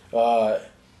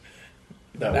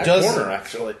 That Does- corner,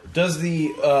 actually. Does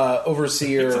the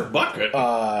overseer It's a bucket.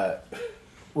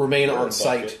 remain Or a on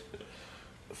site bucket.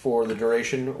 for the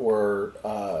duration, or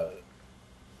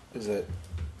is it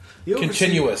The overseer-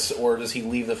 continuous, or does he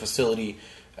leave the facility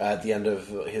at the end of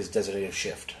his designated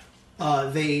shift?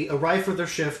 They arrive for their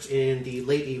shift in the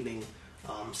late evening,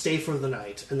 stay for the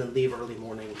night, and then leave early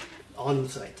morning on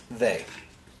site. They.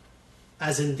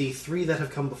 As in the 3 that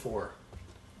have come before.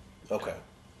 Okay.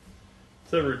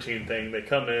 It's a routine thing. They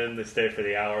come in, they stay for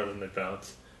the hour, then they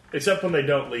bounce. Except when they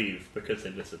don't leave because they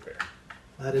disappear.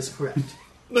 That is correct.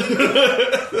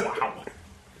 Wow.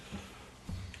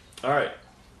 All right.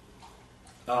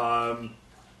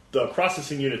 The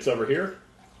processing unit's over here.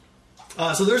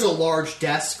 So there's a large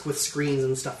desk with screens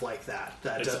and stuff like that.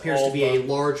 That It's appears to all be a done.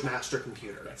 large master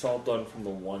computer. It's all done from the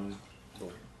one.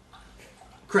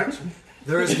 Correct.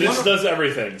 There is This one. does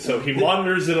everything. So he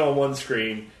monitors it on one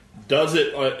screen, does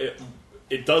it.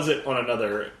 It does it on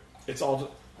another. It's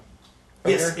all.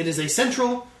 Yes, it is a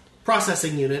central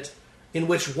processing unit in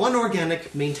which one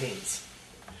organic maintains.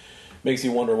 Makes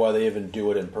you wonder why they even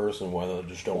do it in person, why they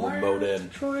just don't remote in.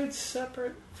 droids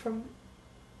separate from?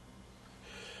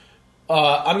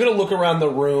 I'm going to look around the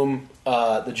room,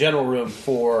 the general room,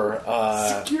 for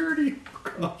Security.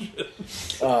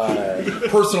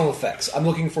 personal effects. I'm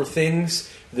looking for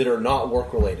things that are not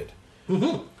work related.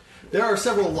 There are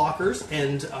several lockers,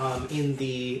 and in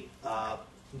the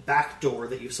back door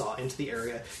that you saw into the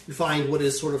area, you find what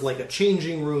is sort of like a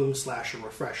changing room slash a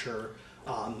refresher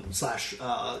slash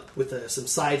with some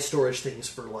side storage things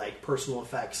for like personal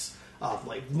effects,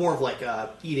 like more of like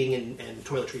eating and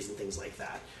toiletries and things like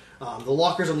that. The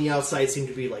lockers on the outside seem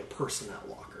to be like personnel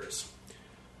lockers.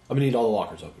 I'm going to need all the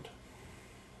lockers opened.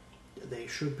 They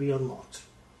should be unlocked.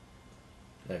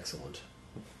 Excellent.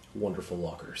 Wonderful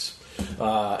lockers.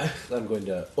 I'm going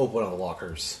to open all the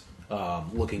lockers,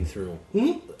 looking through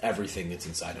everything that's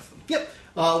inside of them. Yep.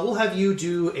 We'll have you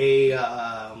do a.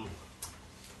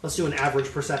 Let's do an average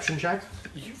perception check.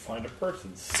 You find a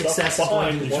person. Success stuck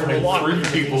is going to behind determine one of the what lockers.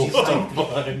 things people you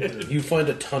find. You find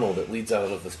a tunnel that leads out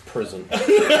of this prison.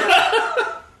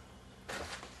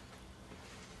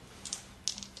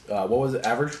 What was it?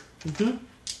 Average? Mm-hmm.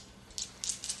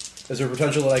 Is there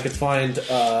potential that I could find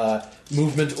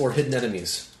movement or hidden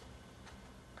enemies?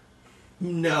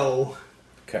 No.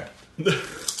 Okay.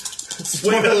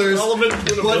 Spoilers, relevant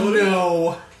to an but ability?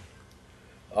 no.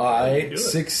 I do it.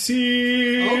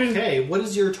 succeed. Okay, what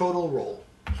is your total roll?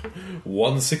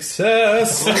 One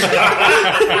success.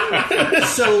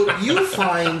 So you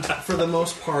find, for the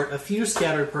most part, a few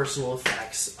scattered personal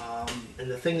effects,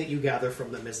 and the thing that you gather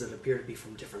from them is that they appear to be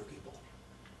from different people.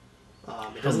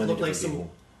 It doesn't look like some.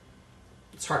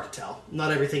 It's hard to tell.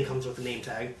 Not everything comes with a name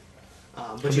tag. But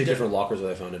How you many did- different lockers have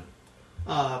I found in?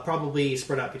 probably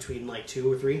spread out between like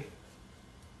 2 or 3.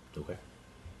 Okay.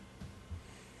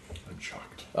 I'm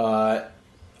shocked.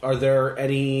 Are there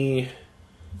any?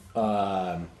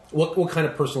 What kind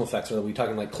of personal effects are we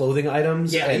talking? Like clothing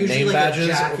items Yeah, and usually name like badges?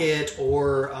 a jacket,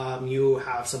 or you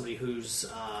have somebody who's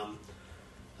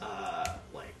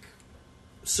like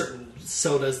certain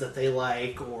sodas that they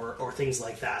like, or things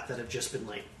like that have just been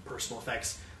like personal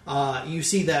effects. You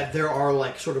see that there are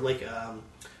like sort of like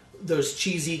those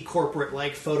cheesy corporate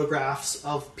like photographs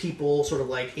of people sort of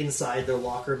like inside their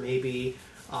locker, maybe.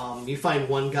 You find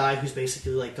one guy who's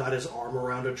basically like got his arm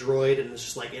around a droid and it's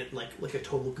just like like a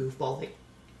total goofball thing.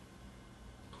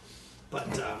 But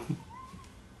I'm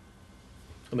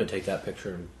going to take that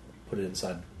picture and put it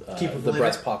inside Keep it the later.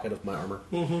 breast pocket of my armor.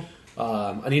 Mm-hmm.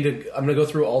 I'm going to go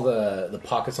through all the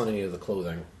pockets on any of the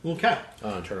clothing okay.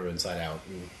 and turn them inside out.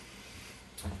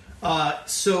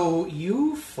 So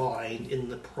you find in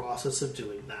the process of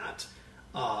doing that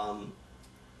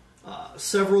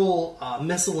several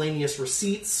miscellaneous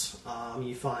receipts.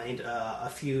 You find a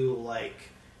few like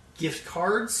gift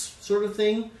cards, sort of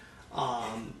thing.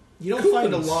 You don't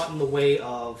find a lot in the way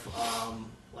of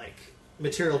like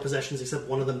material possessions, except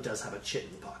one of them does have a chit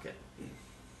in the pocket.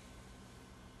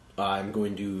 I'm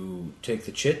going to take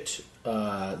the chit,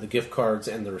 the gift cards,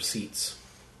 and the receipts.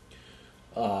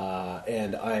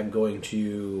 And I'm going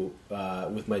to,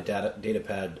 with my data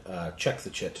pad, check the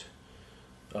chit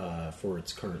for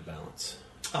its current balance.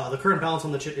 The current balance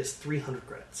on the chit is 300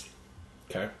 credits.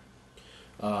 Okay.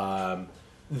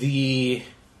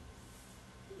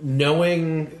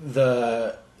 Knowing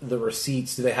the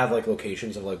receipts, do they have like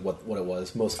locations of like what it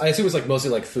was? I assume it was like mostly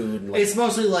like food. And, like, It's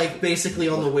mostly like basically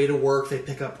on the way to work, they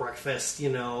pick up breakfast. You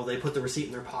know, they put the receipt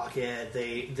in their pocket.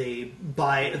 They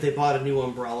bought a new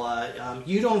umbrella.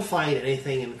 You don't find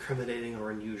anything incriminating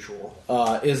or unusual.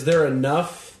 is there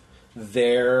enough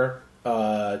there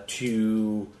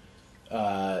to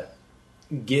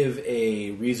give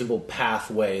a reasonable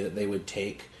pathway that they would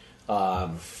take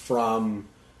from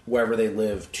wherever they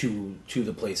live to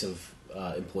the place of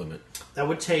employment. That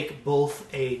would take both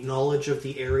a knowledge of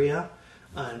the area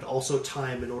and also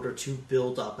time in order to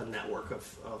build up a network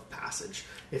of passage.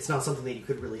 It's not something that you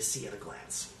could really see at a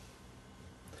glance.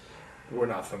 We're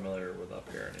not familiar with up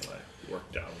here anyway.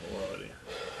 Work down below.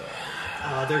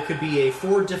 There could be a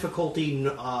 4 difficulty,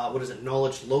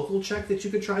 knowledge local check that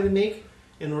you could try to make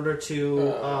in order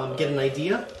to get an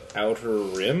idea. Outer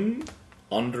Rim?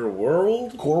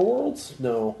 Underworld? Core Worlds?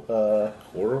 No.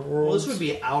 Horror Well, Worlds? this would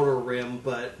be Outer Rim,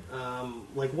 but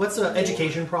what's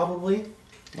education probably?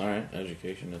 Alright,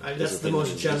 education. That's the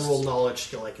most general knowledge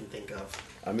skill I can think of.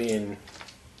 I mean,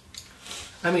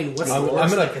 What's the I'm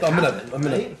worst that could happen, gonna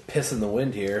right? piss in the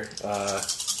wind here.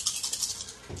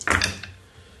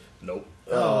 Nope.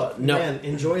 Oh, no. man,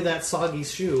 enjoy that soggy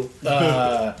shoe.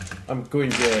 I'm going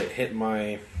to hit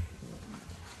my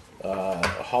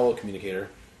hollow communicator,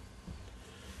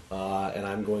 and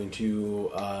I'm going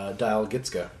to dial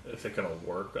Gitska. Is it going to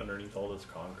work underneath all this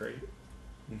concrete?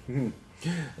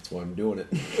 That's why I'm doing it.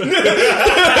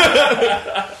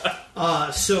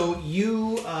 So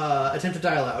you attempt to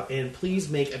dial out, and please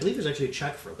make. I believe there's actually a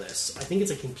check for this. I think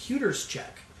it's a computer's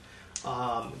check.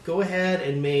 Go ahead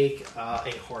and make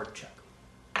a hard check.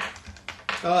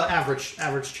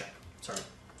 Average check. Sorry.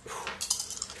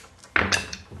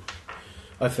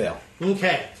 I fail.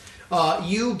 Okay.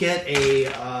 You get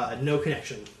a no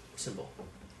connection symbol.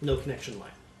 No connection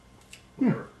line.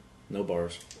 Whatever. No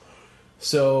bars.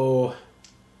 So,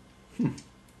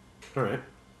 all right.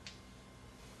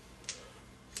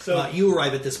 So You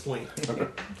arrive at this point.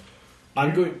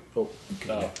 I'm going. Oh,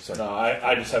 no,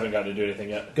 I just haven't got to do anything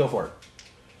yet. go for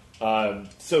it.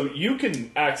 So you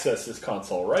can access this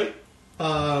console, right?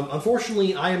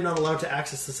 Unfortunately, I am not allowed to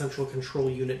access the central control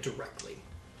unit directly.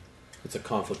 It's a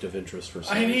conflict of interest for.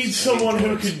 I need someone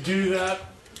who can do that.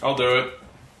 I'll do it.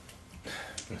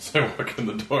 As I walk in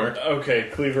the door. Okay,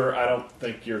 Cleaver, I don't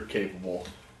think you're capable.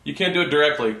 You can't do it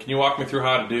directly. Can you walk me through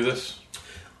how to do this?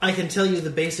 I can tell you the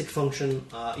basic function.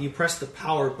 You press the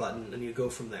power button and you go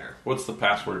from there. What's the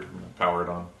password? Power it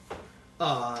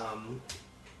on.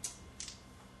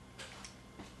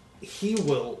 He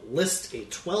will list a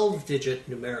 12-digit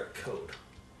numeric code.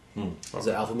 Is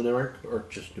it alphanumeric or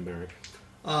just numeric?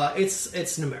 It's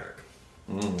numeric.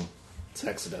 It's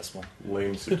hexadecimal.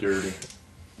 Lame security.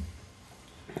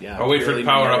 Yeah. I'll wait for it to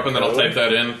power up and then I'll type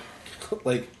that in.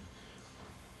 Like,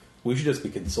 we should just be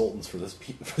consultants for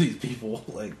for these people.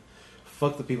 Like,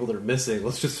 fuck the people that are missing.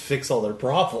 Let's just fix all their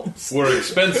problems. We're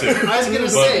expensive. I was going to but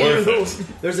say, worth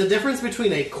it. there's a difference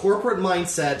between a corporate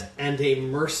mindset and a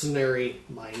mercenary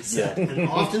mindset. And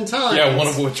oftentimes... Yeah, one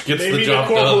of which gets Maybe the the job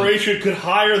done. corporation could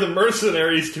hire the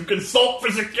mercenaries to consult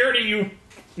for security, you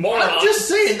moron. I'm just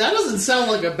saying, that doesn't sound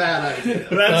like a bad idea.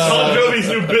 That's Tom Jovi's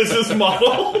new business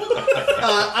model.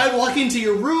 I walk into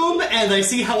your room and I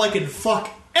see how I can fuck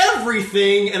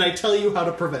everything, and I tell you how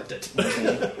to prevent it.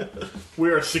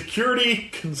 We are security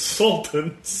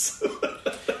consultants. So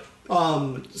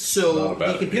Not a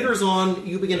bad the computer's on.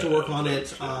 You begin to work on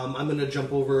it. I'm going to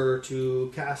jump over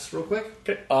to Cass real quick.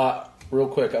 Real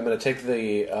quick, I'm going to take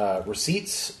the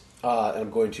receipts and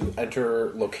I'm going to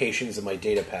enter locations in my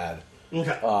data pad,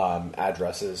 Okay.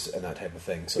 addresses and that type of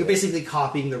thing. So You're basically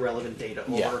copying the relevant data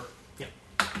over.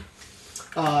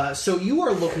 Yeah. So you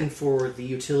are looking for the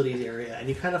utilities area, and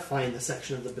you kind of find the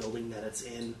section of the building that it's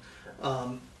in.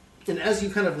 And as you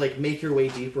kind of like make your way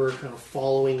deeper, kind of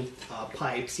following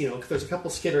pipes, there's a couple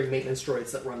skittering maintenance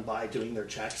droids that run by doing their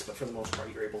checks, but for the most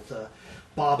part, you're able to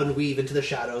bob and weave into the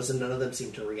shadows, and none of them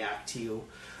seem to react to you.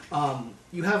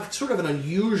 You have sort of an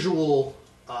unusual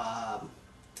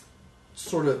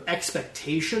sort of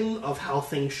expectation of how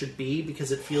things should be,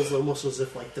 because it feels almost as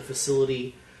if like the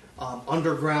facility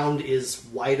underground is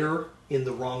wider in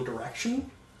the wrong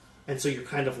direction, and so you're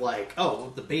kind of like,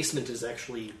 oh, the basement is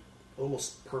actually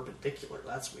almost perpendicular.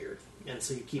 That's weird. And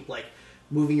so you keep like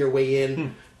moving your way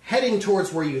in, heading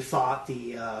towards where you thought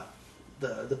the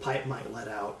pipe might let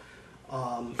out,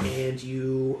 and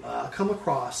you come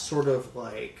across sort of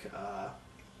like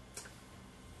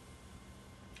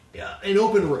an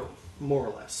open room, more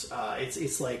or less.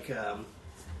 It's like a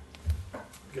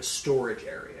storage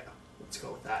area. Let's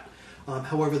go with that.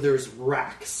 However, there's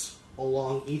racks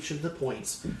along each of the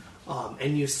points,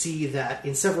 and you see that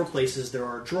in several places there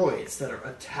are droids that are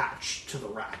attached to the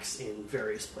racks in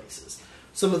various places.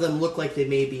 Some of them look like they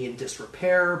may be in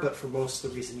disrepair, but for most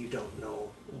of the reason you don't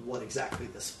know what exactly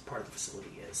this part of the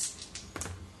facility is.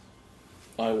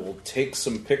 I will take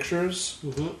some pictures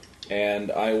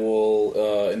and I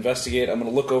will investigate. I'm going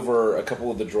to look over a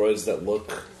couple of the droids that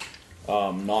look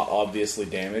not obviously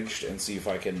damaged, and see if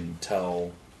I can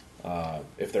tell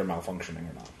if they're malfunctioning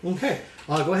or not. Okay.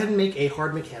 Go ahead and make a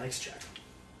hard mechanics check.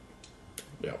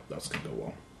 Yeah, that's gonna go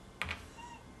well.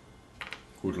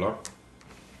 Good luck.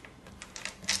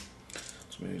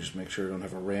 So maybe just make sure I don't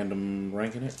have a random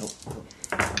rank in it.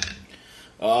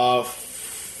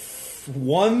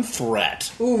 One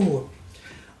threat. Ooh.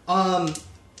 Better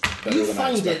You than I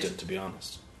find expected, it- to be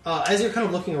honest. As you're kind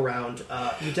of looking around,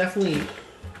 you definitely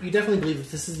believe that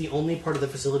this is the only part of the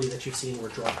facility that you've seen where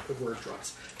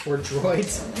droids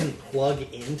can plug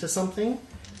into something,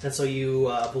 and so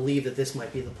you believe that this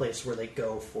might be the place where they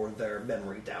go for their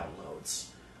memory downloads.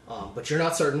 But you're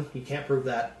not certain. You can't prove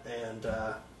that, and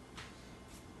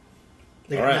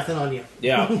they got All right. nothing on you.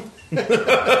 Yeah.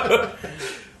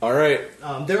 All right.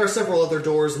 There are several other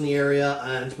doors in the area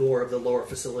and more of the lower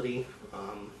facility.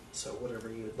 So whatever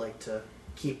you would like to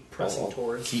keep pressing I'll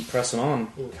towards. keep pressing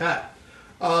on. Okay.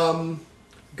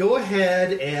 Go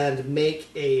ahead and make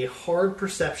a hard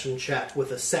perception check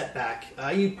with a setback.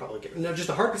 You probably get just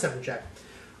a hard perception check.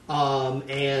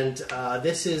 And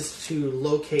this is to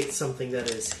locate something that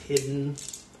is hidden.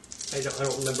 I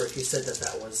don't remember if you said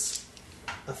that was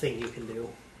a thing you can do.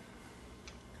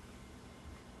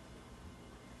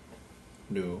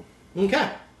 No. Okay.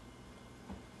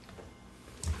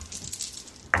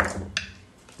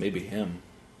 Maybe him.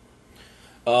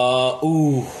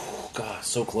 Ooh. God,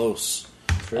 so close.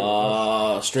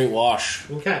 Straight wash.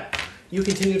 Okay. You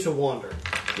continue to wander.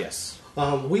 Yes.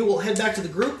 We will head back to the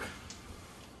group.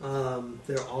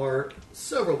 There are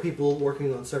several people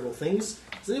working on several things.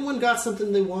 Has anyone got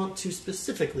something they want to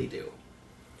specifically do?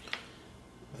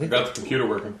 I got the computer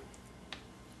working.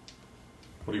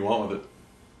 What do you want with it?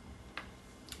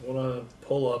 I want to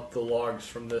pull up the logs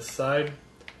from this side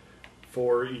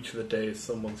for each of the days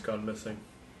someone's gone missing.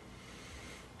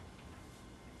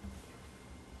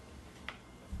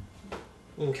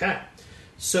 Okay.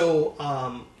 So,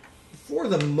 for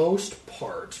the most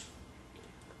part,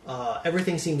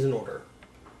 everything seems in order.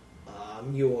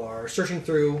 You are searching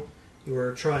through, you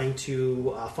are trying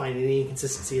to find any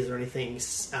inconsistencies or anything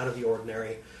out of the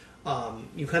ordinary.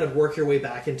 You kind of work your way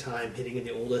back in time, hitting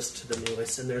the oldest to the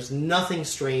newest, and there's nothing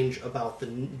strange about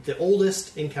the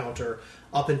oldest encounter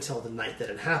up until the night that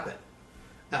it happened.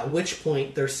 At which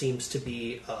point, there seems to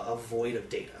be a void of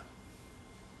data.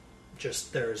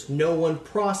 Just there's no one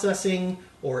processing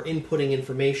or inputting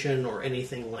information or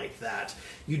anything like that.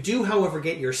 You do, however,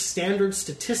 get your standard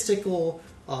statistical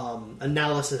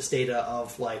analysis data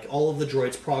of like all of the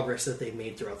droids' progress that they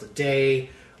made throughout the day,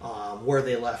 where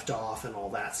they left off, and all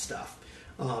that stuff.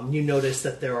 You notice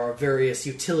that there are various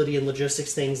utility and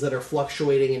logistics things that are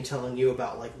fluctuating and telling you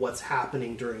about like what's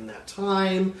happening during that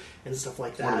time and stuff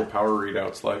like that. What are the power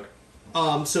readouts like?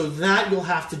 So that you'll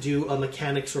have to do a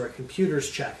mechanics or a computer's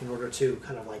check in order to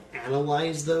kind of like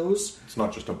analyze those. It's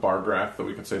not just a bar graph that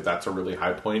we can say that's a really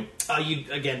high point.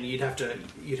 You'd have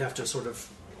to sort of.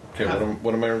 Okay,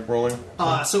 what am I rolling?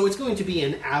 So it's going to be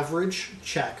an average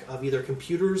check of either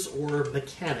computers or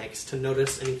mechanics to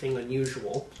notice anything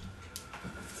unusual.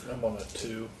 I'm on a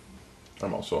 2.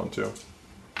 I'm also on 2.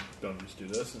 Don't just do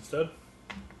this instead.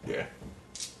 Yeah.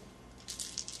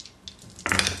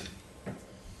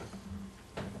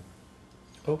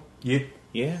 Oh. Yeah.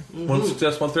 Yeah. One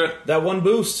success, one threat? That one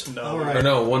boost. No. All right. Or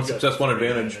no, one You got success, one 3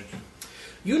 advantage.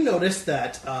 You notice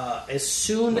that as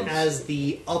soon Nice. as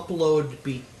the upload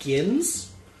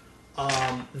begins,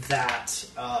 that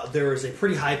there is a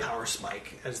pretty high power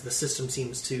spike as the system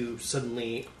seems to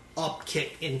suddenly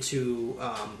upkick into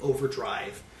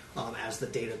overdrive as the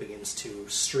data begins to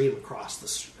stream across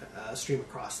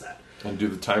that. And do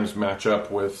the times match up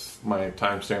with my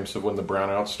timestamps of when the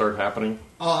brownouts start happening?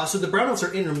 So the brownouts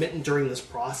are intermittent during this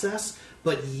process,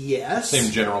 but yes,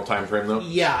 Same general time frame, though?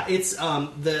 yeah, it's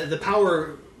the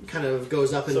power kind of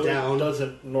goes up and So down. it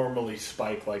doesn't normally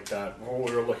spike like that. What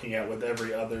we were looking at with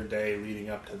every other day leading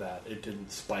up to that, it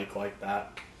didn't spike like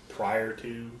that prior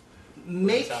to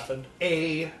Make this happened.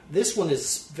 this one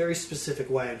is very specific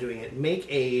why I'm doing it. Make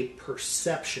a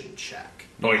perception check.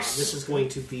 Nice. This is going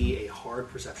to be a hard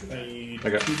perception I check. need I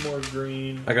got- 2 more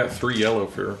green. I got 3 yellow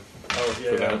for... Oh, for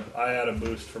yeah, that. I had a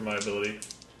boost for my ability.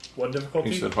 What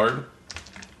difficulty? You said hard?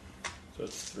 So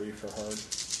it's 3 for hard.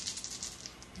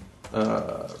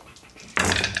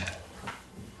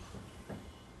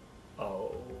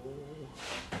 Oh.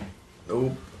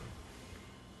 Nope.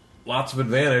 Lots of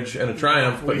advantage and a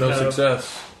triumph, but We no have-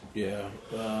 success. Yeah,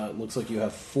 it looks like you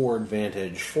have 4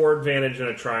 advantage. 4 advantage and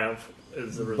a triumph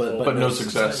is the result. But no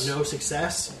success. No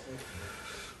success.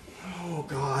 Oh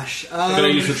gosh. Can I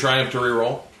use the triumph to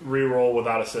reroll? Reroll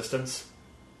without assistance.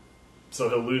 So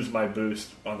he'll lose my boost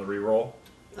on the reroll.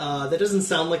 That doesn't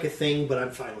sound like a thing, but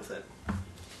I'm fine with it.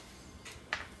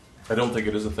 I don't think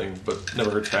it is a thing, but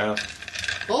never hurts to ask.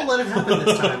 I'll let it happen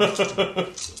this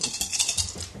time.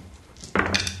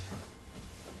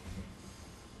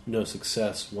 No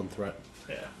success, one threat.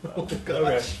 Yeah. Oh, gosh.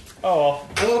 Okay. Oh,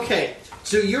 well. Okay,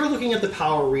 so you're looking at the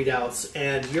power readouts,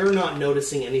 and you're not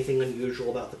noticing anything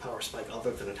unusual about the power spike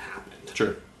other than it happened.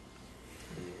 Sure.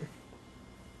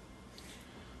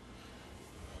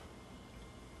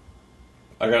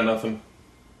 I got nothing.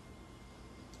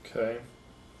 Okay.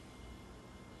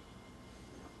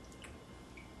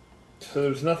 So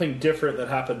there's nothing different that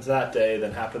happens that day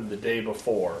than happened the day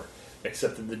before,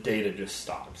 except that the data just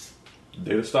stops.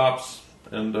 Data stops,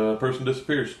 and a person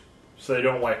disappears. So they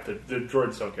don't wipe the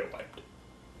droids don't get wiped.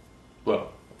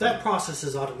 Well, That process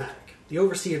is automatic. The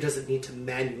Overseer doesn't need to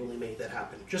manually make that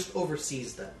happen. Just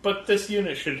oversees them. But this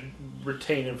unit should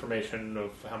retain information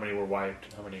of how many were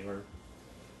wiped, how many were...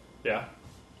 Yeah?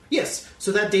 Yes,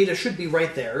 so that data should be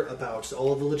right there about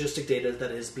all of the logistic data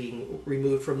that is being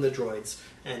removed from the droids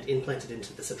and implanted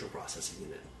into the central processing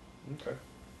unit. Okay.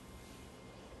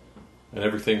 and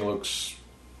everything looks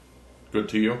good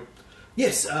to you?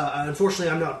 Yes, unfortunately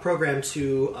I'm not programmed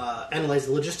to analyze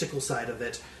the logistical side of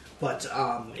it, but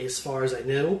as far as I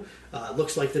know, it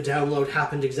looks like the download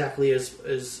happened exactly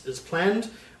as planned.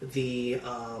 The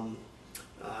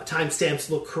timestamps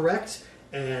look correct,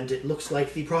 and it looks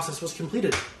like the process was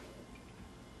completed.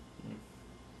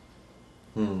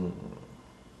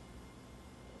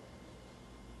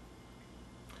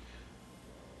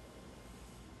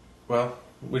 Well,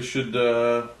 we should...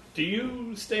 Do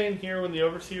you stay in here when the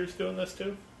Overseer's doing this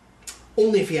too?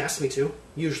 Only if he asks me to.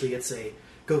 Usually it's a,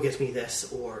 go get me this,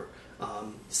 or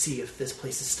see if this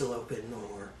place is still open,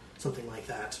 or something like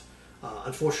that.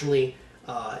 Unfortunately,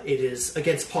 it is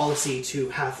against policy to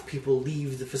have people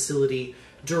leave the facility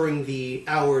during the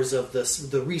hours of the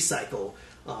recycle,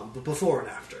 but before and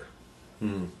after.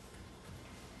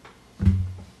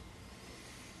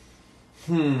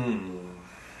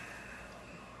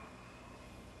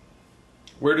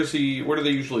 Where do they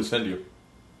usually send you?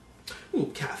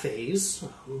 Cafes,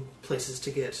 places to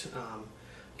get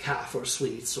caf or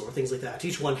sweets or things like that.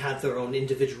 Each one had their own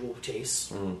individual tastes.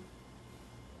 Do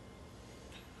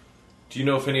you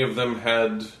know if any of them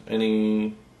had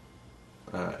any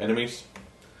enemies?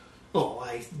 Oh,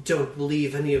 I don't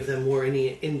believe any of them were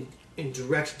in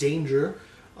direct danger.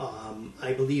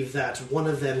 I believe that one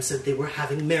of them said they were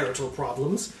having marital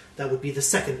problems. That would be the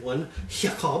second one,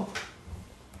 Jakob.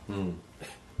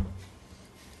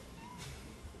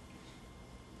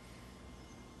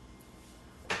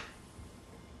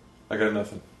 I got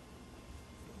nothing.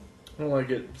 I don't like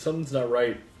it. Something's not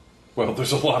right. Well,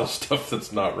 there's a lot of stuff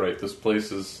that's not right. This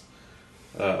place is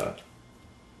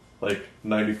like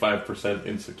 95%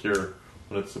 insecure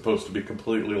when it's supposed to be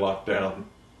completely locked down.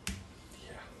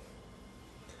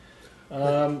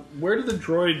 Where do the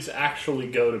droids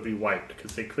actually go to be wiped?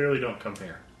 Because they clearly don't come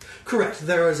here. Correct.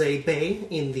 There is a bay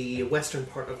in the western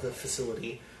part of the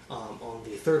facility on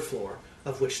the third floor,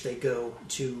 of which they go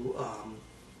to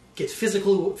get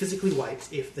physically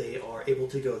wiped if they are able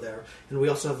to go there. And we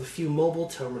also have a few mobile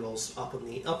terminals up in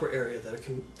the upper area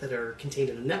that are contained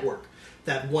in a network,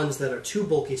 that ones that are too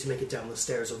bulky to make it down the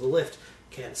stairs or the lift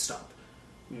can't stop.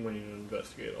 We need to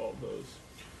investigate all of those.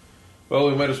 Well,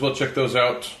 we might as well check those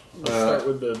out. Let's start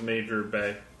with the major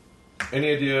bay.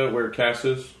 Any idea where Cass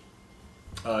is?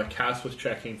 Cass was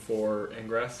checking for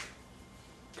ingress,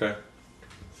 Okay.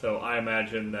 so I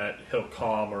imagine that he'll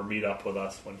calm or meet up with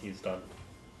us when he's done.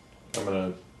 I'm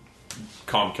going to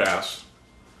calm Cass.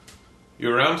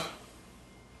 You around?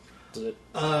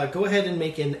 Go ahead and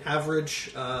make an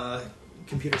average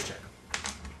computers check.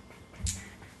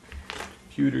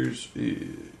 Computers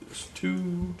is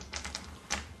 2.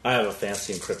 I have a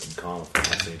fancy encrypted comm if that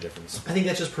makes any difference. I think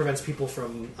that just prevents people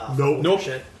from... Nope.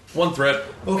 Shit. 1 threat.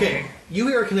 Okay, you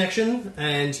hear a connection,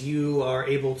 and you are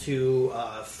able to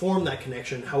form that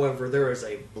connection. However, there is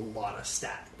a lot of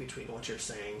static between what you're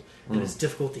saying, and it's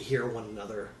difficult to hear one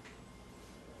another.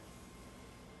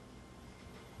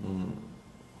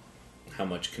 How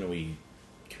much can we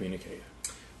communicate?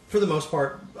 For the most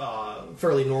part,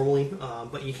 fairly normally,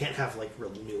 but you can't have, like,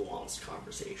 real nuanced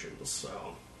conversations,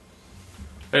 so...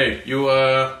 Hey,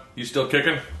 you still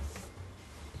kicking?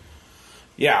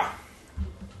 Yeah.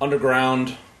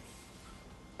 Underground.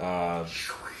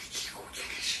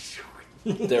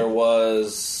 There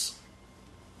was,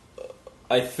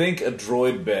 I think, a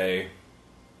droid bay.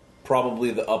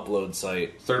 Probably the upload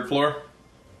site. 3rd floor?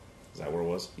 Is that where it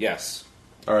was? Yes.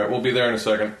 Alright, we'll be there in a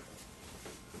second.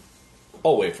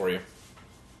 I'll wait for you.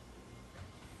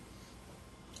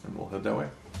 And we'll head that way.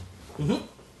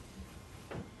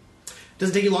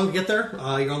 Doesn't take you long to get there.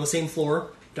 You're on the same floor,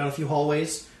 down a few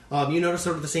hallways. You notice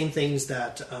sort of the same things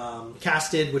that Cass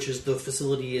did, which is the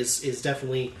facility is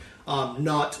definitely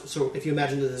not... So if you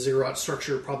imagine that the Zerot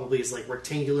structure probably is like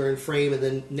rectangular in frame and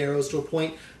then narrows to a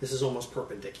point, this is almost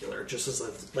perpendicular, just as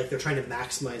like they're trying to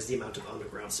maximize the amount of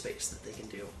underground space that they can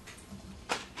do.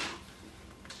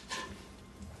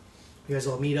 You guys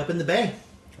all meet up in the bay.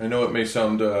 I know it may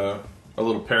sound a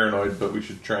little paranoid, but we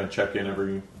should try and check in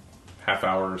every half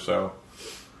hour or so.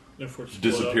 If we're split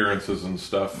Disappearances and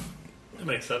stuff. up. That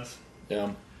makes sense.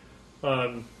 Yeah.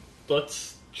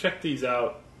 Let's check these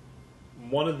out.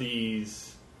 One of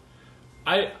these,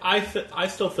 I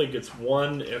still think it's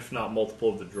one, if not multiple,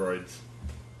 of the droids.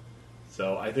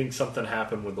 So I think something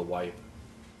happened with the wipe.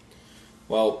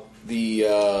 Well,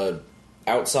 the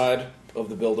outside of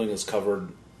the building is covered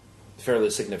fairly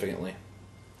significantly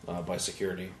by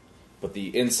security, but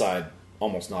the inside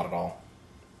almost not at all.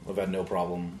 I've had no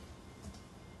problem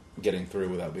getting through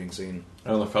without being seen. I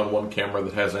only found one camera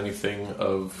that has anything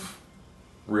of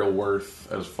real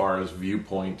worth as far as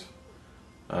viewpoint,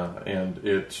 and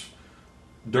it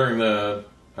during the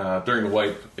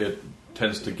wipe it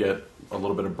tends to get a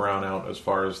little bit of brownout as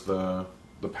far as the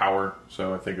power.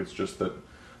 So I think it's just that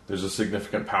there's a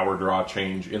significant power draw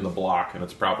change in the block, and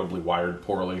it's probably wired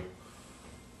poorly.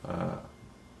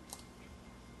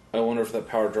 I wonder if that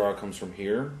power draw comes from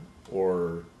here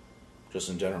or just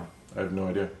in general. I have no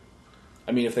idea.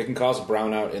 I mean, if they can cause a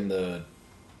brownout in the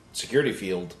security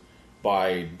field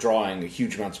by drawing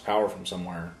huge amounts of power from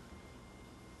somewhere.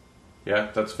 Yeah,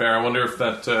 that's fair. I wonder if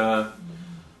that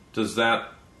does that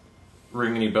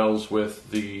ring any bells with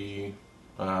the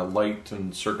light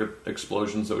and circuit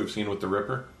explosions that we've seen with the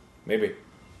Ripper? Maybe.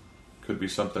 Could be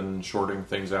something shorting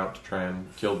things out to try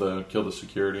and kill the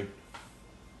security.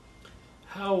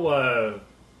 How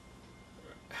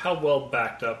well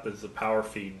backed up is the power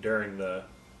feed during the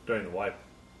wipe?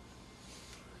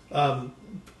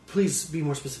 Please be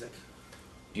more specific.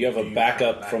 Do you have a Do you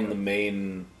backup have from backup? the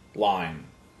main line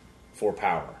for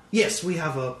power? Yes, we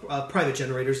have private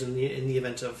generators in the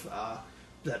event of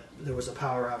that there was a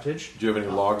power outage. Do you have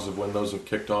any logs of when those have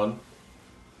kicked on?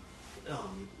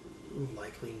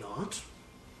 Likely not.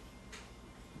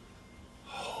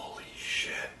 Holy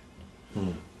shit.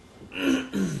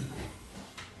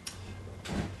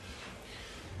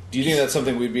 Do you think that's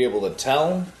something we'd be able to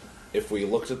tell if we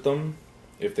looked at them?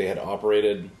 If they had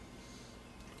operated?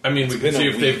 I mean, we It's can been see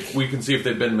a if week. we can see if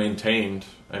they've been maintained.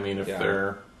 I mean, if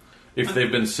Yeah.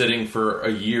 they've been sitting for a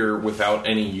year without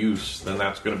any use, then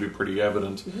that's going to be pretty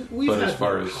evident. We've But had as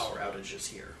far no as power outages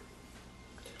here.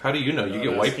 how do you know? You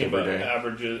get wiped asking every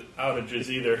about day. outages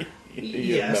either.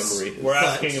 Yes, memory. We're but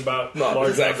asking about not large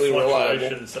exactly enough reliable.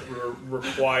 fluctuations that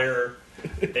require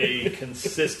a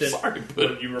consistent. Sorry,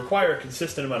 but- when you require a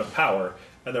consistent amount of power,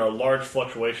 and there are large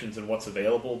fluctuations in what's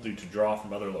available due to draw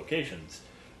from other locations,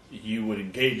 you would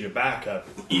engage a backup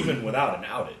even without an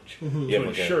outage Yeah, to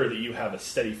okay. ensure that you have a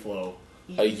steady flow.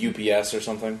 A UPS or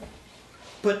something?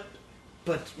 But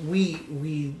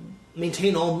we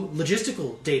maintain all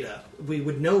logistical data. We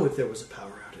would know if there was a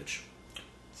power outage.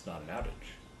 It's not an outage.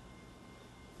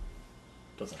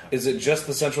 Doesn't happen. Is it just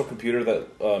the central computer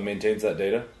that maintains that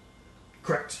data?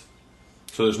 Correct.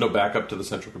 So there's no backup to the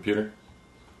central computer.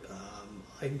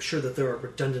 I'm sure that there are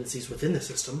redundancies within the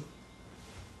system.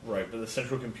 Right, but the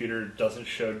central computer doesn't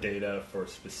show data for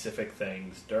specific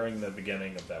things during the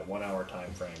beginning of that 1 hour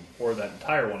time frame, or that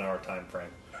entire 1 hour time frame,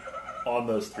 on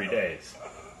those 3 days.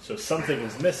 So something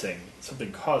is missing.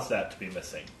 Something caused that to be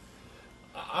missing.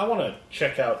 I want to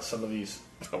check out some of these.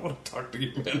 I want to talk to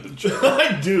your manager.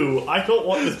 I do. I don't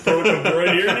want this program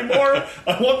right here anymore.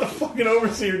 I want the fucking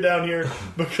overseer down here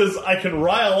because I can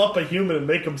rile up a human and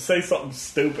make him say something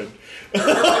stupid.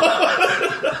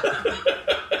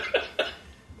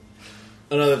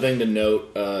 Another thing to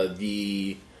note,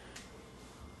 the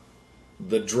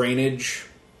drainage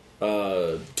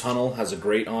tunnel has a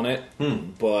grate on it,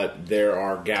 but there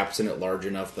are gaps in it large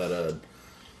enough that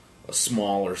a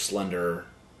small or slender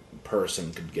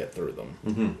person could get through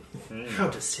them. How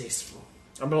distasteful.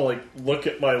 I'm gonna look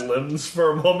at my limbs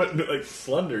for a moment and be like,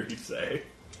 slender, you say?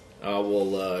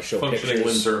 We'll show Functioning pictures.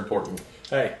 limbs are important.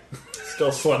 Hey,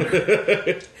 still slender.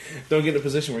 Don't get in a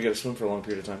position where you got to swim for a long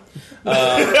period of time.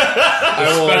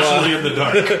 Especially in the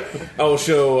dark. I will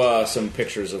show some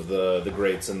pictures of the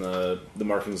grates and the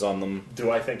markings on them. Do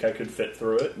I think I could fit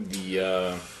through it?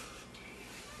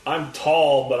 I'm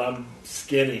tall, but I'm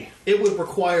skinny. It would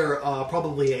require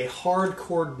probably a hard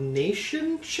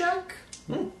coordination check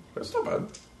That's not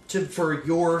bad. for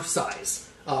your size.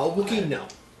 Wookiee, no.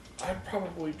 I'd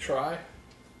probably try.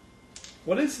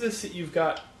 What is this that you've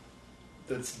got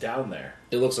that's down there?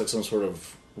 It looks like some sort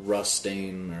of rust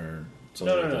stain or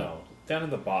something No, like that. no. Down in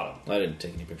the bottom. I didn't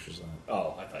take any pictures of that.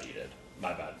 Oh, I thought you did.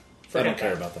 My bad. I don't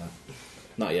care about that.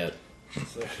 Not yet.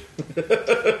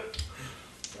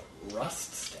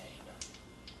 Rust stain.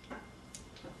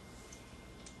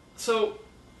 So,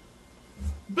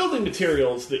 building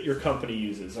materials that your company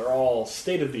uses are all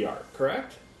state of the art,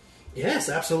 correct? Yes,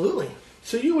 absolutely.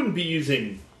 So you wouldn't be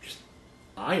using just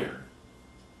iron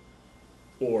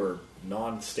or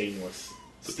non-stainless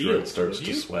The steel, throat starts would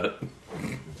to you? sweat.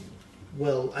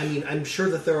 Well, I mean, I'm sure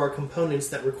that there are components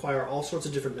that require all sorts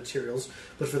of different materials,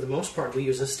 but for the most part, we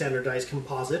use a standardized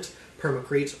composite,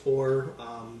 permacrete, or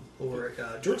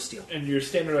Durasteel. And your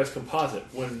standardized composite,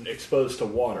 when exposed to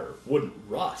water, wouldn't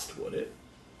rust, would it?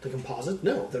 The composite?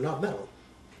 No, they're not metal.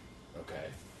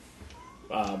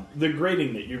 Okay. The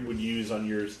grating that you would use on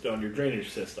your drainage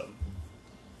system,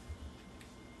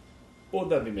 what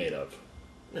would that be made of?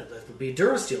 No, that would be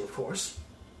Durasteel, of course.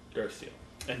 Durasteel.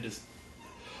 And just...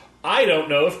 I don't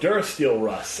know if Durasteel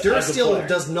rusts. as a Durasteel player.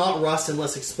 does not rust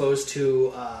unless exposed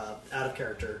to out of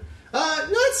character.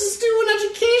 Let's just do an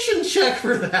education check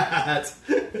for that.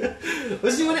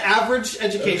 Let's do an average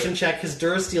education check because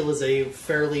Durasteel is a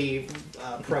fairly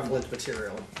prevalent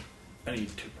material. I need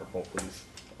 2 purple, please.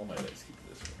 All my dice keep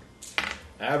this one.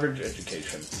 Average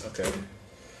education. Okay.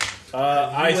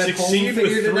 I You at home succeed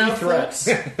figured it with 3 out,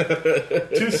 threats.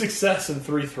 folks? 2 success and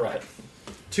 3 threat.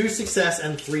 2 success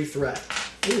and 3 threat.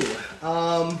 Ooh.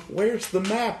 Where's the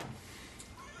map?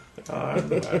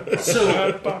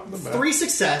 So 3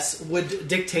 success would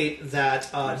dictate that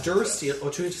Durasteel. Oh,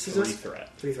 2 success. 3 threat.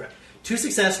 3 threat. 2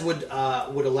 success would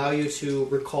allow you to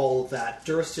recall that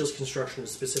Durasteel's construction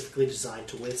is specifically designed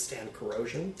to withstand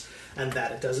corrosion, and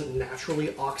that it doesn't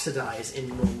naturally oxidize in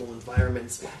normal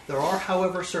environments. There are,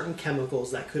 however, certain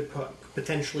chemicals that could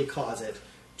potentially cause it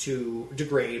to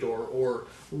degrade or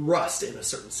rust in a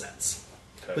certain sense.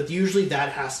 Okay. But usually that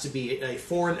has to be a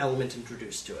foreign element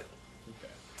introduced to it.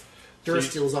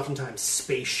 Durasteel is oftentimes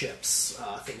spaceships,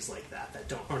 things like that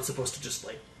aren't supposed to just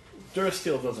like.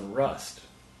 Durasteel doesn't rust.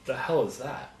 The hell is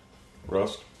that?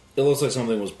 Rust. It looks like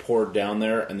something was poured down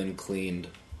there and then cleaned.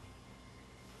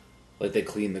 Like they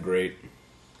cleaned the grate.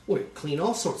 Wait, clean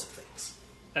all sorts of things.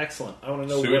 Excellent. I want to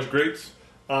know Sewage what. grates?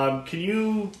 Can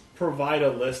you provide a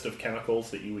list of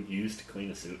chemicals that you would use to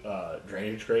clean a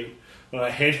drainage grate? When I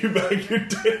hand you back your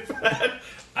data pad,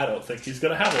 I don't think he's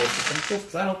going to have a list of chemicals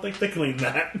because I don't think they clean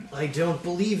that. I don't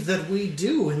believe that we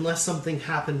do, unless something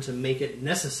happened to make it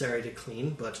necessary to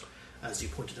clean, but as you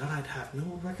pointed out, I'd have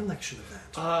no recollection of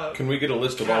that. Can we get a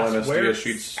list of all Cass, MSDS where-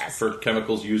 sheets for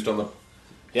chemicals used on the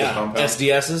Yeah, compound?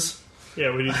 SDSs.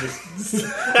 Yeah, we need this. Or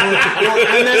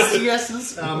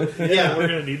MSDSs. Yeah, we're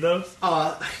going to need those.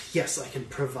 Yes, I can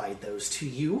provide those to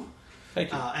you.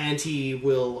 Thank you. And he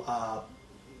will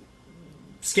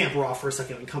scamper off for a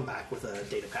second and come back with a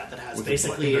data pad that has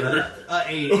basically a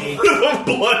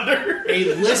Blunder.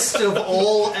 list of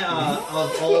all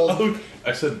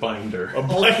I said binder.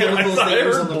 all chemicals I they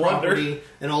use heard on the blunder. property,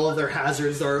 and all of their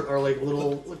hazards are like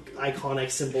little iconic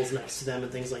symbols next to them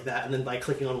and things like that. And then by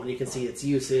clicking on one, you can see its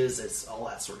uses, it's all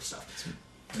that sort of stuff.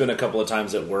 Been a couple of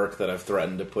times at work that I've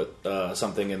threatened to put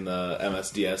something in the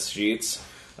MSDS sheets.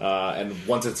 And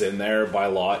once it's in there, by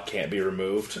law, it can't be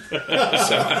removed. So,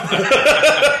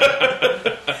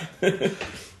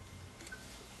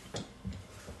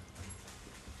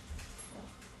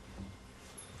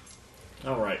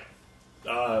 All right.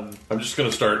 I'm just going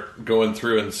to start going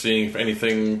through and seeing if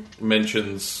anything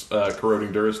mentions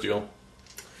corroding Durasteel.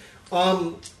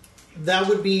 That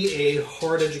would be a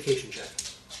hard education check.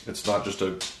 It's not just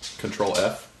a Control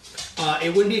F.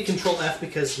 It wouldn't be a Control F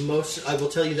because I will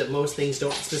tell you that most things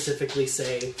don't specifically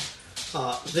say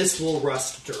this will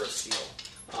rust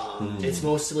Durasteel. It's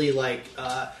mostly like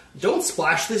don't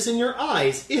splash this in your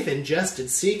eyes. If ingested,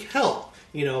 seek help.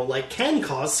 Like can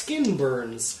cause skin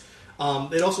burns.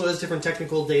 It also has different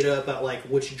technical data about like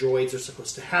which droids are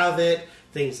supposed to have it,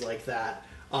 things like that.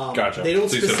 Gotcha. They don't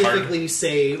So you said hard. specifically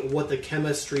say what the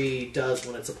chemistry does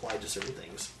when it's applied to certain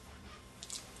things.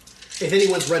 If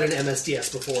anyone's read an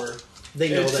MSDS before, they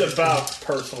know It's that about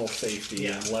personal safety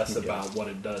Yeah. and less about what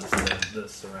it does to the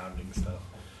surrounding stuff.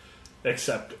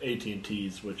 Except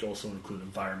AT&T's, which also include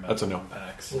environmental That's a no.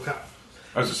 impacts. Okay.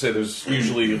 I was going to say there's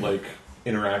usually like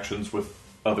interactions with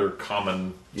other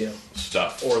common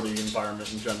stuff. Or the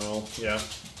environment in general, yeah.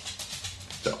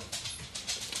 So,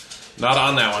 not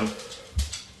on that one.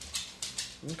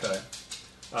 Okay.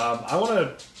 I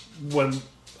want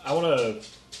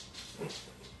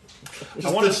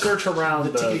to search around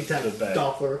The the tickety-tack bay.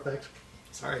 Doppler effect.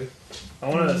 Sorry. I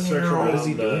want to search around is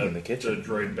he doing in the kitchen? the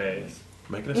droid bays.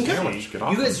 Making a sandwich. Get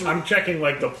off. You guys, I'm checking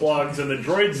like the plugs and the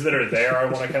droids that are there. I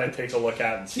want to kind of take a look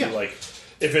at and see Yeah. like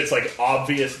if it's like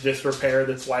obvious disrepair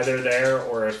that's why they're there,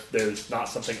 or if there's not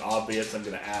something obvious. I'm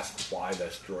going to ask why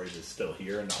this droid is still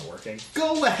here and not working.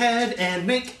 go ahead and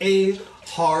make a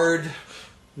hard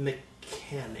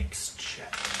mechanics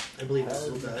check. I believe this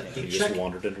is the You check. just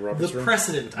wandered into The Robert's room.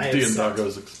 precedent I have D and set.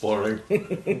 Doggo's exploring.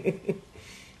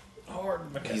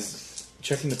 Hard mechanics. He's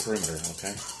checking the perimeter,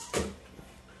 okay?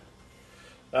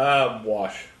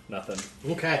 Wash. Nothing.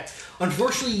 Okay.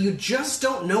 Unfortunately, you just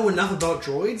don't know enough about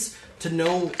droids to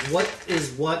know what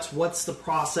is what's the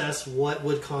process, what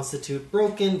would constitute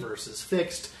broken versus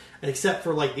fixed, and except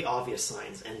for like the obvious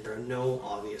signs, and there are no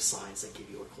obvious signs that give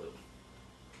you a clue.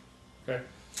 Okay.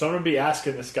 So I'm going to be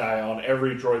asking this guy on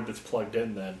every droid that's plugged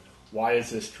in then, why is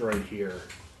this droid here?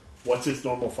 What's its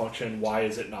normal function? Why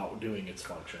is it not doing its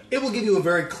function? It will give you a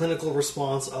very clinical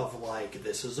response of like,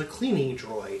 this is a cleaning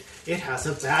droid. It has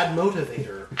a bad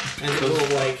motivator, and it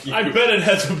will like. I bet it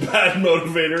has a bad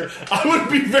motivator. I wouldn't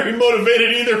be very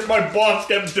motivated either if my boss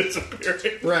kept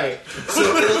disappearing. Right. So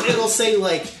it'll say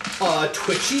like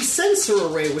twitchy sensor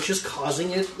array, which is causing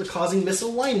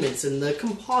misalignments in the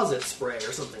composite spray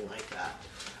or something like that.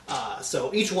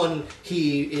 So each one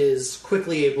he is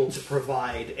quickly able to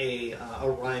provide a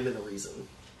rhyme and a reason.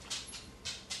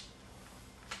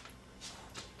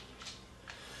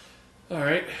 All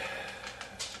right.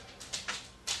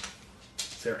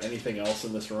 Is there anything else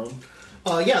in this room?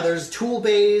 Yeah, there's tool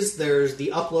bays. There's the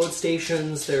upload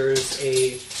stations. There's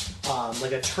a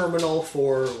like a terminal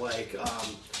for like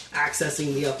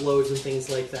accessing the uploads and things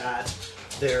like that.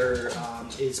 There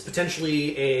is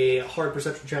potentially a hard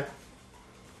perception check.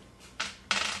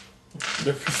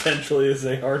 There potentially is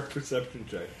a hard perception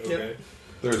check. Okay. Yep.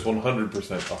 There's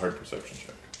 100% a hard perception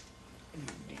check.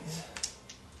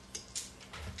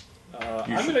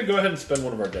 I'm going to go ahead and spend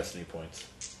one of our destiny points.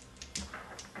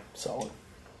 Solid.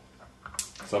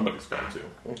 Somebody's got to.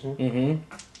 Mm-hmm.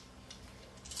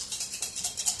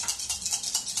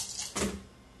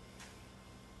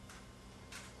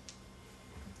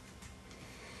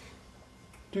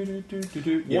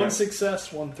 One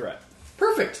success, one threat.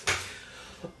 Perfect.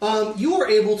 You are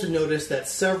able to notice that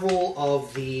several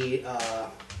of the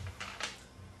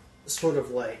sort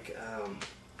of like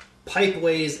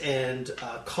pipeways and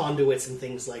conduits and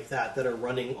things like that that are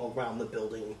running around the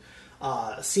building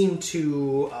seem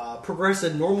to progress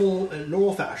in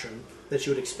normal fashion that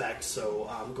you would expect. So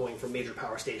going from major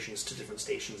power stations to different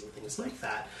stations and things like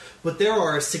that. But there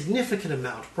are a significant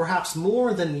amount, perhaps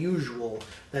more than usual,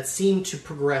 that seem to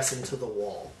progress into the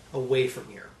wall away from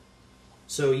here.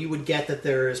 So you would get that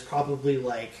there is probably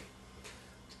like,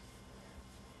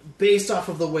 based off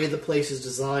of the way the place is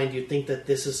designed, you'd think that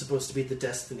this is supposed to be the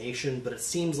destination, but it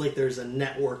seems like there's a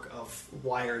network of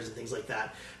wires and things like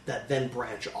that that then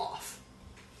branch off.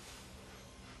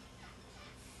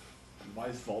 Why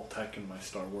is Vault Tech in my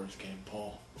Star Wars game,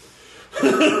 Paul?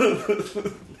 Because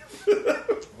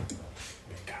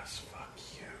fuck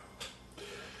you.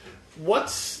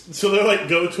 So they're like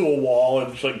go to a wall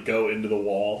and just like go into the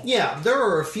wall? Yeah, there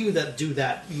are a few that do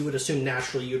that. You would assume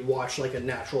naturally you'd watch like a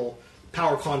natural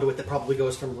power conduit that probably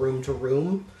goes from room to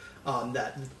room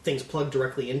that things plug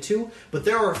directly into. But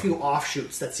there are a few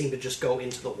offshoots that seem to just go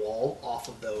into the wall off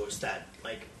of those that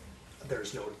like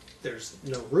there's no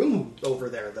room over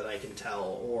there that I can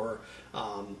tell, or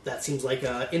that seems like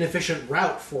an inefficient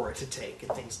route for it to take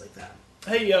and things like that.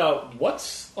 Hey,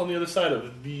 what's on the other side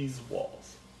of these walls?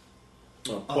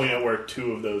 Pointing out where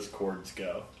two of those cords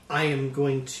go. I am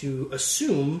going to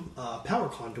assume power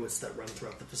conduits that run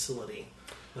throughout the facility.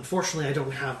 Unfortunately, I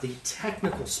don't have the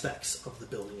technical specs of the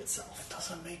building itself. It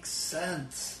doesn't make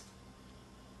sense.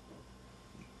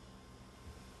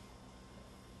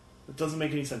 It doesn't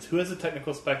make any sense. Who has the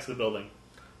technical specs of the building?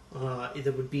 It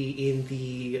would be in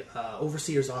the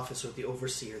overseer's office or the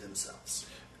overseer themselves.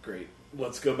 Great.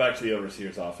 Let's go back to the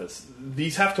overseer's office.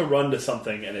 These have to run to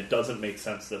something, and it doesn't make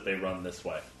sense that they run this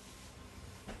way.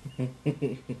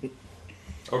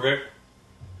 Okay.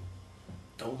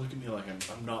 Don't look at me like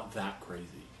I'm not that crazy.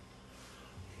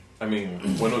 I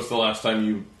mean, when was the last time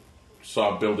you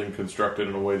saw a building constructed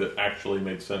in a way that actually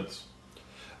made sense?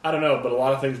 I don't know, but a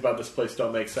lot of things about this place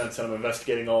don't make sense, and I'm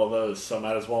investigating all of those, so I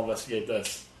might as well investigate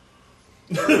this.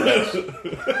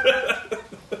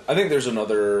 I think there's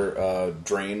another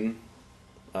drain,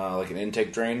 like an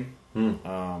intake drain.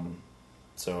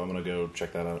 So I'm going to go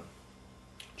check that out.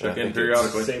 Check I in think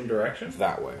periodically. Same direction? it's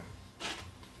that way.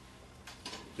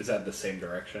 Is that the same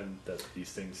direction that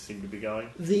these things seem to be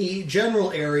going? The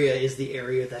general area is the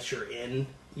area that you're in.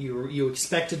 You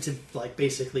expected to like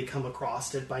basically come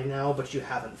across it by now, but you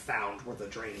haven't found where the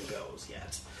drain goes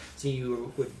yet. So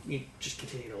you just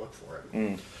continue to look for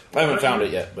it. I haven't found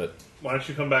it yet, but Why don't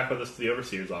you come back with us to the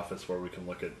overseer's office where we can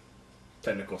look at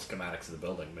technical schematics of the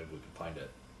building? Maybe we can find it.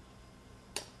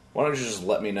 why don't you just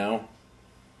let me know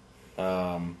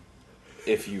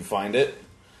if you find it,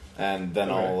 and then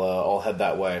Okay. I'll head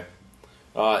that way.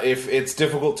 If it's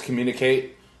difficult to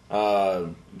communicate,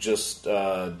 just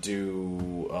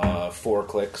do 4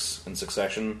 clicks in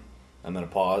succession, and then a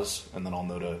pause, and then I'll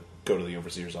know to go to the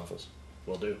overseer's office.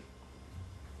 Will do.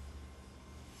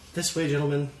 This way,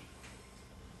 gentlemen.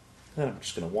 Then I'm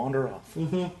just going to wander off.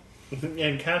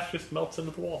 And Cash just melts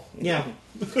into the wall. Yeah.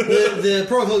 the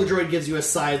protocol droid gives you a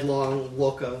sidelong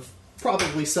look of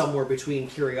probably somewhere between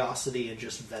curiosity and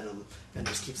just venom, and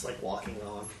just keeps like walking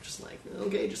on, just like,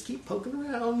 okay, just keep poking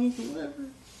around, whatever,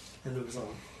 and moves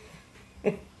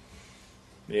on.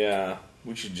 Yeah,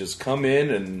 we should just come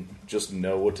in and just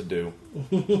know what to do.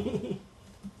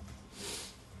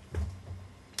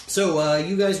 So,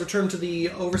 you guys return to the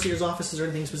overseer's office. Is there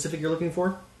anything specific you're looking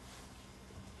for?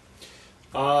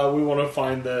 We want to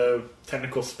find the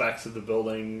technical specs of the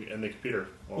building and the computer.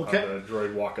 We'll Okay. have the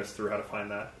droid walk us through how to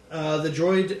find that. The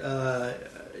droid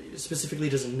specifically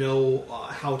doesn't know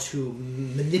how to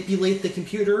manipulate the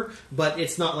computer, but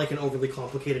it's not like an overly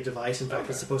complicated device. In fact,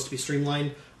 it's supposed to be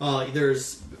streamlined.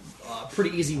 There's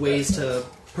pretty easy ways to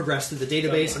progress through the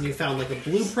database, and you found like a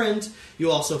blueprint.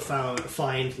 You also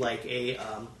find like a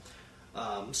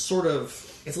sort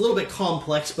of, it's a little bit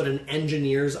complex, but an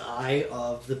engineer's eye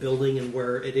of the building and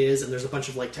where it is, and there's a bunch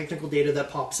of like technical data that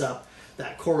pops up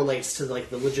that correlates to like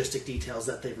the logistic details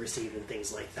that they've received and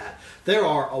things like that. There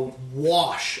are a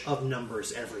wash of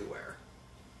numbers everywhere.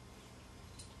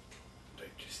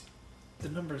 The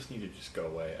numbers need to just go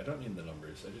away. I don't need the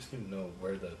numbers. I just need to know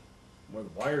where the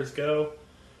wires go,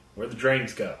 where the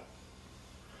drains go.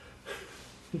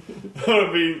 I'm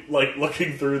gonna be like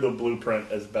looking through the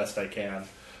blueprint as best I can,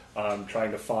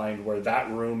 trying to find where that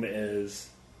room is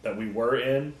that we were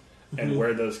in, and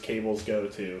where those cables go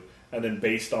to, and then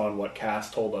based on what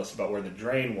Cass told us about where the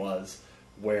drain was,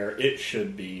 where it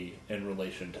should be in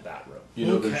relation to that room. You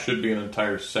know, there Okay. should be an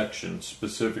entire section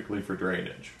specifically for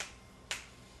drainage.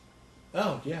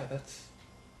 Oh yeah,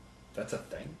 that's a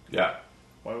thing. Yeah,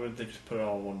 Why wouldn't they just put it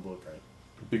all in one blueprint?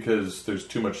 because there's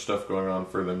too much stuff going on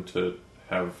for them to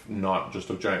have not just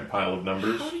a giant pile of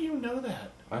numbers. How do you know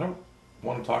that? I don't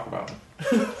want to talk about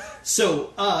it.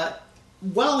 So,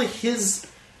 while his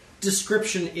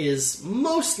description is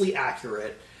mostly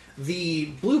accurate, the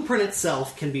blueprint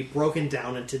itself can be broken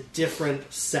down into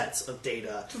different sets of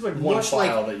data. It's like one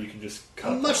file that you can just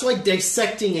cut. Much like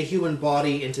dissecting a human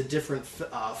body into different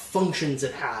functions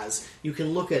it has, you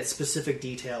can look at specific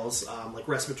details like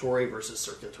respiratory versus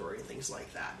circulatory and things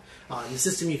like that. In the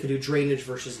system, you can do drainage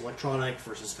versus electronic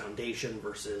versus foundation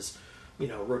versus,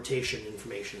 rotation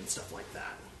information and stuff like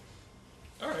that.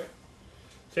 All right.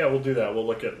 So yeah, we'll do that. We'll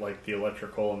look at like the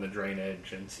electrical and the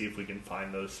drainage and see if we can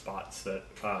find those spots that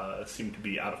seem to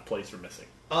be out of place or missing.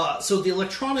 So the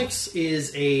electronics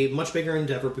is a much bigger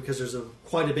endeavor because there's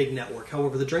quite a big network.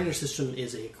 However, the drainage system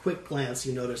is a quick glance.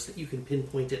 You notice that you can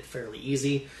pinpoint it fairly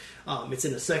easy. It's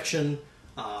in a section.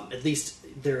 At least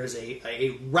there is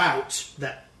a route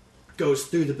that goes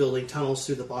through the building, tunnels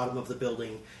through the bottom of the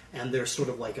building, and there's sort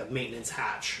of like a maintenance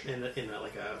hatch in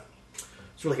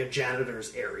like a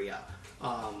janitor's area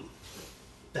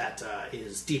that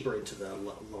is deeper into the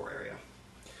lower area.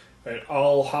 All right,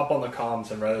 I'll hop on the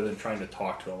comms, and rather than trying to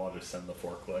talk to him, I'll just send the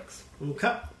 4 clicks,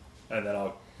 Okay. and then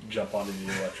I'll jump onto the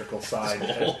electrical side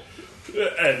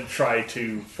and try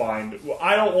to find. Well,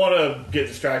 I don't want to get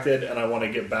distracted, and I want to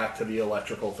get back to the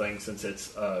electrical thing since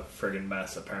it's a friggin'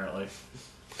 mess. Apparently,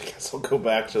 I guess I'll go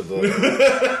back to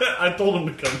the... I told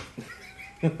him to come.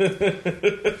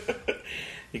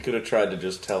 He could have tried to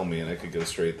just tell me and I could go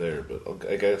straight there, but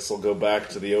I guess I'll go back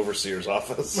to the overseer's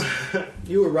office.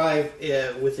 You arrive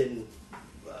within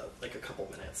like a couple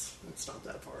minutes. It's not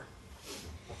that far.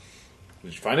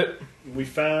 Did you find it? We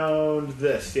found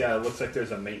this. Yeah, it looks like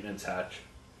there's a maintenance hatch.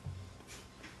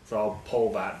 So I'll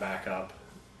pull that back up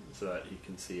so that you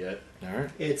can see it. All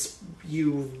right.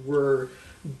 You were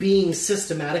being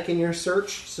systematic in your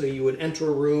search, so you would enter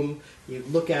a room, you'd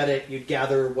look at it, you'd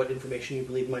gather what information you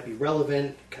believe might be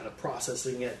relevant, kind of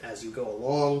processing it as you go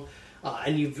along,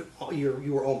 and you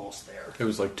were almost there. It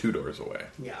was like 2 doors away.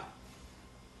 Yeah.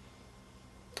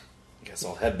 Guess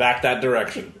I'll head back that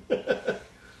direction.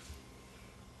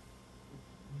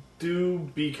 Do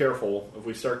be careful if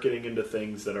we start getting into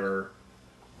things that are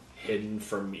hidden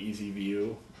from easy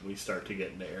view, we start to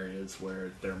get into areas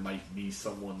where there might be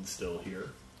someone still here.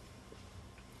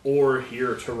 Or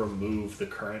here to remove the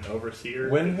current overseer.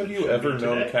 When have you Should ever be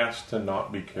known today. Cass to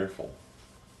not be careful?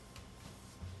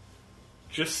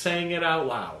 Just saying it out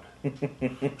loud.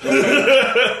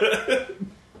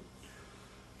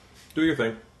 Do your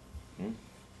thing.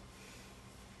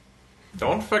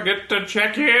 Don't forget to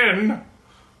check in.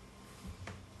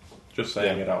 Just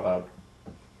saying Yeah. it out loud.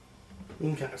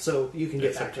 Okay, so you can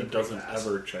get Except back he to it pretty doesn't fast.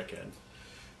 ever check in.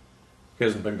 He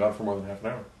hasn't been gone for more than half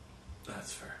an hour.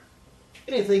 That's fair.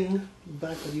 Anything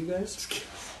back with you guys?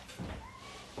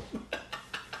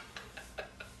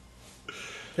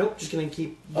 Nope, just gonna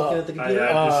keep looking at the computer.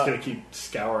 I'm just going to keep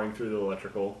scouring through the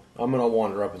electrical. I'm gonna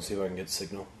wander up and see if I can get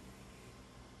signal.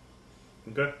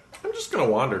 Okay. I'm just gonna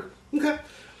wander. Okay.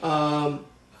 I'm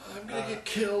going to get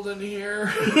killed in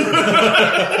here.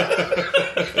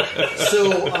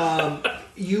 So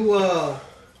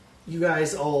you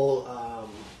guys all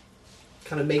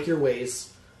kind of make your ways.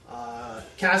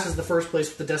 Cass is the first place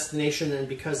with the destination, and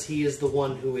because he is the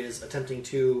one who is attempting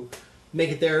to make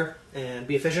it there and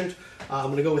be efficient, I'm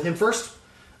going to go with him first.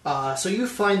 So you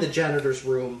find the janitor's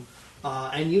room,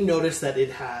 and you notice that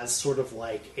it has sort of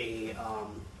like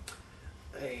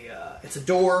it's a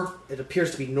door. It appears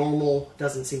to be normal.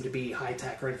 Doesn't seem to be high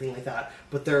tech or anything like that.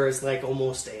 But there is like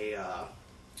almost a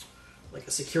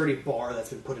security bar that's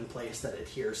been put in place that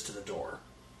adheres to the door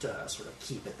to sort of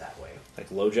keep it that way. Like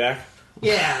LoJack?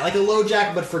 Yeah, like a low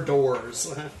jack, but for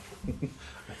doors.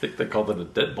 I think they called it a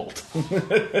deadbolt.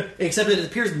 Except it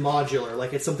appears modular,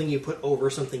 like it's something you put over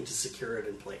something to secure it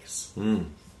in place.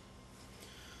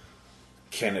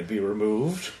 Can it be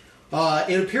removed?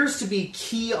 It appears to be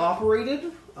key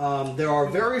operated. There are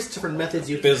various different methods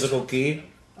you can Physical key?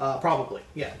 probably,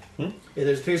 yeah.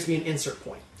 There appears to be an insert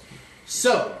point.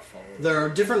 So, there are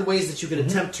different ways that you could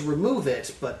attempt to remove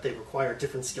it, but they require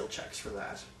different skill checks for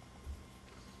that.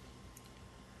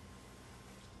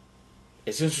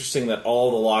 It's interesting that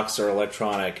all the locks are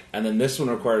electronic, and then this one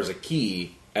requires a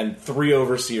key, and 3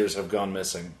 overseers have gone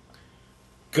missing.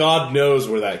 God knows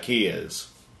where that key is.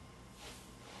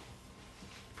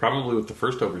 Probably with the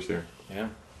first overseer. Yeah.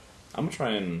 I'm gonna try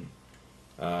and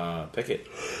pick it.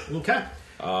 Okay.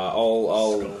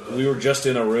 We were just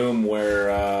in a room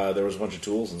where there was a bunch of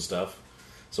tools and stuff,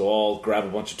 so I'll grab a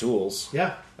bunch of tools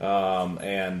Yeah.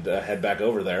 and head back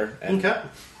over there. And Okay.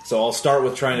 So I'll start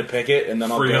with trying to pick it, and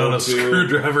then I'll Free go on a to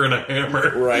screwdriver and a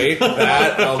hammer. right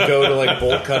that. I'll go to like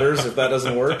bolt cutters if that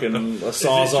doesn't work, and a Is it just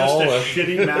sawzall. a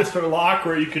shitty master lock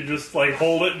where you can just like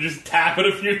hold it and just tap it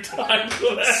a few times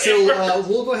with a So hammer?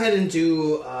 we'll go ahead and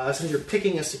do, since you're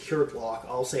picking a secured lock,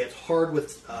 I'll say it's hard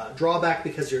with drawback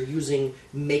because you're using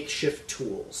makeshift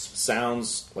tools.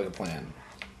 Sounds like a plan.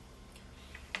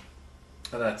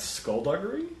 And that's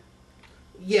skullduggery?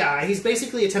 Yeah, he's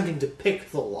basically attempting to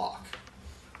pick the lock.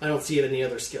 I don't see any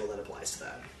other skill that applies to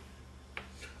that.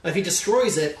 If he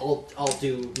destroys it, I'll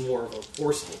do more of a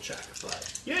forceful check,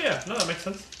 but Yeah, no, that makes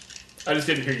sense. I just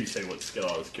didn't hear you say what skill.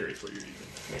 I was curious what you're using.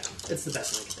 yeah, it's the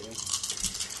best one I can think of.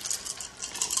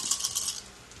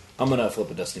 I'm gonna flip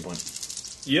a destiny point.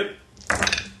 Yep.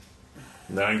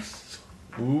 Nice.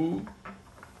 Ooh.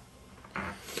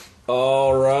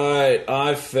 All right,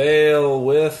 I fail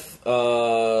with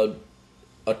a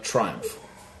triumph.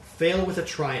 Fail with a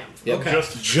triumph. Yep. Okay.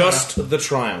 Just the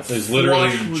triumph. It's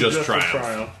literally Flush was just a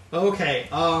triumph. Okay,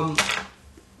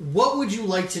 what would you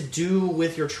like to do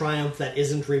with your triumph that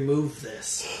isn't remove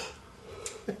this?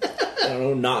 I don't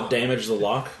know, not damage the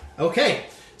lock. Okay,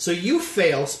 so you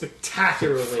fail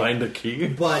spectacularly. Find a key.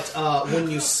 But when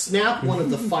you snap one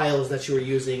of the files that you were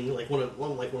using, like one of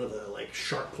the like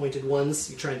sharp pointed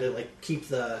ones, you're trying to like keep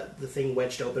the thing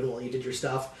wedged open while you did your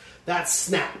stuff. That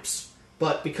snaps.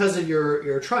 But because of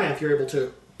your triumph, you're able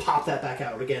to pop that back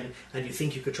out again, and you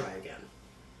think you could try again.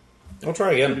 I'll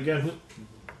try again. Again,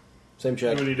 Same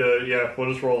check. we need to, yeah,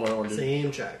 we'll just roll that one, dude.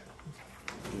 Same check.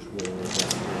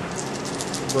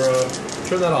 Bruh.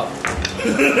 Turn that off.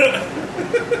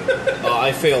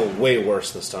 I fail way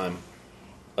worse this time.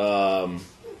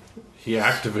 He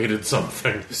activated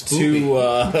something.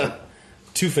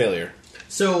 Two failure.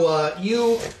 So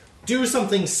you do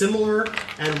something similar,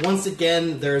 and once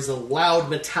again, there's a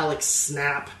loud metallic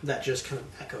snap that just kind of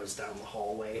echoes down the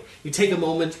hallway. You take a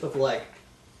moment of like,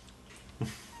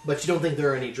 but you don't think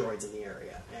there are any droids in the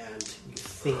area, and you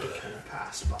think it kind of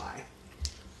passed by.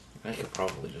 I could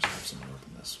probably just have someone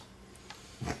open this.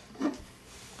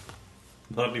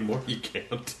 Not anymore. You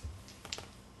can't.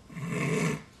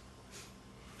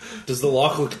 Does the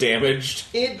lock look damaged?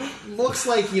 It looks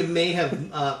like you may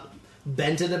have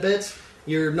bent it a bit.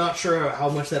 You're not sure how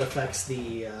much that affects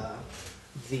the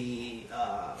the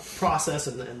process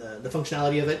and the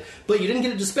functionality of it, but you didn't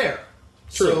get a despair.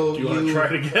 True. So Do you want to try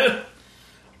it again?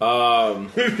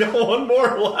 We've got one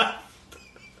more left.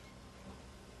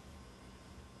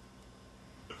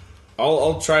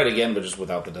 I'll try it again, but just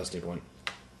without the dusty point.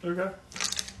 Okay.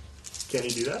 Can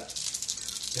you do that?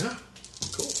 Yeah.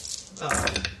 Cool.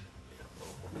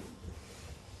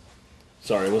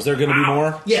 Sorry, was there going to be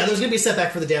more? Yeah, there's going to be a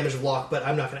setback for the damage of lock, but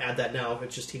I'm not going to add that now.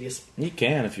 It's just tedious. You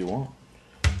can if you want.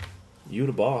 You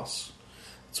the boss.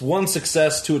 It's 1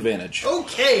 success, 2 advantage.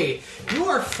 Okay, you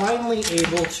are finally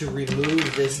able to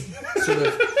remove this sort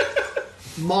of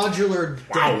modular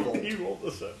deadbolt, You rolled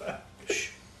the setback.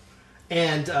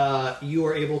 and you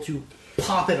are able to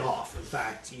pop it off. In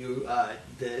fact, you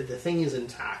the thing is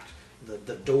intact.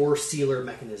 The door sealer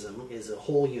mechanism is a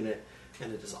whole unit,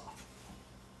 and it is off.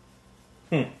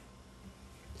 I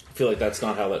feel like that's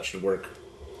not how that should work.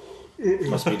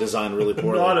 Must be designed really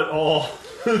poorly. Not at all.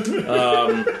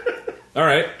 All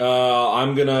right,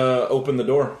 I'm gonna open the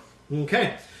door.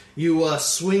 Okay, you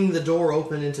swing the door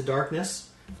open into darkness,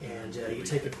 and you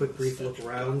take a quick brief look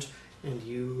around, and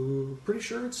you pretty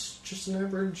sure it's just an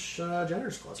average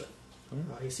janitor's closet.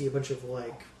 You see a bunch of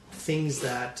like things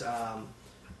that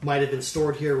might have been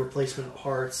stored here, replacement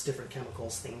parts, different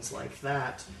chemicals, things like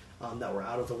that that were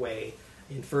out of the way.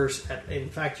 In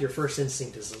fact, your first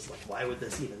instinct is like, why would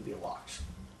this even be locked?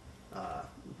 A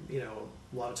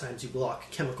lot of times you block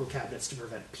chemical cabinets to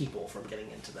prevent people from getting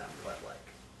into them, but like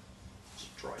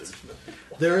droids.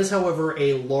 There is, however,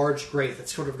 a large grate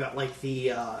that's sort of got like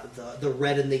the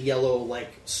red and the yellow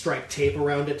like striped tape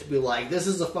around it to be like, this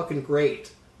is a fucking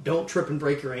grate. Don't trip and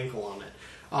break your ankle on it.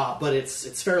 But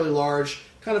it's fairly large,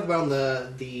 kind of around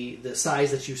the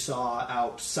size that you saw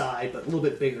outside, but a little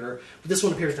bit bigger. But this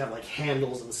one appears to have like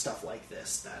handles and stuff like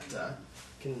this that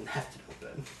can heft it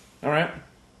open. All right.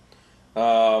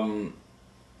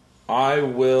 I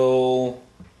will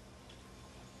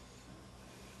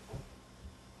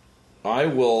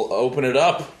open it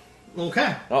up.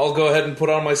 Okay. I'll go ahead and put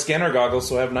on my scanner goggles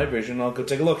so I have night vision, and I'll go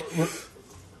take a look.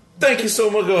 Thank you so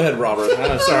much. Go ahead, Robert.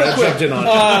 I'm sorry, I jumped in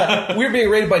on it. We're being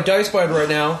raided by Dicebind right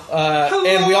now,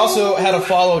 and we also had a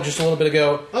follow just a little bit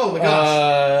ago. Oh my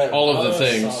gosh. All of the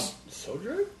things.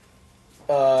 Sojourn?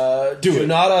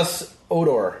 Donatas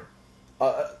Odor.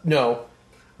 No.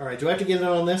 All right. Do I have to get in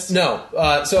on this? No.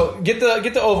 So get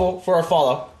the oval for our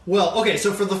follow. Well, okay.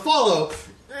 So for the follow,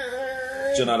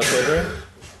 Janata Sodre?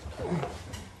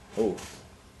 Oh,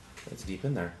 that's deep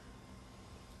in there.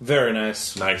 Very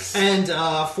nice. Nice. and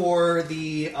for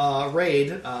the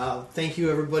raid, thank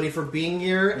you everybody for being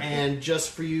here. And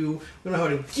just for you, we don't know how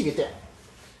to keep it that.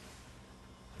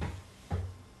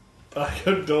 I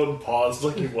Don paused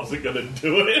like he wasn't going to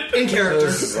do it. In character.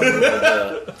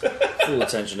 Full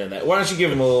attention in that. Why don't you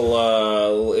give him a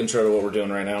little intro to what we're doing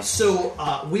right now? So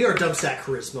we are Dubstack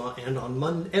Charisma, and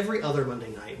on every other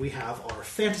Monday night we have our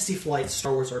Fantasy Flight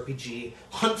Star Wars RPG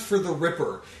Hunt for the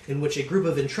Ripper, in which a group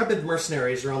of intrepid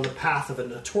mercenaries are on the path of a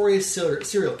notorious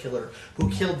serial killer who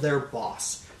killed their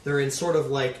boss. They're in sort of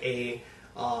like a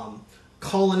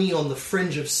colony on the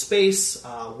fringe of space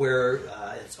where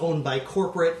it's owned by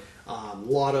corporate. A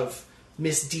lot of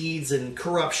misdeeds and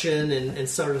corruption and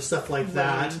sort of stuff like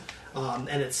that. And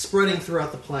it's spreading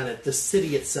throughout the planet. The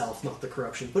city itself, not the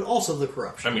corruption, but also the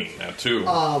corruption. I mean, that too.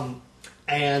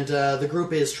 And the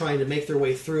group is trying to make their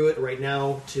way through it right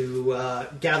now to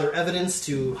gather evidence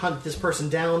to hunt this person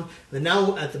down. And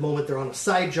now, at the moment, they're on a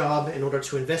side job in order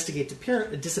to investigate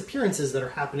disappearances that are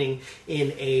happening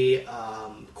in a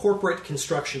corporate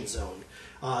construction zone.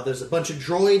 There's a bunch of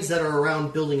droids that are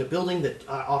around building a building that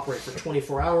operate for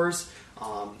 24 hours.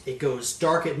 It goes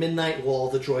dark at midnight while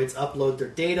the droids upload their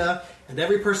data, and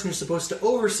every person who's supposed to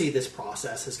oversee this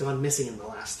process has gone missing in the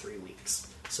last 3 weeks.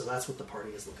 So that's what the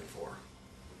party is looking for.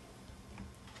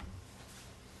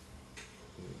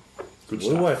 What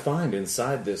do I find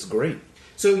inside this grate?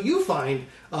 So you find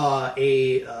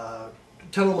a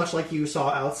tunnel much like you saw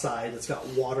outside that's got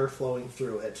water flowing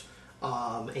through it.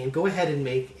 And go ahead and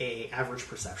make a average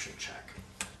perception check.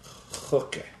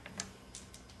 Okay.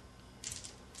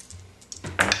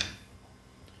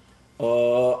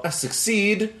 I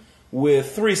succeed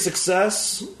with 3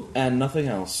 success and nothing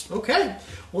else. Okay.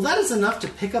 Well, that is enough to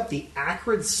pick up the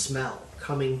acrid smell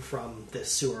coming from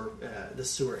this sewer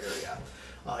area.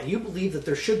 You believe that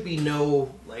there should be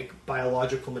no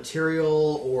biological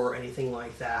material or anything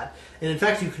like that, and in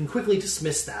fact, you can quickly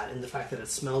dismiss that in the fact that it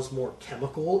smells more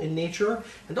chemical in nature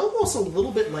and almost a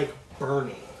little bit like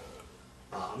burning.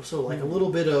 So, a little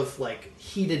bit of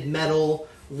heated metal,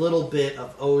 a little bit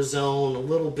of ozone, a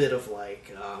little bit of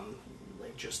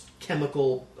just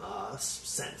chemical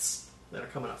scents that are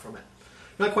coming up from it.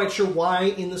 Not quite sure why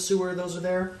in the sewer those are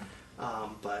there,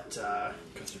 but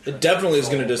It definitely is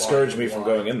going to discourage me from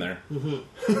going in there.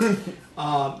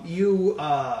 you,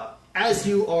 as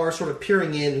you are sort of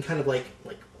peering in, kind of like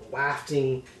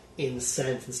wafting in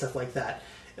scent and stuff like that,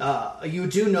 you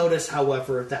do notice,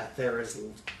 however, that there is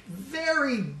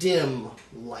very dim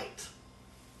light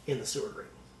in the sewer grate,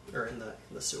 or in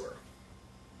the sewer.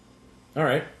 All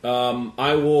right.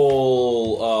 I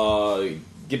will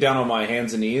get down on my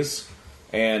hands and knees,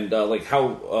 and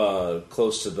how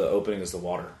close to the opening is the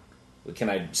water? Can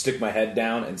I stick my head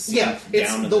down and see Yeah,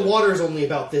 down? the water's only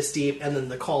about this deep, and then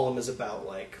the column is about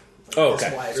this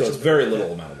okay. wide or So it's something very like little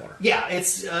that. amount of water. Yeah,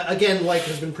 it's again, like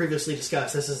has been previously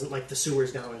discussed. This isn't like the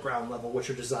sewers down on ground level, which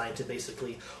are designed to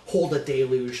basically hold a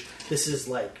deluge. This is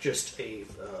like just a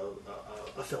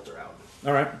filter out.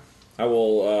 All right. I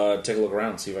will take a look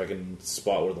around, see if I can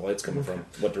spot where the light's coming from,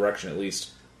 what direction at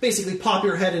least. Basically, pop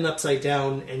your head in upside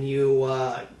down, and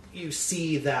you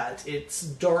see that it's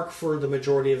dark for the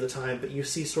majority of the time, but you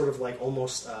see sort of like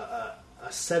almost a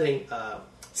set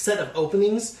of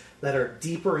openings that are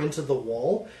deeper into the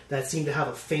wall that seem to have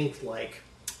a faint like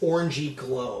orangey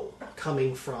glow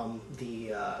coming from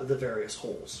the various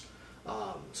holes.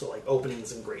 So like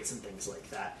openings and grates and things like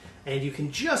that. And you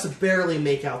can just barely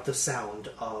make out the sound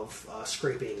of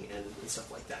scraping and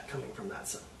stuff like that coming from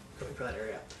that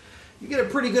area. You get a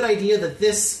pretty good idea that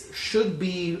this should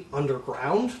be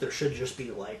underground. There should just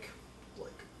be like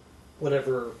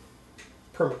whatever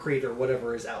permacrete or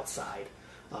whatever is outside.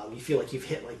 You feel like you've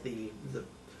hit like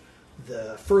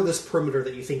the furthest perimeter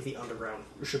that you think the underground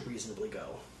should reasonably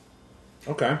go.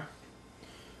 Okay.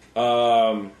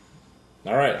 All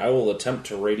right. I will attempt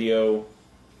to radio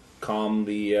calm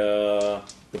the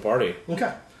party.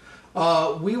 Okay.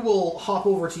 We will hop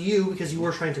over to you because you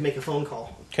were trying to make a phone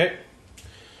call. Okay.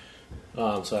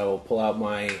 So I will pull out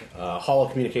my holo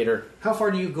communicator. How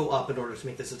far do you go up in order to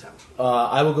make this attempt?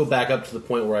 I will go back up to the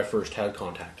point where I first had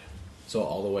contact. So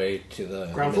all the way to the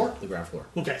Ground floor? The ground floor.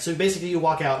 Okay, so basically you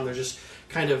walk out and there's just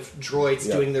kind of droids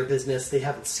Yep. doing their business. They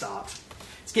haven't stopped.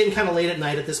 It's getting kind of late at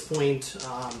night at this point.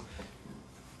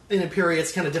 In Imperia,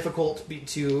 it's kind of difficult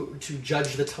to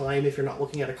judge the time if you're not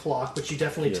looking at a clock, but you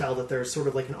definitely tell that there's sort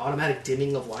of like an automatic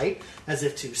dimming of light as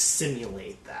if to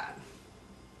simulate that.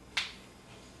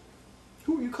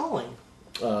 Who are you calling?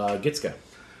 Gitska.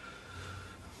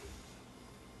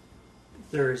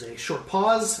 There is a short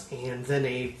pause and then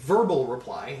a verbal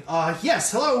reply.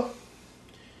 Yes, hello.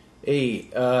 Hey,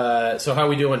 so how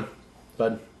we doing,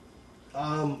 bud?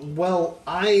 Well,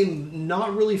 I'm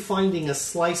not really finding a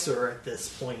slicer at this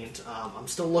point. I'm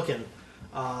still looking.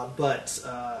 But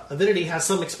Avidity has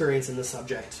some experience in this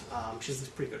subject. She's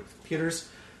pretty good with computers.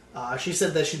 She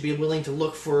said that she'd be willing to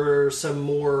look for some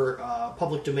more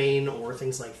public domain or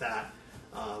things like that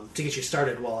to get you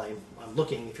started while I'm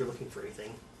looking, if you're looking for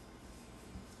anything.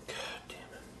 God damn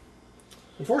it.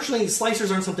 Unfortunately, slicers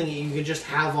aren't something that you can just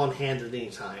have on hand at any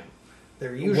time.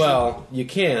 They're usually... Well, you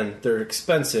can. They're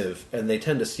expensive, and they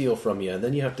tend to steal from you, and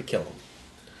then you have to kill them.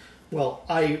 Well,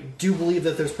 I do believe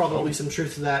that there's probably some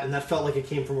truth to that, and that felt like it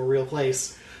came from a real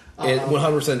place. It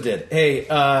 100% did. Hey,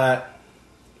 I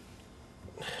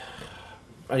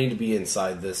need to be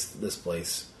inside this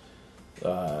place.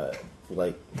 I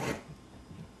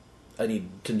need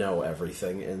to know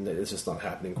everything, and it's just not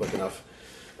happening quick enough.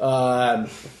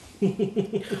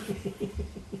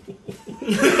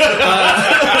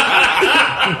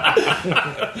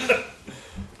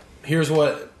 Here's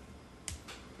what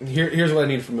I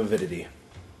need from Avidity.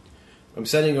 I'm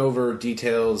sending over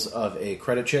details of a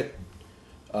credit chit.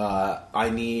 I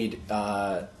need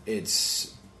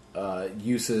its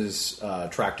uses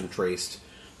tracked and traced,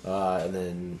 and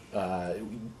then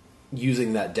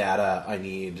using that data, I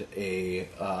need a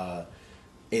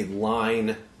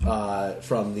line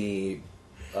from the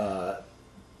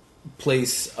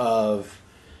place of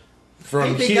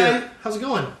from Hey, big here. guy, how's it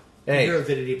going? Hey. You hear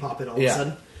Avidity pop in all of a Yeah.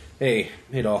 sudden. Hey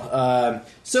doll.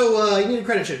 So, you need a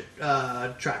credit chip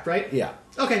track, right? Yeah.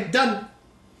 Okay, done.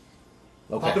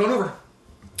 Okay. Pop it on over.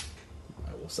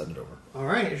 I will send it over. All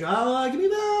right, give me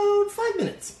about 5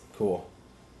 minutes. Cool.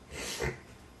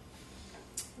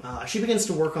 She begins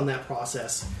to work on that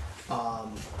process,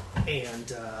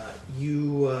 and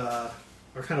you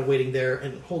are kind of waiting there.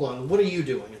 And hold on, what are you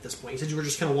doing at this point? You said you were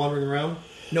just kind of wandering around?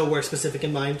 Nowhere specific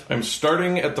in mind? I'm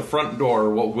starting at the front door,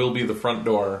 what will be the front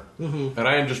door, and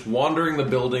I am just wandering the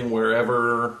building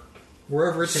wherever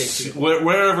Wherever it takes you.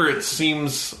 wherever it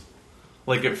seems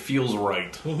like it feels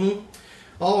right.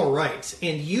 All right,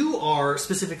 and you are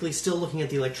specifically still looking at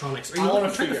the electronics. Are you I wanna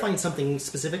trying to figure- find something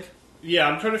specific? Yeah,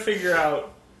 I'm trying to figure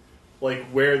out like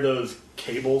where those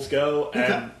cables go, Okay.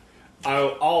 and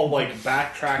I'll like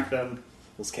backtrack them.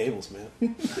 Those cables,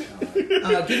 man.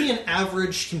 Give me an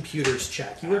average computers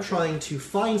check. You are trying to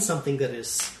find something that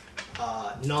is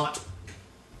not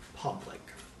public.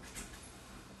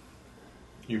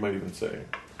 You might even say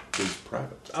is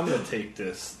private. I'm gonna take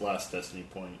this last destiny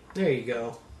point. There you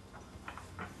go.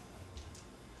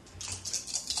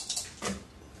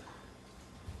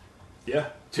 Yeah,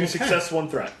 2 success, 1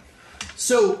 threat.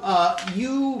 So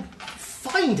you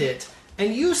find it,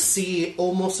 and you see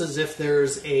almost as if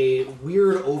there's a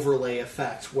weird overlay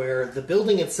effect where the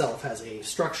building itself has a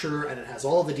structure and it has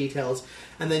all the details,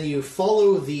 and then you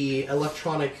follow the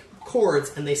electronic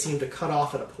cords and they seem to cut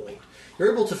off at a point.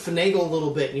 You're able to finagle a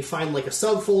little bit and you find like a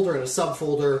subfolder and a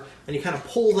subfolder, and you kind of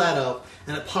pull that up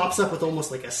and it pops up with almost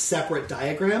like a separate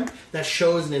diagram that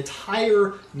shows an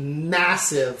entire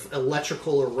massive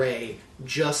electrical array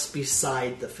just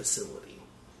beside the facility.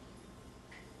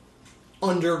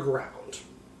 Underground.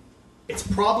 It's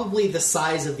probably the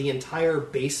size of the entire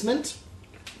basement.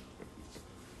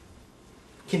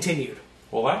 Continued.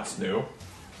 Well, that's new.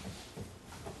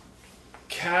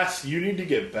 Cass, you need to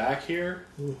get back here.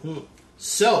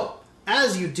 So,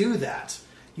 as you do that,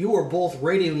 you are both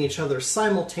radioing each other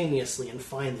simultaneously and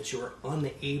find that you are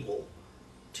unable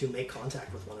to make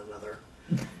contact with one another.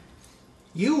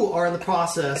 You are in the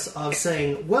process of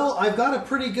saying, well, I've got a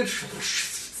pretty good...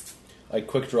 I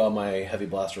quick draw my heavy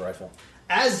blaster rifle.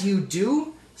 As you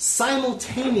do,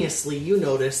 simultaneously you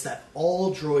notice that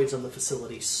all droids on the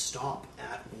facility stop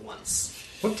at once.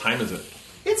 What time is it?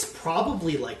 It's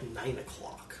probably like 9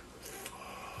 o'clock.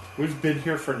 We've been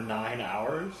here for 9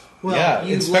 hours. Well, yeah,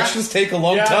 you inspections left- take a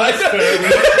long Yeah, time. that's fair. We've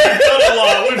done a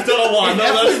lot. We've done a lot. No,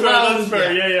 that's Every fair. round, That's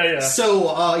fair. Yeah.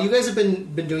 So you guys have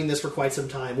been doing this for quite some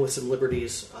time with some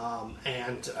liberties,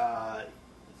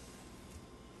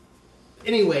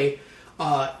 anyway,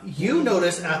 you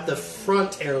notice at the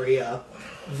front area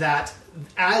that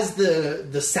as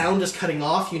the sound is cutting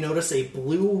off, you notice a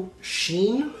blue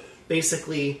sheen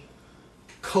basically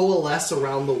coalesce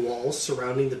around the walls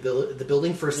surrounding the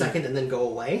building for a second and then go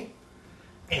away,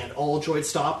 and all droids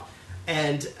stop.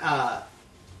 And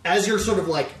as you're sort of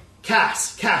like,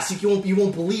 Cass, you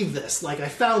won't believe this. Like, I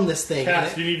found this thing.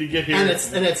 Cass, you need to get here. And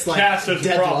it's like Cass, there's a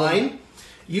deadline. problem.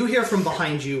 You hear from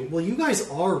behind you, well, you guys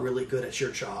are really good at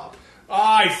your job.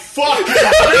 I fucking do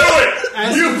it!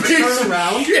 As You you piece turn of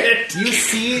around, shit! you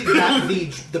see that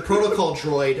the protocol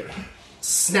droid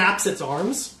snaps its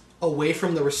arms away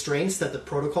from the restraints that the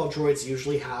protocol droids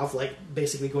usually have, like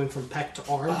basically going from peck to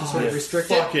arm to sort of restrict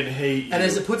it. fucking hate you. And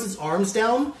as it puts its arms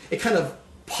down, it kind of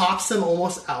pops them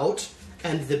almost out,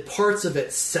 and the parts of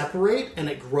it separate, and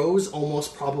it grows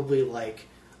almost probably like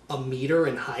a meter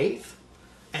in height,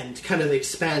 and kind of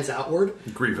expands outward.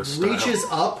 Grievous style. Reaches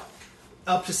up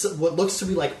to what looks to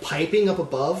be like piping up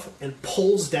above, and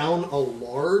pulls down a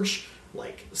large,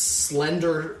 like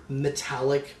slender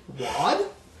metallic rod,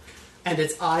 and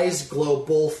its eyes glow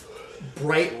both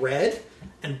bright red,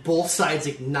 and both sides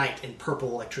ignite in purple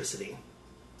electricity.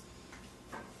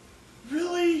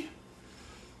 Really?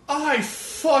 I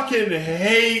fucking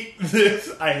hate this.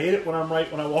 I hate it when I'm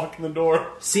right when I walk in the door.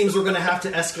 Seems we're going to have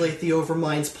to escalate the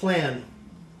Overmind's plan.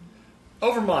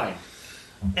 Overmind.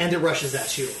 And it rushes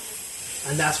at you.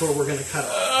 And that's where we're going to cut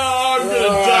off. Oh, I'm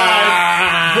gonna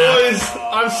die. Boys,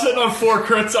 I'm sitting on 4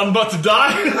 crits. I'm about to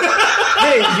die.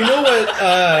 Hey,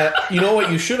 you know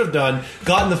what you should have done?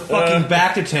 Gotten the fucking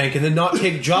Bacta tank and then not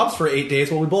take jobs for 8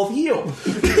 days while we both heal.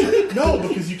 No,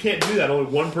 because you can't do that.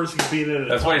 Only one person can be in it at a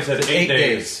That's time. why I said 8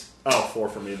 days. Oh, 4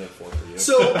 for me, then 4 for you.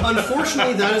 So,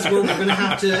 unfortunately, that is where we're going to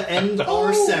have to end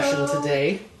our session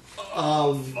today.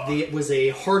 It was a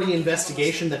hardy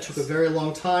investigation that took a very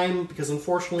long time because,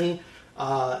 unfortunately,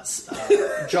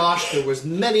 Josh, there was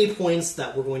many points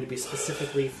that were going to be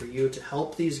specifically for you to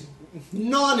help these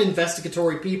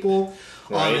non-investigatory people,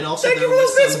 and also there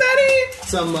was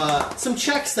some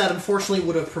checks that unfortunately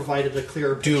would have provided a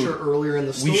clearer picture earlier in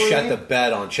the story. We shut the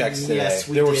bed on checks today. Yes,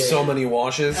 we there were did. so many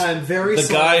washes. I'm very The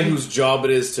sorry. guy whose job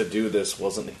it is to do this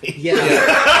wasn't he. Yeah,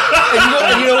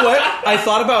 and you know what? I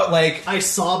thought about like I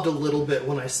sobbed a little bit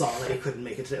when I saw that he couldn't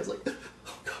make it today. I was like, oh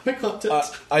god, my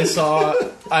content.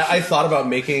 I thought about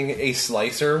making a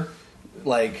slicer,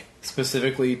 like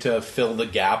specifically to fill the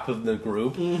gap of the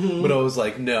group, but I was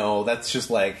like, no, that's just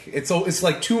like it's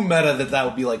like too meta that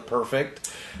would be like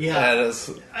perfect. Yeah. And it's-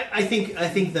 I think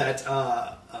that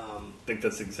I think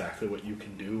that's exactly what you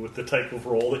can do with the type of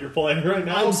role that you're playing right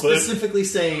now. I'm but- specifically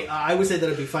say I would say that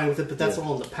I'd be fine with it, but that's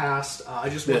all in the past. I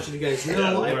just want you guys to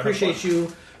know I appreciate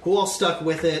you who all stuck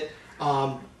with it.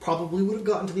 Probably would have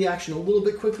gotten to the action a little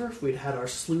bit quicker if we'd had our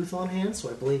sleuth on hand, so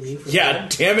I blame you for Yeah,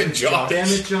 that. damn it, Josh. Damn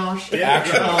it, Josh.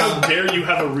 How dare you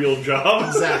have a real job?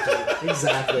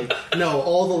 Exactly. No,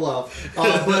 all the love.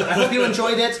 But I hope you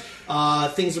enjoyed it.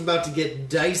 Things are about to get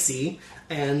dicey,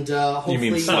 and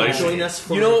hopefully you'll join us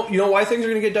for... You know why things are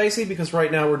going to get dicey? Because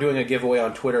right now we're doing a giveaway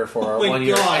on Twitter for our 1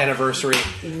 year anniversary.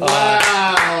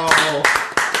 Wow.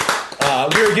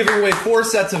 We're giving away 4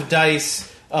 sets of dice.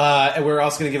 And we're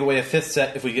also going to give away a 5th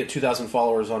set if we get 2,000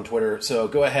 followers on Twitter. So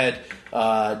go ahead.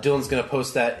 Dylan's going to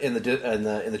post that in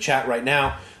the chat right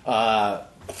now.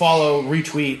 Follow,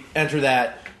 retweet, enter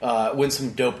that, win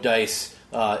some dope dice.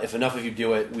 If enough of you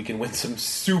do it, we can win some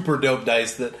super dope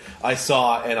dice that I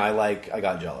saw and I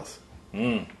got jealous.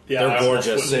 Yeah, They're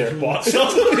gorgeous. They're bought some.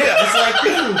 Yeah, it's like,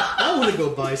 I want to go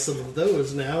buy some of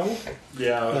those now.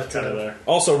 Yeah, But, kind of there.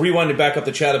 Also, rewinding back up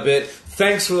the chat a bit.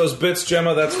 Thanks for those bits,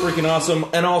 Gemma. That's freaking awesome.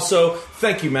 And also,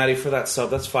 thank you, Maddie, for that sub.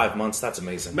 That's 5 months. That's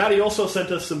amazing. Maddie also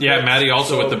sent us some Yeah, bits, Maddie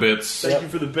also so with the bits. Thank you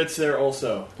for the bits there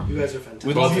also. You guys are fantastic.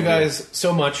 We love you guys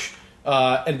so much.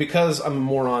 And because I'm a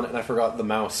moron and I forgot the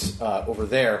mouse over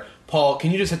there, Paul,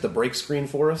 can you just hit the break screen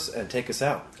for us and take us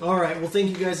out? All right. Well, thank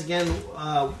you guys again.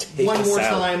 Take One us more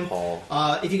out, time. Paul.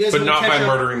 If you guys But want not to by catch up,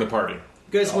 murdering the party.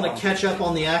 you guys want to catch up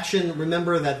on the action,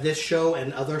 remember that this show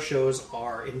and other shows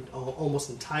are almost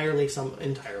entirely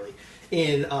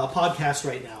in podcast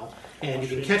right now, and you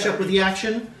can catch up with the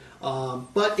action.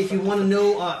 But if you want to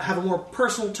know, have a more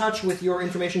personal touch with your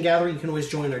information gathering, you can always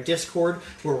join our Discord,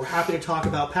 where we're happy to talk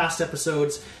about past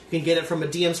episodes. You can get it from a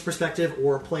DM's perspective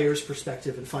or a player's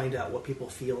perspective and find out what people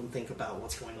feel and think about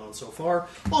what's going on so far.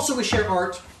 Also, we share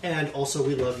art, and also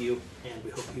we love you, and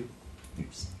we hope you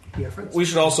be our friends. We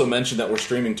should also mention that we're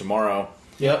streaming tomorrow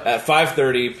Yep. at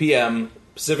 5:30 p.m.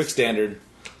 Pacific Standard.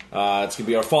 It's going to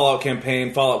be our Fallout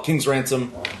campaign, Fallout King's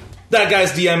Ransom. That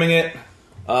guy's DMing it.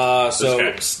 So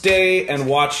Okay. stay and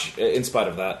watch in spite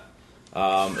of that.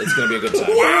 It's going to be a good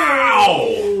time.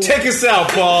 Wow! Take us out,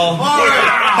 Paul.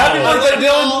 Happy birthday,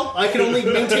 Dylan! I can only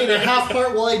maintain a half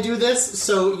part while I do this,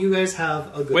 so you guys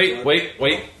have a good one.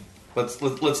 Wait.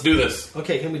 Let's do this.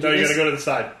 Okay, can we do No, you this? gotta go to the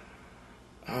side.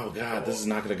 Oh, God, this is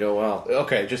not going to go well.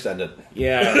 Okay, just end it.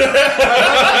 Yeah.